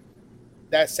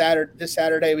this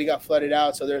Saturday we got flooded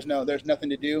out. So there's nothing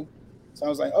to do. So I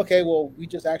was like, okay, well we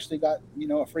just actually got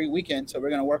a free weekend, so we're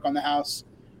gonna work on the house.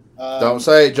 Don't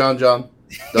say it, John. Don't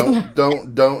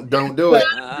do it.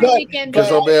 Weekend, Because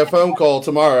there'll be a phone call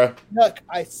tomorrow.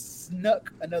 I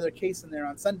snuck another case in there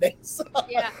on Sunday. So.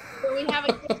 Yeah. So we have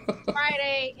a case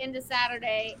Friday into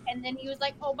Saturday, and then he was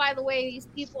like, "Oh, by the way, these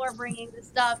people are bringing the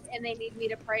stuff, and they need me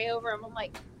to pray over them." I'm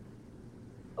like,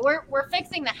 "We're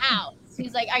fixing the house."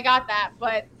 He's like, "I got that,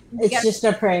 but It's just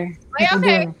a prayer. like,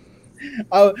 okay."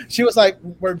 Oh, she was like,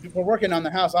 "We're working on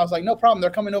the house." I was like, "No problem. They're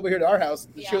coming over here to our house."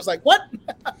 Yeah. She was like, "What?"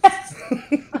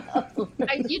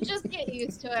 You just get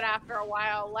used to it after a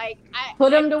while. Like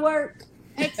Put them to work.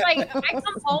 It's like I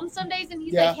come home some days and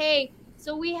he's like, "Hey,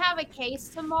 so we have a case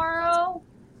tomorrow."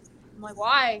 I'm like,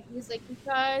 "Why?" He's like,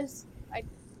 "Because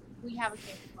we have a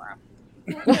case tomorrow."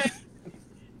 Okay.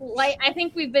 Like I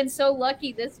think we've been so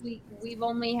lucky this week. We've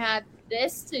only had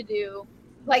this to do.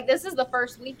 Like this is the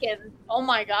first weekend. Oh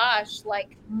my gosh,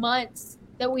 like months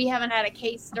that we haven't had a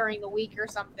case during the week or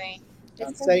something.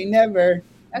 Don't say never.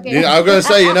 Okay. I'm gonna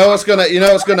say, what's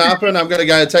gonna happen? I'm gonna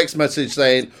get a text message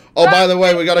saying, "Oh, by the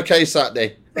way, we got a case that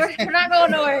day." We're not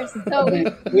going nowhere. So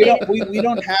We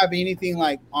don't have anything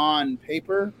like on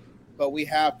paper, but we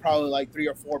have probably like 3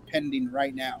 or 4 pending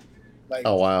right now. Like,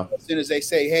 Oh wow. as soon as they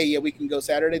say, "Hey, yeah, we can go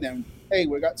Saturday," then hey,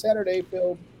 we got Saturday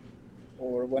filled,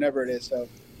 or whatever it is.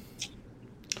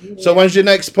 So when's your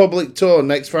next public tour?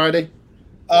 Next Friday?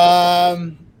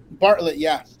 Bartlett,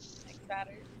 yeah. Next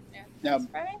Saturday. Yeah. No,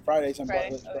 Next Friday? Friday's on Friday,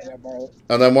 Bartlett. okay. Yeah, Bartlett.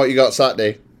 And then what you got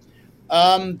Saturday?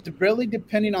 Really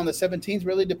depending on the 17th,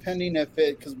 really depending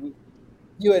because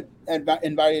you had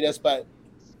invited us, but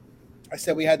I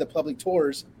said we had the public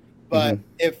tours. But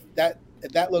if that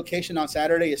if that location on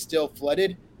Saturday is still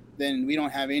flooded, then we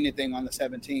don't have anything on the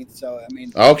 17th. So I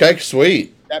mean, Okay,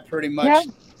 sweet. that pretty much.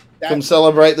 Come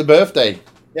celebrate the birthday.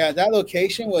 Yeah, that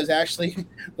location was actually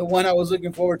the one I was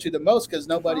looking forward to the most because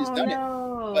nobody's done it.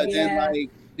 But then, like,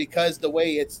 because the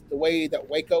way that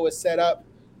Waco is set up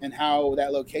and how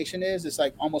that location is, it's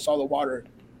like almost all the water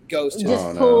goes to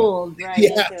just pulled right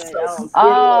into it.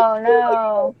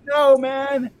 No,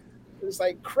 man, it's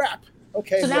like crap.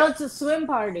 Okay, so now it's a swim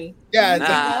party.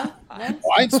 Yeah, I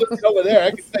ain't swimming over there.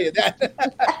 I can tell you that.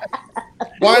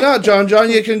 Why not, John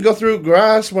John? You can go through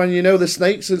grass when you know the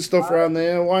snakes and stuff around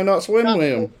there. Why not swim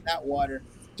with them? That water,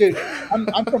 dude.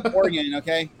 I'm from Oregon,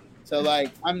 okay. So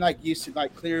like I'm like used to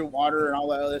like clear water and all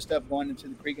that other stuff going into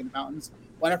the creek and the mountains.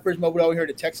 When I first moved over here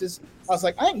to Texas, I was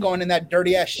like, I ain't going in that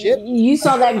dirty ass shit. You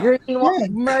saw that green,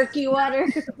 murky water.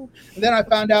 And then I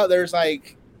found out there's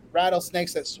like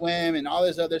rattlesnakes that swim and all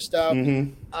this other stuff.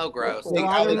 Mm-hmm. Oh, gross.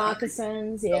 Water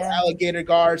moccasins, alligator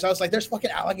guards. I was like, there's fucking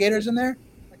alligators in there.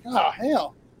 Like, oh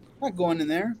hell, I'm not going in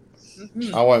there.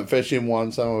 Mm-hmm. I went fishing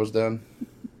once and I was done.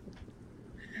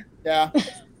 Yeah.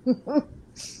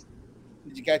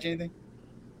 Did you catch anything?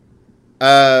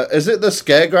 Is it the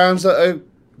scaregrounds that are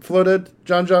flooded,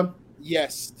 John John?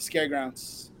 Yes, the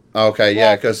scaregrounds. Okay,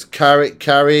 yeah, because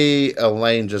Carrie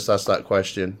Elaine just asked that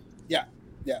question.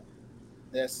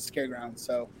 Yes, the scaregrounds.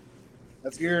 So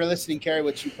if you're listening, Carrie,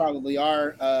 which you probably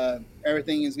are,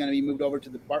 everything is going to be moved over to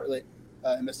the Bartlett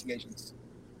investigations.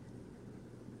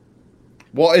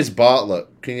 What is Bartlett?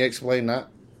 Can you explain that?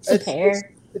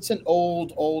 It's an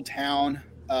old town.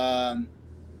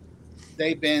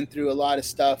 They've been through a lot of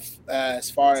stuff as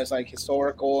far as like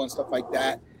historical and stuff like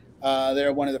that.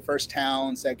 They're one of the first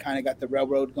towns that kind of got the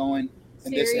railroad going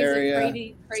in this area.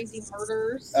 Crazy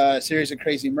murders. Series of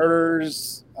crazy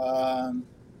murders. The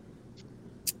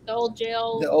old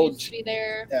jail used to be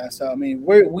there. Yeah, so I mean,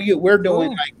 we're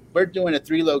doing we're doing a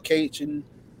 3 location,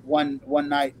 one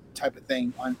night type of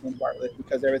thing in Bartlett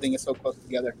because everything is so close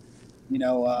together. You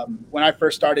know, when I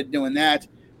first started doing that,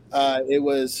 it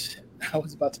was I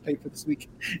was about to pay for this week.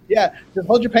 Yeah, just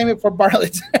hold your payment for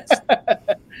Bartlett.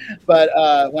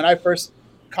 But when I first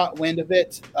caught wind of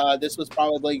it, this was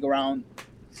probably around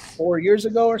 4 years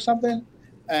ago or something.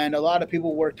 And a lot of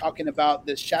people were talking about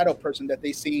this shadow person that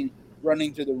they seen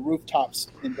running through the rooftops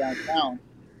in downtown.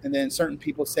 And then certain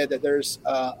people said that there's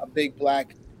a big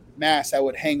black mass that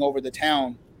would hang over the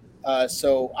town.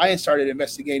 So I started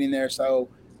investigating there. So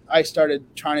I started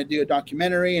trying to do a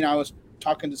documentary, and I was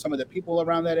talking to some of the people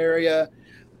around that area.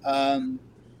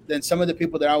 Then some of the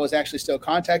people that I was actually still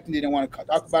contacting didn't want to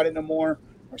talk about it no more,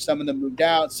 or some of them moved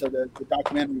out. So the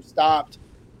documentary stopped.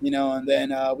 You know, and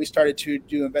then we started to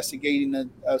do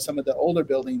investigating some of the older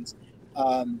buildings.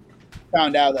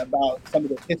 Found out about some of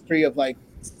the history of like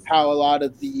how a lot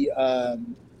of the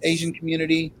Asian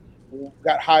community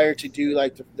got hired to do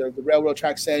like the railroad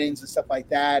track settings and stuff like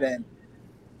that. And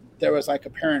there was like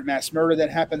apparent mass murder that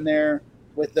happened there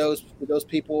with those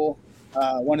people.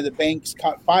 One of the banks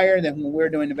caught fire. And then when we were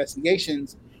doing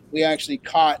investigations, we actually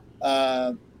caught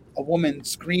a woman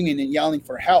screaming and yelling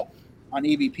for help on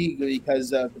EVP because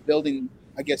the building,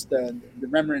 I guess the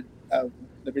remnant of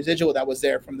the residual that was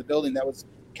there from the building that was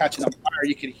catching on fire,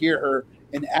 you could hear her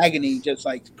in agony, just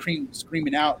like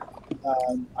screaming out.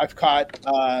 I've caught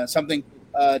something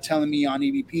telling me on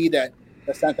EVP that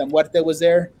Santa Muerte was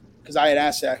there because I had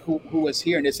asked who was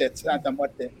here, and they said Santa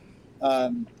Muerte.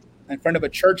 In front of a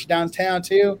church downtown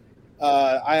too.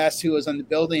 I asked who was on the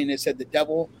building, and they said the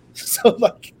devil. So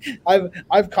like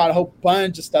I've caught a whole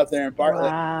bunch of stuff there in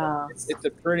Bartlett. Wow. It's a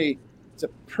pretty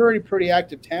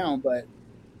active town, but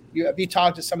if you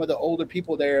talk to some of the older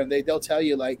people there, they'll tell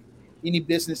you like any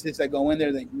businesses that go in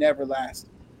there, they never last.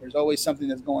 There's always something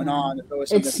that's going on. There's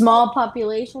always it's small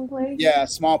population place. Yeah,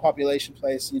 small population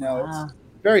place. You know, It's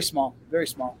very small, very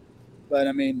small. But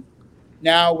I mean,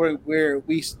 now I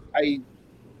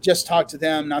just talked to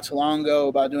them not too long ago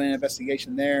about doing an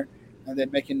investigation there. And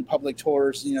then making public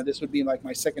tours. You know, this would be like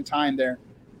my second time there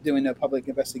doing a public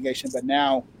investigation, but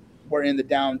now we're in the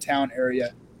downtown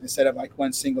area instead of like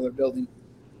one singular building.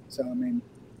 So I mean,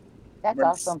 that's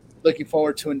awesome. Looking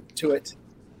forward to it.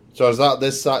 So is that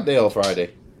this Saturday or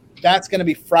Friday? That's going to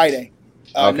be Friday.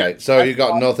 Okay, so you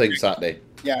got nothing Saturday.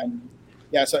 Yeah.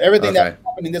 So everything that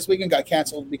happened this weekend got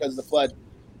canceled because of the flood,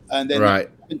 and then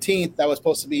the 17th that was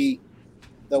supposed to be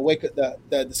the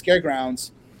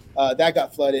scaregrounds. That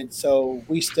got flooded, so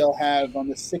we still have on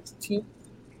the 16th. Can you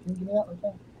give me that right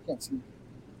there? I can't see.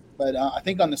 But I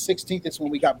think on the 16th is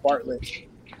when we got Bartlett.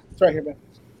 It's right here, man.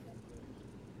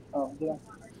 Oh, yeah.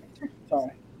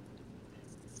 Sorry.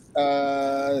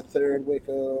 Third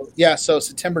Waco. Yeah, so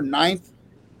September 9th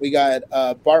We got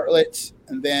Bartlett,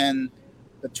 and then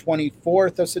the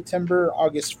 24th of September,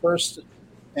 August 1st,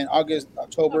 and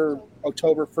October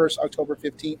 1st, October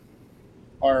 15th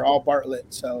are all Bartlett.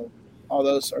 So all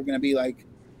those are going to be like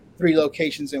 3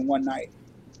 locations in one night.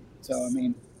 So, I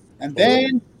mean, and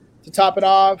then to top it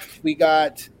off, we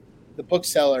got the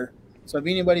Bookseller. So if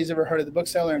anybody's ever heard of the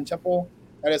Bookseller in Temple,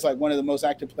 that is like one of the most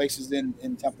active places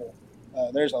in Temple.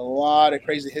 There's a lot of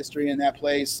crazy history in that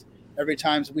place. Every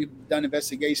time we've done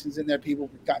investigations in there, people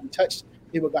have gotten touched,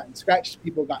 people have gotten scratched,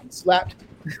 people have gotten slapped.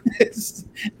 it's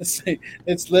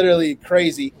literally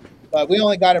crazy. But we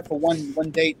only got it for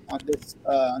one date on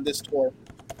this tour.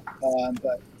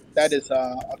 But that is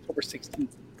October 16th.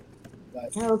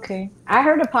 But, okay. I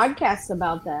heard a podcast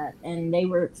about that, and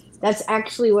that's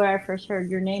actually where I first heard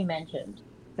your name mentioned,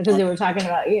 because they were talking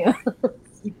about you.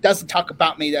 He doesn't talk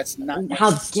about me. That's not.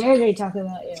 How dare they talk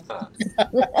about you?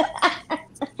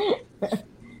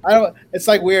 I don't. It's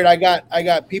like weird. I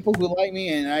got people who like me,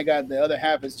 and I got the other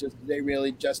half is just they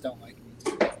really just don't like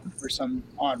me for some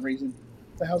odd reason.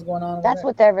 What the hell's going on? That's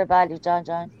with everybody, John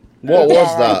John. What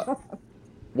was that?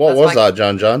 What was that,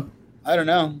 John John? I don't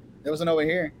know. It wasn't over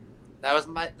here. That was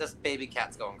this baby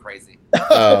cat's going crazy.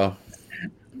 Oh,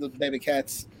 The baby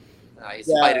cats.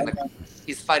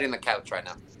 He's fighting the couch right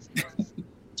now.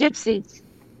 Gypsy,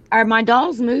 are my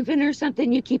dolls moving or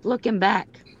something? You keep looking back.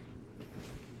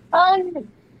 No,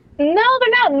 they're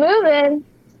not moving.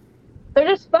 They're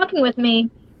just fucking with me.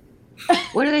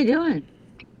 What are they doing?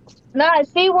 No, I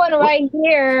see one right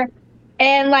here,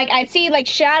 and like I see like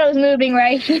shadows moving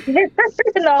right here in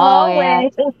the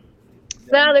hallway. Yeah.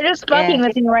 No, they're just fucking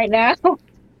with me right now. I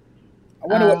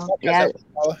wonder what podcast that was,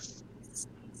 Paula.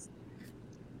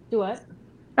 Do what?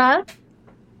 Huh?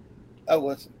 Oh,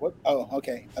 what? Oh,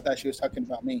 okay. I thought she was talking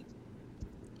about me.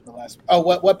 The last. Oh,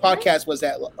 what podcast was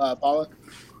that, Paula?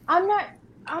 I'm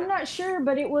not sure,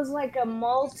 but it was like a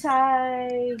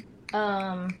multi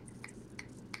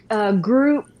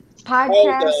group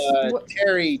podcast. Oh,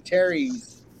 Terry's.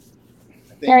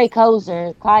 Terry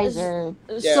Kaiser.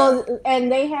 Yeah. So,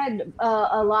 and they had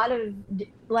a lot of,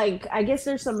 like, I guess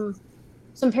there's some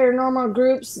paranormal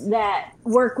groups that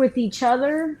work with each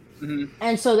other,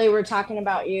 and so they were talking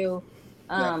about you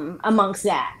amongst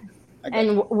that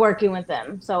and working with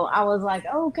them. So I was like,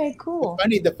 oh, okay, cool.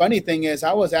 The funny thing is,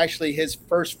 I was actually his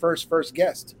first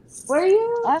guest. Were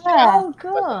you? Oh,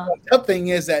 cool. The tough thing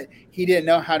is that he didn't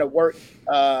know how to work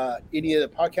any of the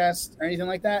podcasts or anything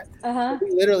like that.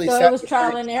 He literally so sat it was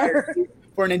trial and error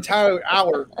for an entire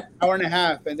hour and a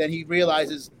half, and then he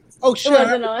realizes, oh shit,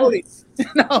 and I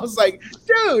was like,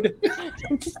 dude.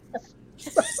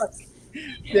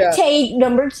 Yeah. Take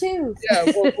number 2. Yeah,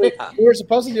 well, we were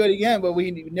supposed to do it again, but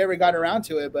we never got around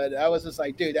to it. But I was just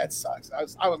like, dude, that sucks. I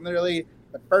was literally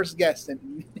the first guest,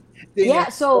 and yeah.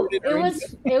 So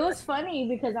it was funny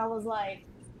because I was like,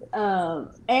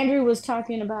 Andrew was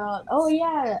talking about,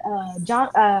 John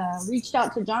reached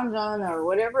out to John John or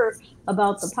whatever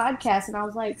about the podcast, and I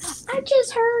was like, I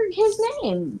just heard his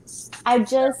name.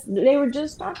 They were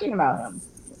just talking about him.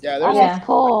 Yeah, there's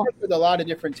cool. with a lot of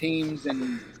different teams,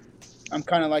 and I'm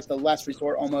kind of like the last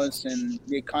resort almost, and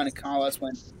they kind of call us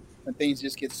when things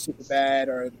just get super bad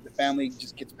or the family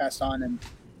just gets passed on, and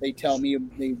they tell me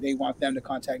they want them to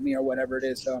contact me or whatever it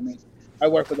is. So I mean, I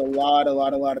work with a lot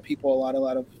of people, a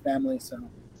lot of families. So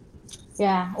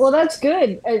yeah, well, that's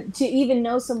good to even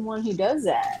know someone who does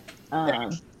that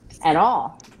at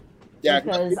all. Yeah,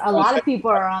 because a lot of people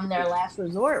are on their last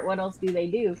resort. What else do they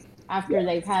do after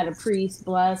they've had a priest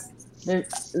bless?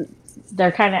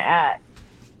 They're kind of at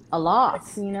a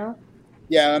loss, you know.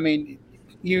 Yeah, I mean,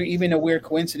 even a weird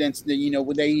coincidence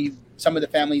that some of the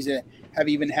families that have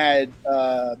even had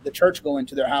the church go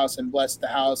into their house and bless the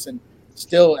house, and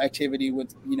still activity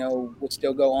would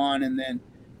still go on. And then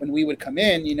when we would come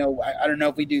in, I don't know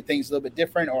if we do things a little bit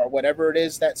different or whatever it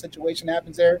is that situation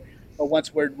happens there. But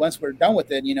once we're done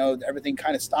with it, everything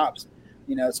kind of stops.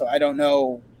 So I don't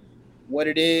know what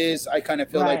it is. I kind of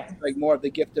feel like more of the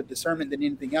gift of discernment than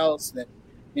anything else. That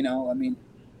I mean.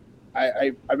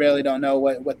 I really don't know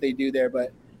what they do there,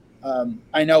 but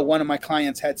I know one of my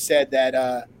clients had said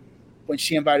that when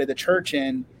she invited the church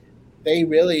in, they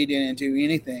really didn't do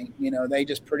anything. They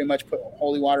just pretty much put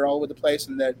holy water all over the place,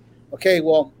 and that, okay,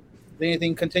 well, if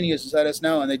anything continues, just let us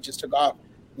know. And they just took off,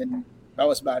 and that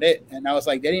was about it. And I was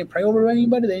like, they didn't pray over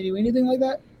anybody? They didn't do anything like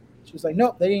that? She was like,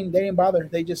 nope, they didn't bother.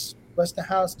 They just blessed the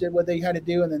house, did what they had to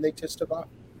do, and then they just took off.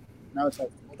 And I was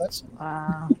like, well, that's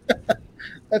wow.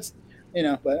 that's.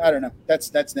 But I don't know. That's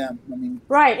them. I mean,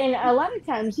 right. And a lot of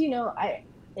times,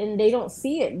 and they don't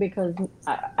see it because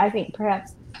I think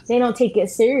perhaps they don't take it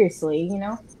seriously,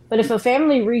 But if a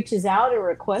family reaches out and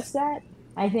requests that,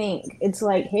 I think it's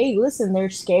like, hey, listen, they're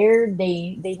scared.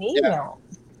 They need help.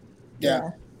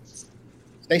 Yeah.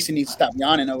 Stacy needs to stop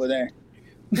yawning over there.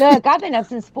 Look, I've been up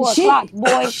since 4 o'clock,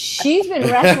 boy. She's been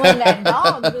wrestling that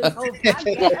dog this whole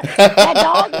podcast. That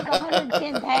dog is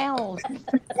 110 pounds.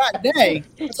 God dang.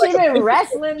 She's been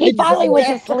wrestling. He finally went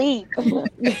to sleep.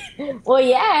 Well,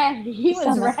 yeah, he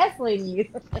was wrestling you.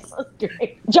 That was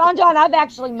great. John, I've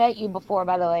actually met you before,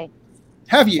 by the way.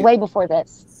 Have you? Way before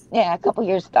this. Yeah, a couple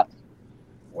years ago.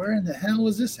 Where in the hell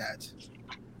was this at?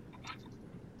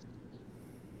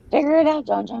 Figure it out,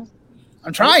 John.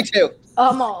 I'm trying to.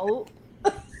 I'm trying.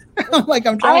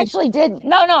 I actually did.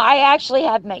 No, I actually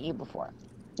have met you before.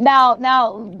 Now,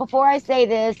 before I say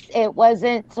this, it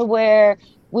wasn't to where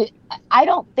I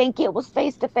don't think it was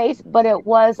face to face, but it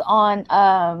was on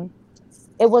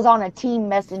a team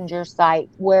messenger site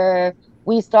where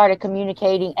we started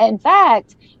communicating. In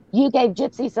fact, you gave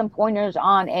Gypsy some pointers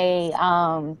on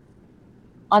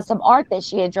on some art that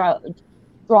she had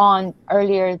drawn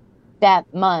earlier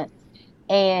that month,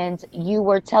 and you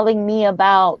were telling me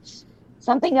about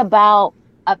something about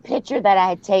a picture that I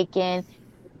had taken.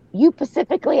 You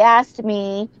specifically asked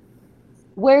me,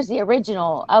 where's the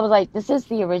original? I was like, this is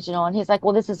the original. And he's like,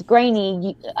 well, this is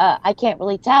grainy. I can't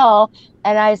really tell.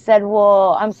 And I said,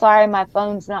 well, I'm sorry, my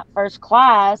phone's not first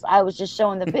class. I was just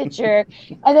showing the picture.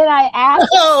 And then I asked.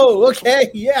 Oh,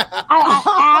 okay. Yeah. I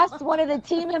asked one of the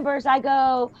team members, I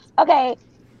go, okay,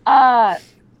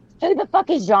 who the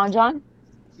fuck is John John?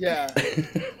 Yeah.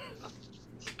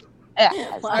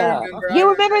 Yeah, you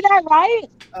remember that, right?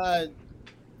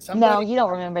 No, you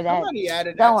don't remember that.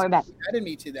 Somebody don't worry about it. Added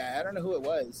me to that. I don't know who it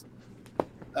was.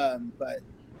 But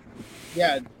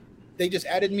yeah, they just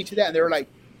added me to that, and they were like,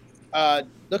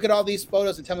 look at all these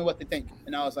photos and tell me what they think.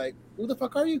 And I was like, who the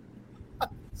fuck are you? I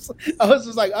was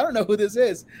just like, I don't know who this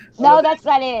is. No, that's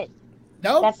not it.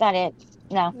 No? That's not it.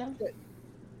 No.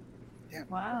 Damn.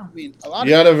 Wow. I mean, a lot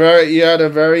you had a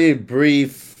very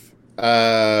brief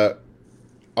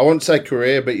I wouldn't say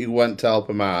career, but you went to help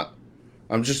him out.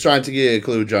 I'm just trying to give you a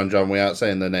clue, John, without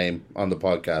saying the name on the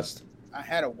podcast. I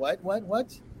had a what?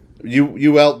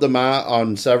 You helped them out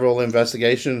on several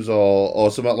investigations or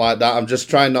something like that. I'm just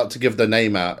trying not to give the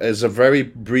name out. It's a very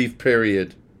brief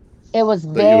period. It was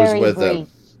very brief. Them.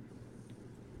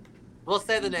 We'll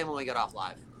say the name when we get off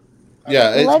live.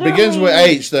 Yeah, it begins with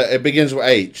H. It begins with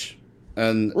H.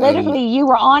 And literally, you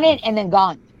were on it and then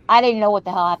gone. I didn't know what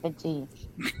the hell happened to you.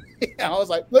 Yeah, I was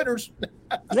like, Laters.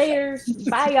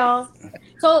 Bye, y'all.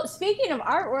 So, speaking of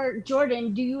artwork,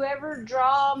 Jordyn, do you ever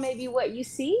draw maybe what you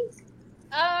see?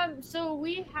 So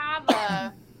we have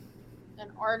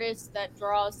an artist that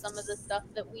draws some of the stuff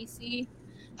that we see.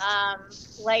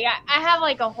 Like I have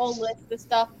like a whole list of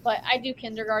stuff, but I do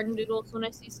kindergarten doodles when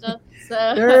I see stuff.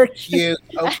 So they're cute.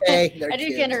 Okay, I do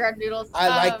kindergarten doodles. I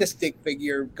like the stick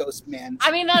figure ghost man.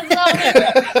 I mean, that's not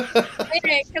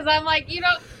because I'm like, you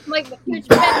know, like here's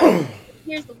your bed,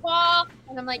 here's the wall,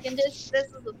 and I'm like, and this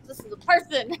is a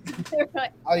person.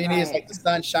 Like, all you need is like the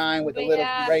sunshine with the little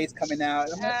rays coming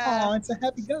out. And I'm like, oh, it's a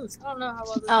happy ghost. I don't know how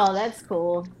well this Oh, that's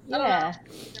cool. Yeah.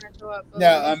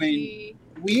 No,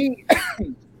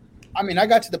 I mean, I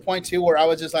got to the point too where I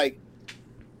was just like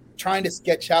trying to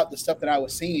sketch out the stuff that I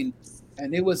was seeing,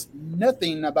 and it was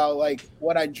nothing about like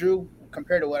what I drew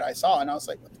compared to what I saw, and I was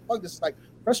like, what the fuck, this is like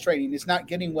frustrating. It's not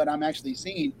getting what I'm actually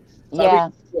seeing. So I reached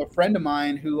out to a friend of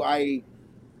mine who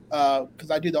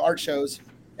because I do the art shows,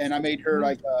 and I made her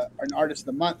like an artist of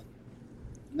the month,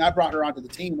 and I brought her onto the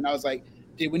team, and I was like,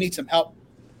 dude, we need some help,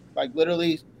 like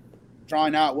literally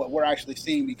drawing out what we're actually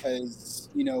seeing, because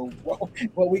you know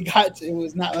what we got, it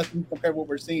was not nothing compared to what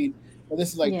we're seeing. But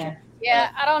this is like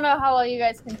I don't know how well you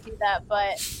guys can see that,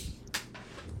 but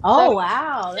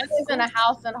wow, this is in a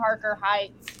house in Harker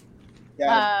Heights.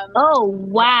 Oh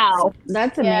wow,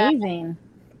 that's amazing.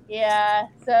 Yeah,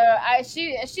 so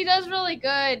she does really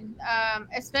good,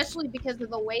 especially because of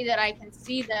the way that I can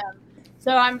see them.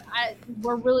 So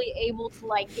we're really able to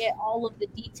like get all of the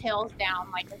details down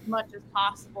like as much as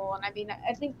possible. And I mean,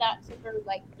 I think that took her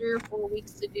like 3 or 4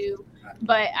 weeks to do.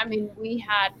 But I mean, we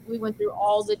went through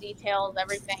all the details,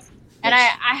 everything. And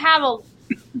I have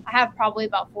probably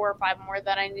about 4 or 5 more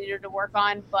that I needed to work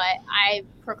on, but I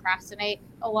procrastinate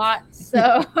a lot.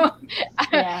 So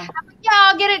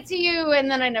I'll get it to you,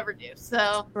 and then I never do.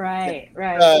 So right.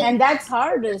 And that's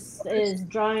hard is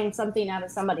drawing something out of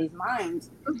somebody's mind.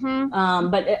 Mm-hmm.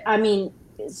 But I mean,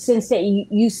 since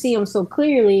you see them so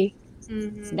clearly,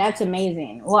 that's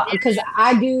amazing. Well, because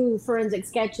I do forensic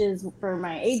sketches for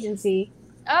my agency.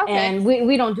 Okay. And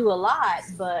we don't do a lot,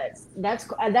 but that's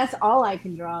all I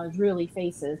can draw is really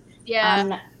faces.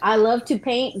 Yeah. I love to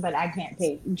paint, but I can't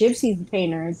paint. Gypsy's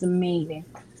painter is amazing.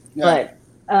 Yeah.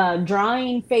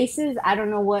 drawing faces. I don't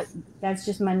know what. That's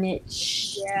just my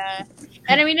niche. Yeah.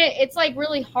 And I mean, it's like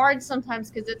really hard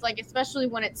sometimes because it's like, especially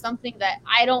when it's something that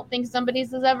I don't think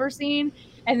somebody's has ever seen.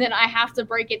 And then I have to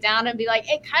break it down and be like,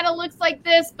 it kind of looks like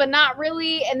this, but not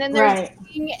really. And then there's a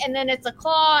thing, and then it's a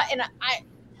claw, and I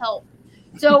help.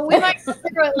 So we might go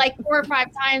through it like 4 or 5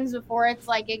 times before it's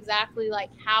like exactly like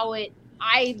how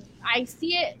I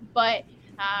see it. But,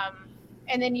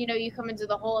 and then, you come into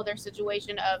the whole other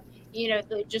situation of,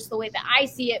 just the way that I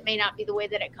see it may not be the way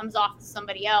that it comes off to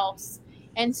somebody else.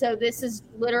 And so this is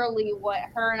literally what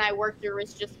her and I work through,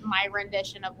 is just my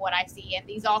rendition of what I see. And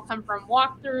these all come from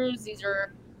walkthroughs. These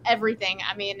are everything.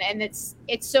 I mean, and it's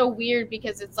so weird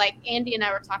because it's like Andy and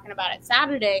I were talking about it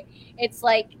Saturday. It's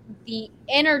like the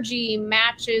energy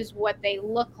matches what they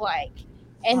look like.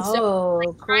 And so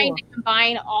like, trying to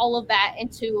combine all of that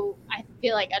into, I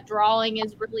feel like a drawing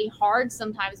is really hard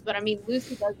sometimes. But I mean,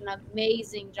 Lucy does an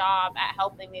amazing job at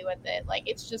helping me with it. Like,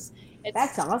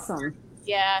 that's awesome.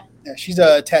 Yeah. She's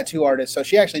a tattoo artist, so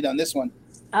she actually done this one.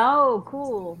 Oh,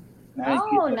 cool. Nice.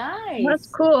 That's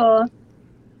cool.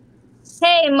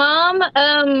 Hey, Mom,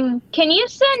 can you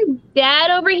send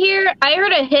Dad over here? I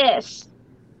heard a hiss.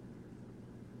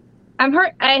 I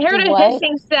heard a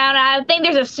hissing sound. I think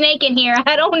there's a snake in here.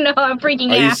 I don't know. I'm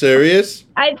freaking out. Are you serious?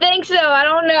 I think so. I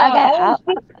don't know.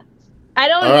 I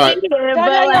don't think it.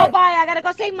 No, bye. I gotta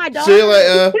go save my daughter. See you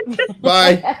later.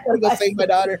 Bye. I gotta go save my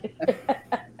daughter.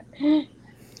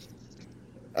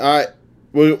 All right,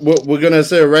 we're gonna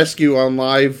say a rescue on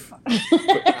live.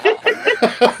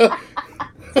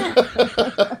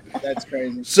 That's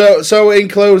crazy. So in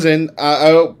closing, I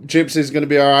hope Gypsy's going to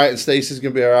be all right and Stacey's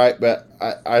going to be all right. But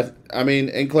I mean,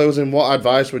 in closing, what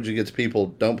advice would you give to people?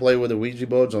 Don't play with the Ouija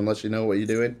boards unless you know what you're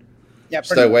doing. Yeah,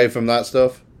 stay away from that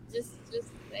stuff. Just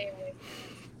stay away.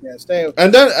 Yeah, stay away.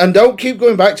 And don't keep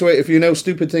going back to it if you know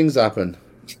stupid things happen.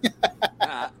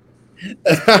 I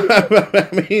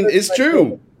mean, it's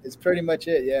true. It's pretty much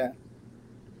it, yeah.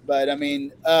 But I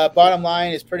mean, bottom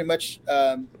line is pretty much.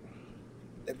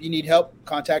 If you need help,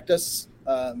 contact us.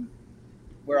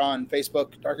 We're on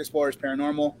Facebook, Dark Explorers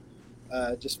Paranormal.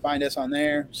 Just find us on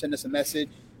there. Send us a message.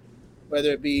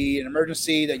 Whether it be an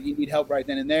emergency that you need help right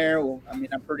then and there. Well, I mean,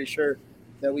 I'm pretty sure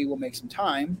that we will make some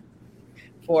time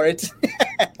for it.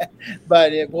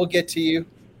 But we'll get to you.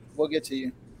 We'll get to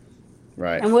you.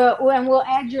 Right. And we'll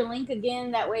add your link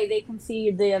again. That way they can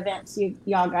see the events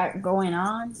y'all got going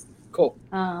on. Cool.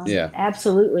 Yeah.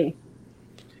 Absolutely.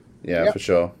 Yeah, yep. For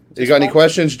sure. You got any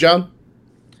questions, John?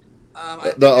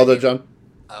 The other John?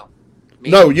 Oh. Me?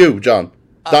 No, you, John.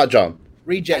 That John.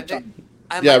 Reject John.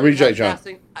 Reject John.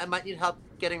 I might need help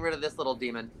getting rid of this little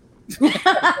demon.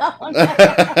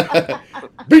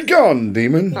 Be gone,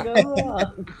 demon.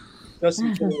 Throw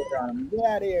some chili on him. Get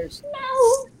out of here.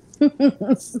 No.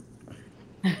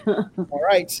 All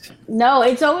right. No,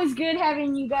 it's always good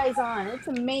having you guys on. It's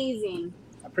amazing.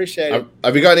 I appreciate it.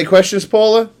 Have you got any questions,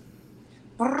 Paula?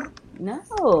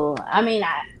 No, I mean,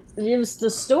 it was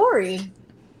the story.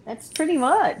 That's pretty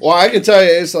much. Well, I can tell you,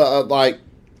 it's like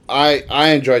I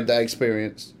enjoyed that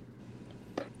experience.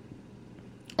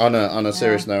 On a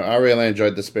serious note, I really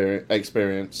enjoyed the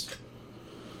experience.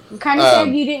 You kind of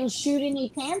said you didn't shoot any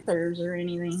panthers or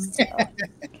anything. So.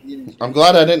 I'm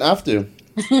glad I didn't have to.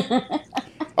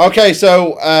 Okay,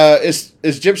 so is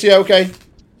Gypsy okay?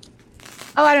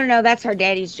 Oh, I don't know. That's her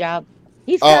daddy's job.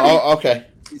 He's Oh, okay.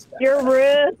 You're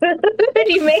rude.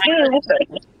 You make me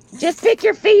just pick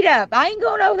your feet up. I ain't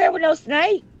going over there with no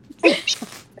snake.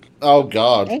 Oh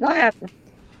God. Ain't gonna happen.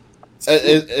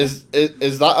 Is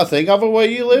that a thing over where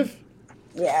you live?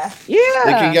 Yeah. Yeah.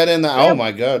 They can get in there. Oh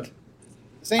my God.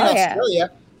 This ain't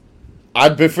Australia.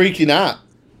 I'd be freaking out.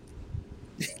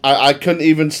 I couldn't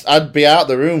even. I'd be out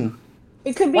the room.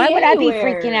 It could be. Why would anywhere.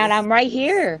 I be freaking out? I'm right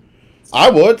here. I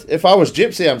would if I was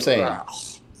Gypsy. I'm saying.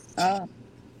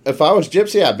 If I was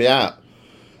Gypsy, I'd be out.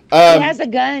 She has a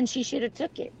gun. She should have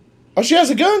took it. Oh, she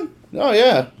has a gun? Oh,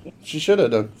 yeah. She should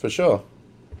have done, for sure.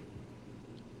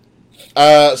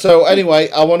 So,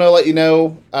 anyway, I want to let you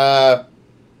know,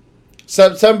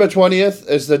 September 20th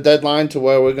is the deadline to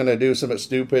where we're going to do something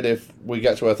stupid if we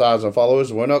get to 1,000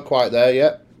 followers. We're not quite there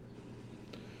yet.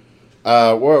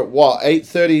 We're at,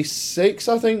 836,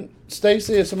 I think,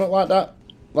 Stacey, or something like that,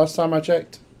 last time I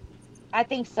checked. I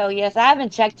think so, yes. I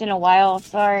haven't checked in a while.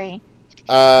 Sorry.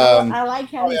 I like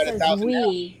how he says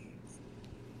we.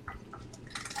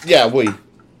 Yeah, we.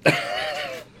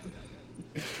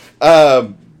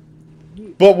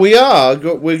 But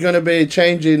we're going to be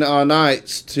changing our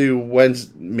nights to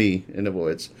Wednesday. Me, in other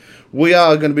words. We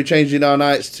are going to be changing our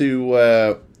nights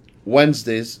to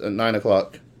Wednesdays at 9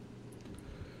 o'clock.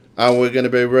 And we're going to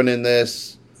be running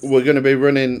this we're going to be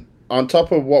running, on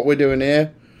top of what we're doing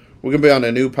here, we're going to be on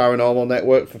a new paranormal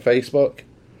network for Facebook. Cool.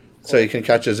 So you can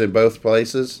catch us in both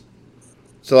places.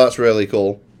 So that's really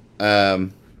cool.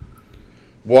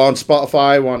 We're on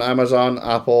Spotify, we're on Amazon,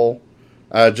 Apple.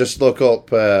 Just look up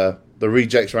the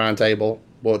Rejects Roundtable,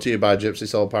 brought to you by Gypsy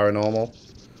Soul Paranormal.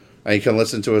 And you can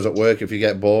listen to us at work if you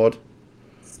get bored.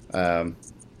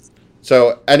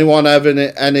 So anyone have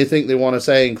anything they want to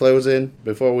say in closing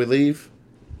before we leave?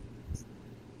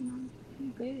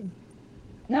 I'm good.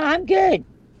 No, I'm good.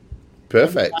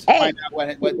 Perfect. I find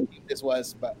out what this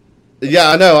was, but yeah,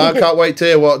 I know. I can't wait to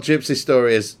hear what Gypsy's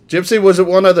story is. Gypsy, was it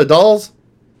one of the dolls?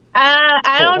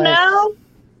 I don't know,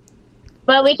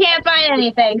 but we can't find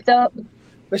anything. So,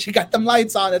 but she got them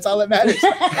lights on. That's all that matters.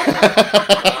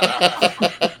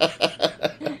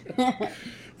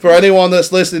 For anyone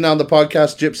that's listening on the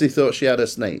podcast, Gypsy thought she had a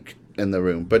snake in the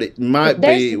room, but it might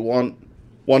be one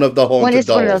of the haunted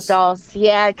dolls. One of those dolls,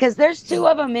 yeah, because there's two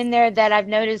of them in there that I've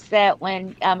noticed that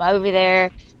when I'm over there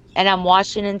and I'm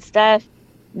washing and stuff,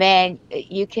 man,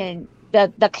 you can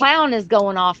the clown is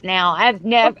going off now. I've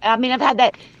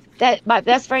had that my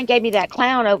best friend gave me that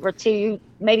clown over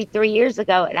maybe 3 years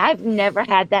ago, and I've never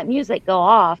had that music go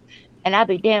off. And I'd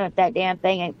be damn if that damn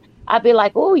thing, and I'd be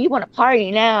like, oh, you want to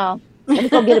party now? Let me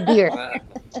go get a beer.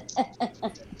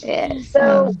 Yeah,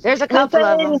 so there's a couple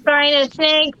of them. Find a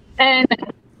snake, and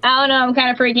I don't know. I'm kind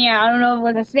of freaking out. I don't know if it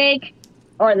was a snake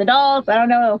or the dolls. I don't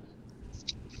know.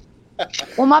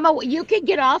 Well, Mama, you can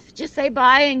get off. Just say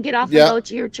bye and get off and go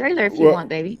to your trailer if you want,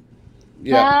 baby.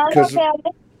 Yeah, because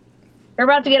we're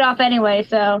about to get off anyway.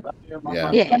 So yeah.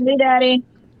 Love you, Daddy.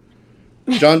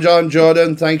 John John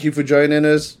Jordyn, thank you for joining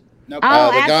us. No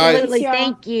problem. Absolutely.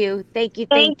 Thank you. Thank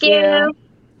you.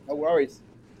 No worries.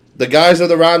 The guys at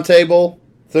the round table,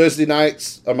 Thursday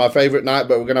nights are my favorite night,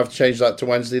 but we're going to have to change that to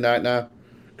Wednesday night now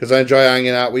because I enjoy hanging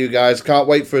out with you guys. Can't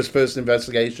wait for his first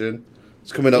investigation.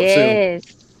 It's coming up soon.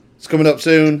 It's coming up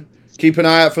soon. Keep an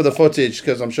eye out for the footage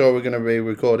because I'm sure we're going to be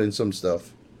recording some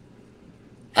stuff.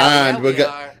 And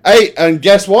hey, and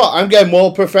guess what? I'm getting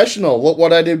more professional. Look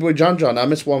what I did with John John. I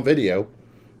missed one video,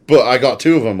 but I got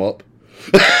 2 of them up.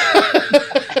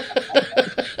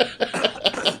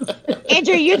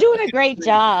 Andrew, you're doing a great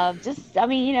job.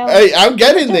 Hey, I'm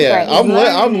getting there. I'm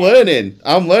learning.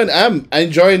 I'm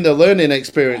enjoying the learning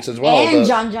experience as well. And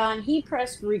John John, he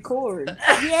pressed record.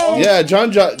 Yay. Yeah,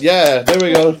 John John. Yeah, there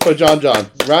we go for John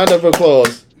John. Round of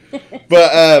applause.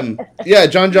 But yeah,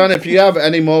 John John, if you have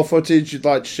any more footage you'd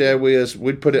like to share with us,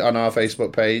 we'd put it on our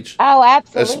Facebook page. Oh,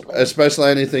 absolutely. Especially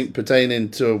anything pertaining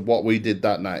to what we did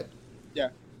that night. Yeah,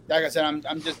 like I said,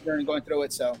 I'm just going through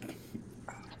it. So.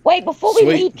 Wait, before we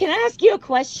leave, can I ask you a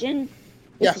question?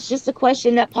 This is just a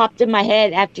question that popped in my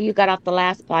head after you got off the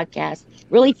last podcast.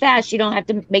 Really fast, you don't have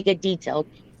to make it detailed.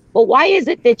 But why is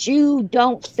it that you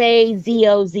don't say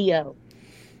Zio?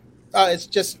 It's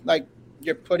just like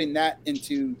you're putting that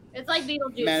into... It's like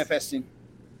Beetlejuice. Manifesting.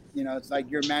 It's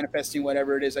like you're manifesting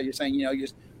whatever it is that you're saying.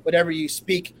 Whatever you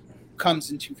speak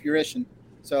comes into fruition.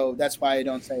 So that's why I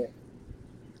don't say it.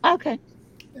 Okay.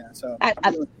 Yeah, so...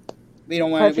 We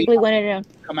don't want to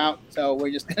come out, so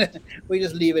we just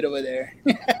leave it over there.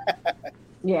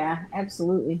 Yeah,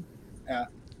 absolutely. Yeah,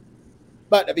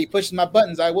 but if he pushes my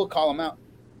buttons, I will call him out.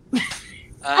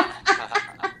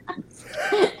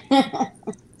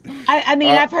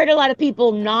 I've heard a lot of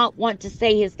people not want to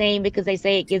say his name because they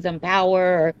say it gives them power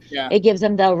or it gives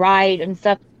them the right and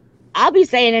stuff. I'll be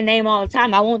saying the name all the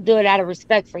time. I won't do it out of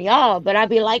respect for y'all, but I'll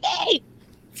be like, hey.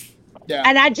 Yeah.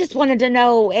 And I just wanted to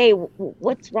know, hey,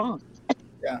 what's wrong?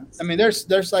 Yeah,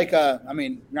 there's like I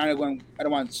don't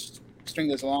want to string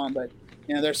this along, but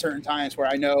there's certain times where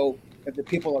I know that the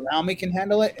people around me can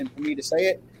handle it, and for me to say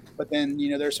it, but then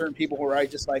there's certain people where I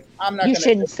just like I'm not. You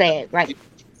shouldn't say it, right?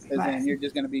 Because then you're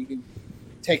just going to be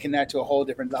taking that to a whole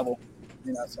different level,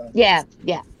 So yeah.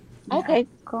 Okay,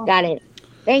 cool. Got it.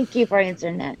 Thank you for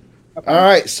answering that. Okay. All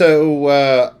right,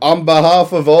 so on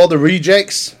behalf of all the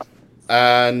rejects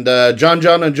and John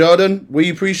John and Jordyn,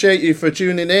 we appreciate you for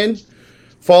tuning in.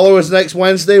 Follow us next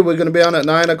Wednesday. We're going to be on at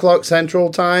 9:00 Central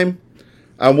Time.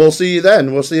 And we'll see you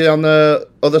then. We'll see you on the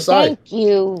other side. Thank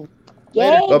you.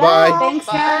 Bye-bye. Thanks,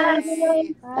 guys.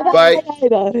 Bye.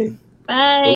 Bye. Bye.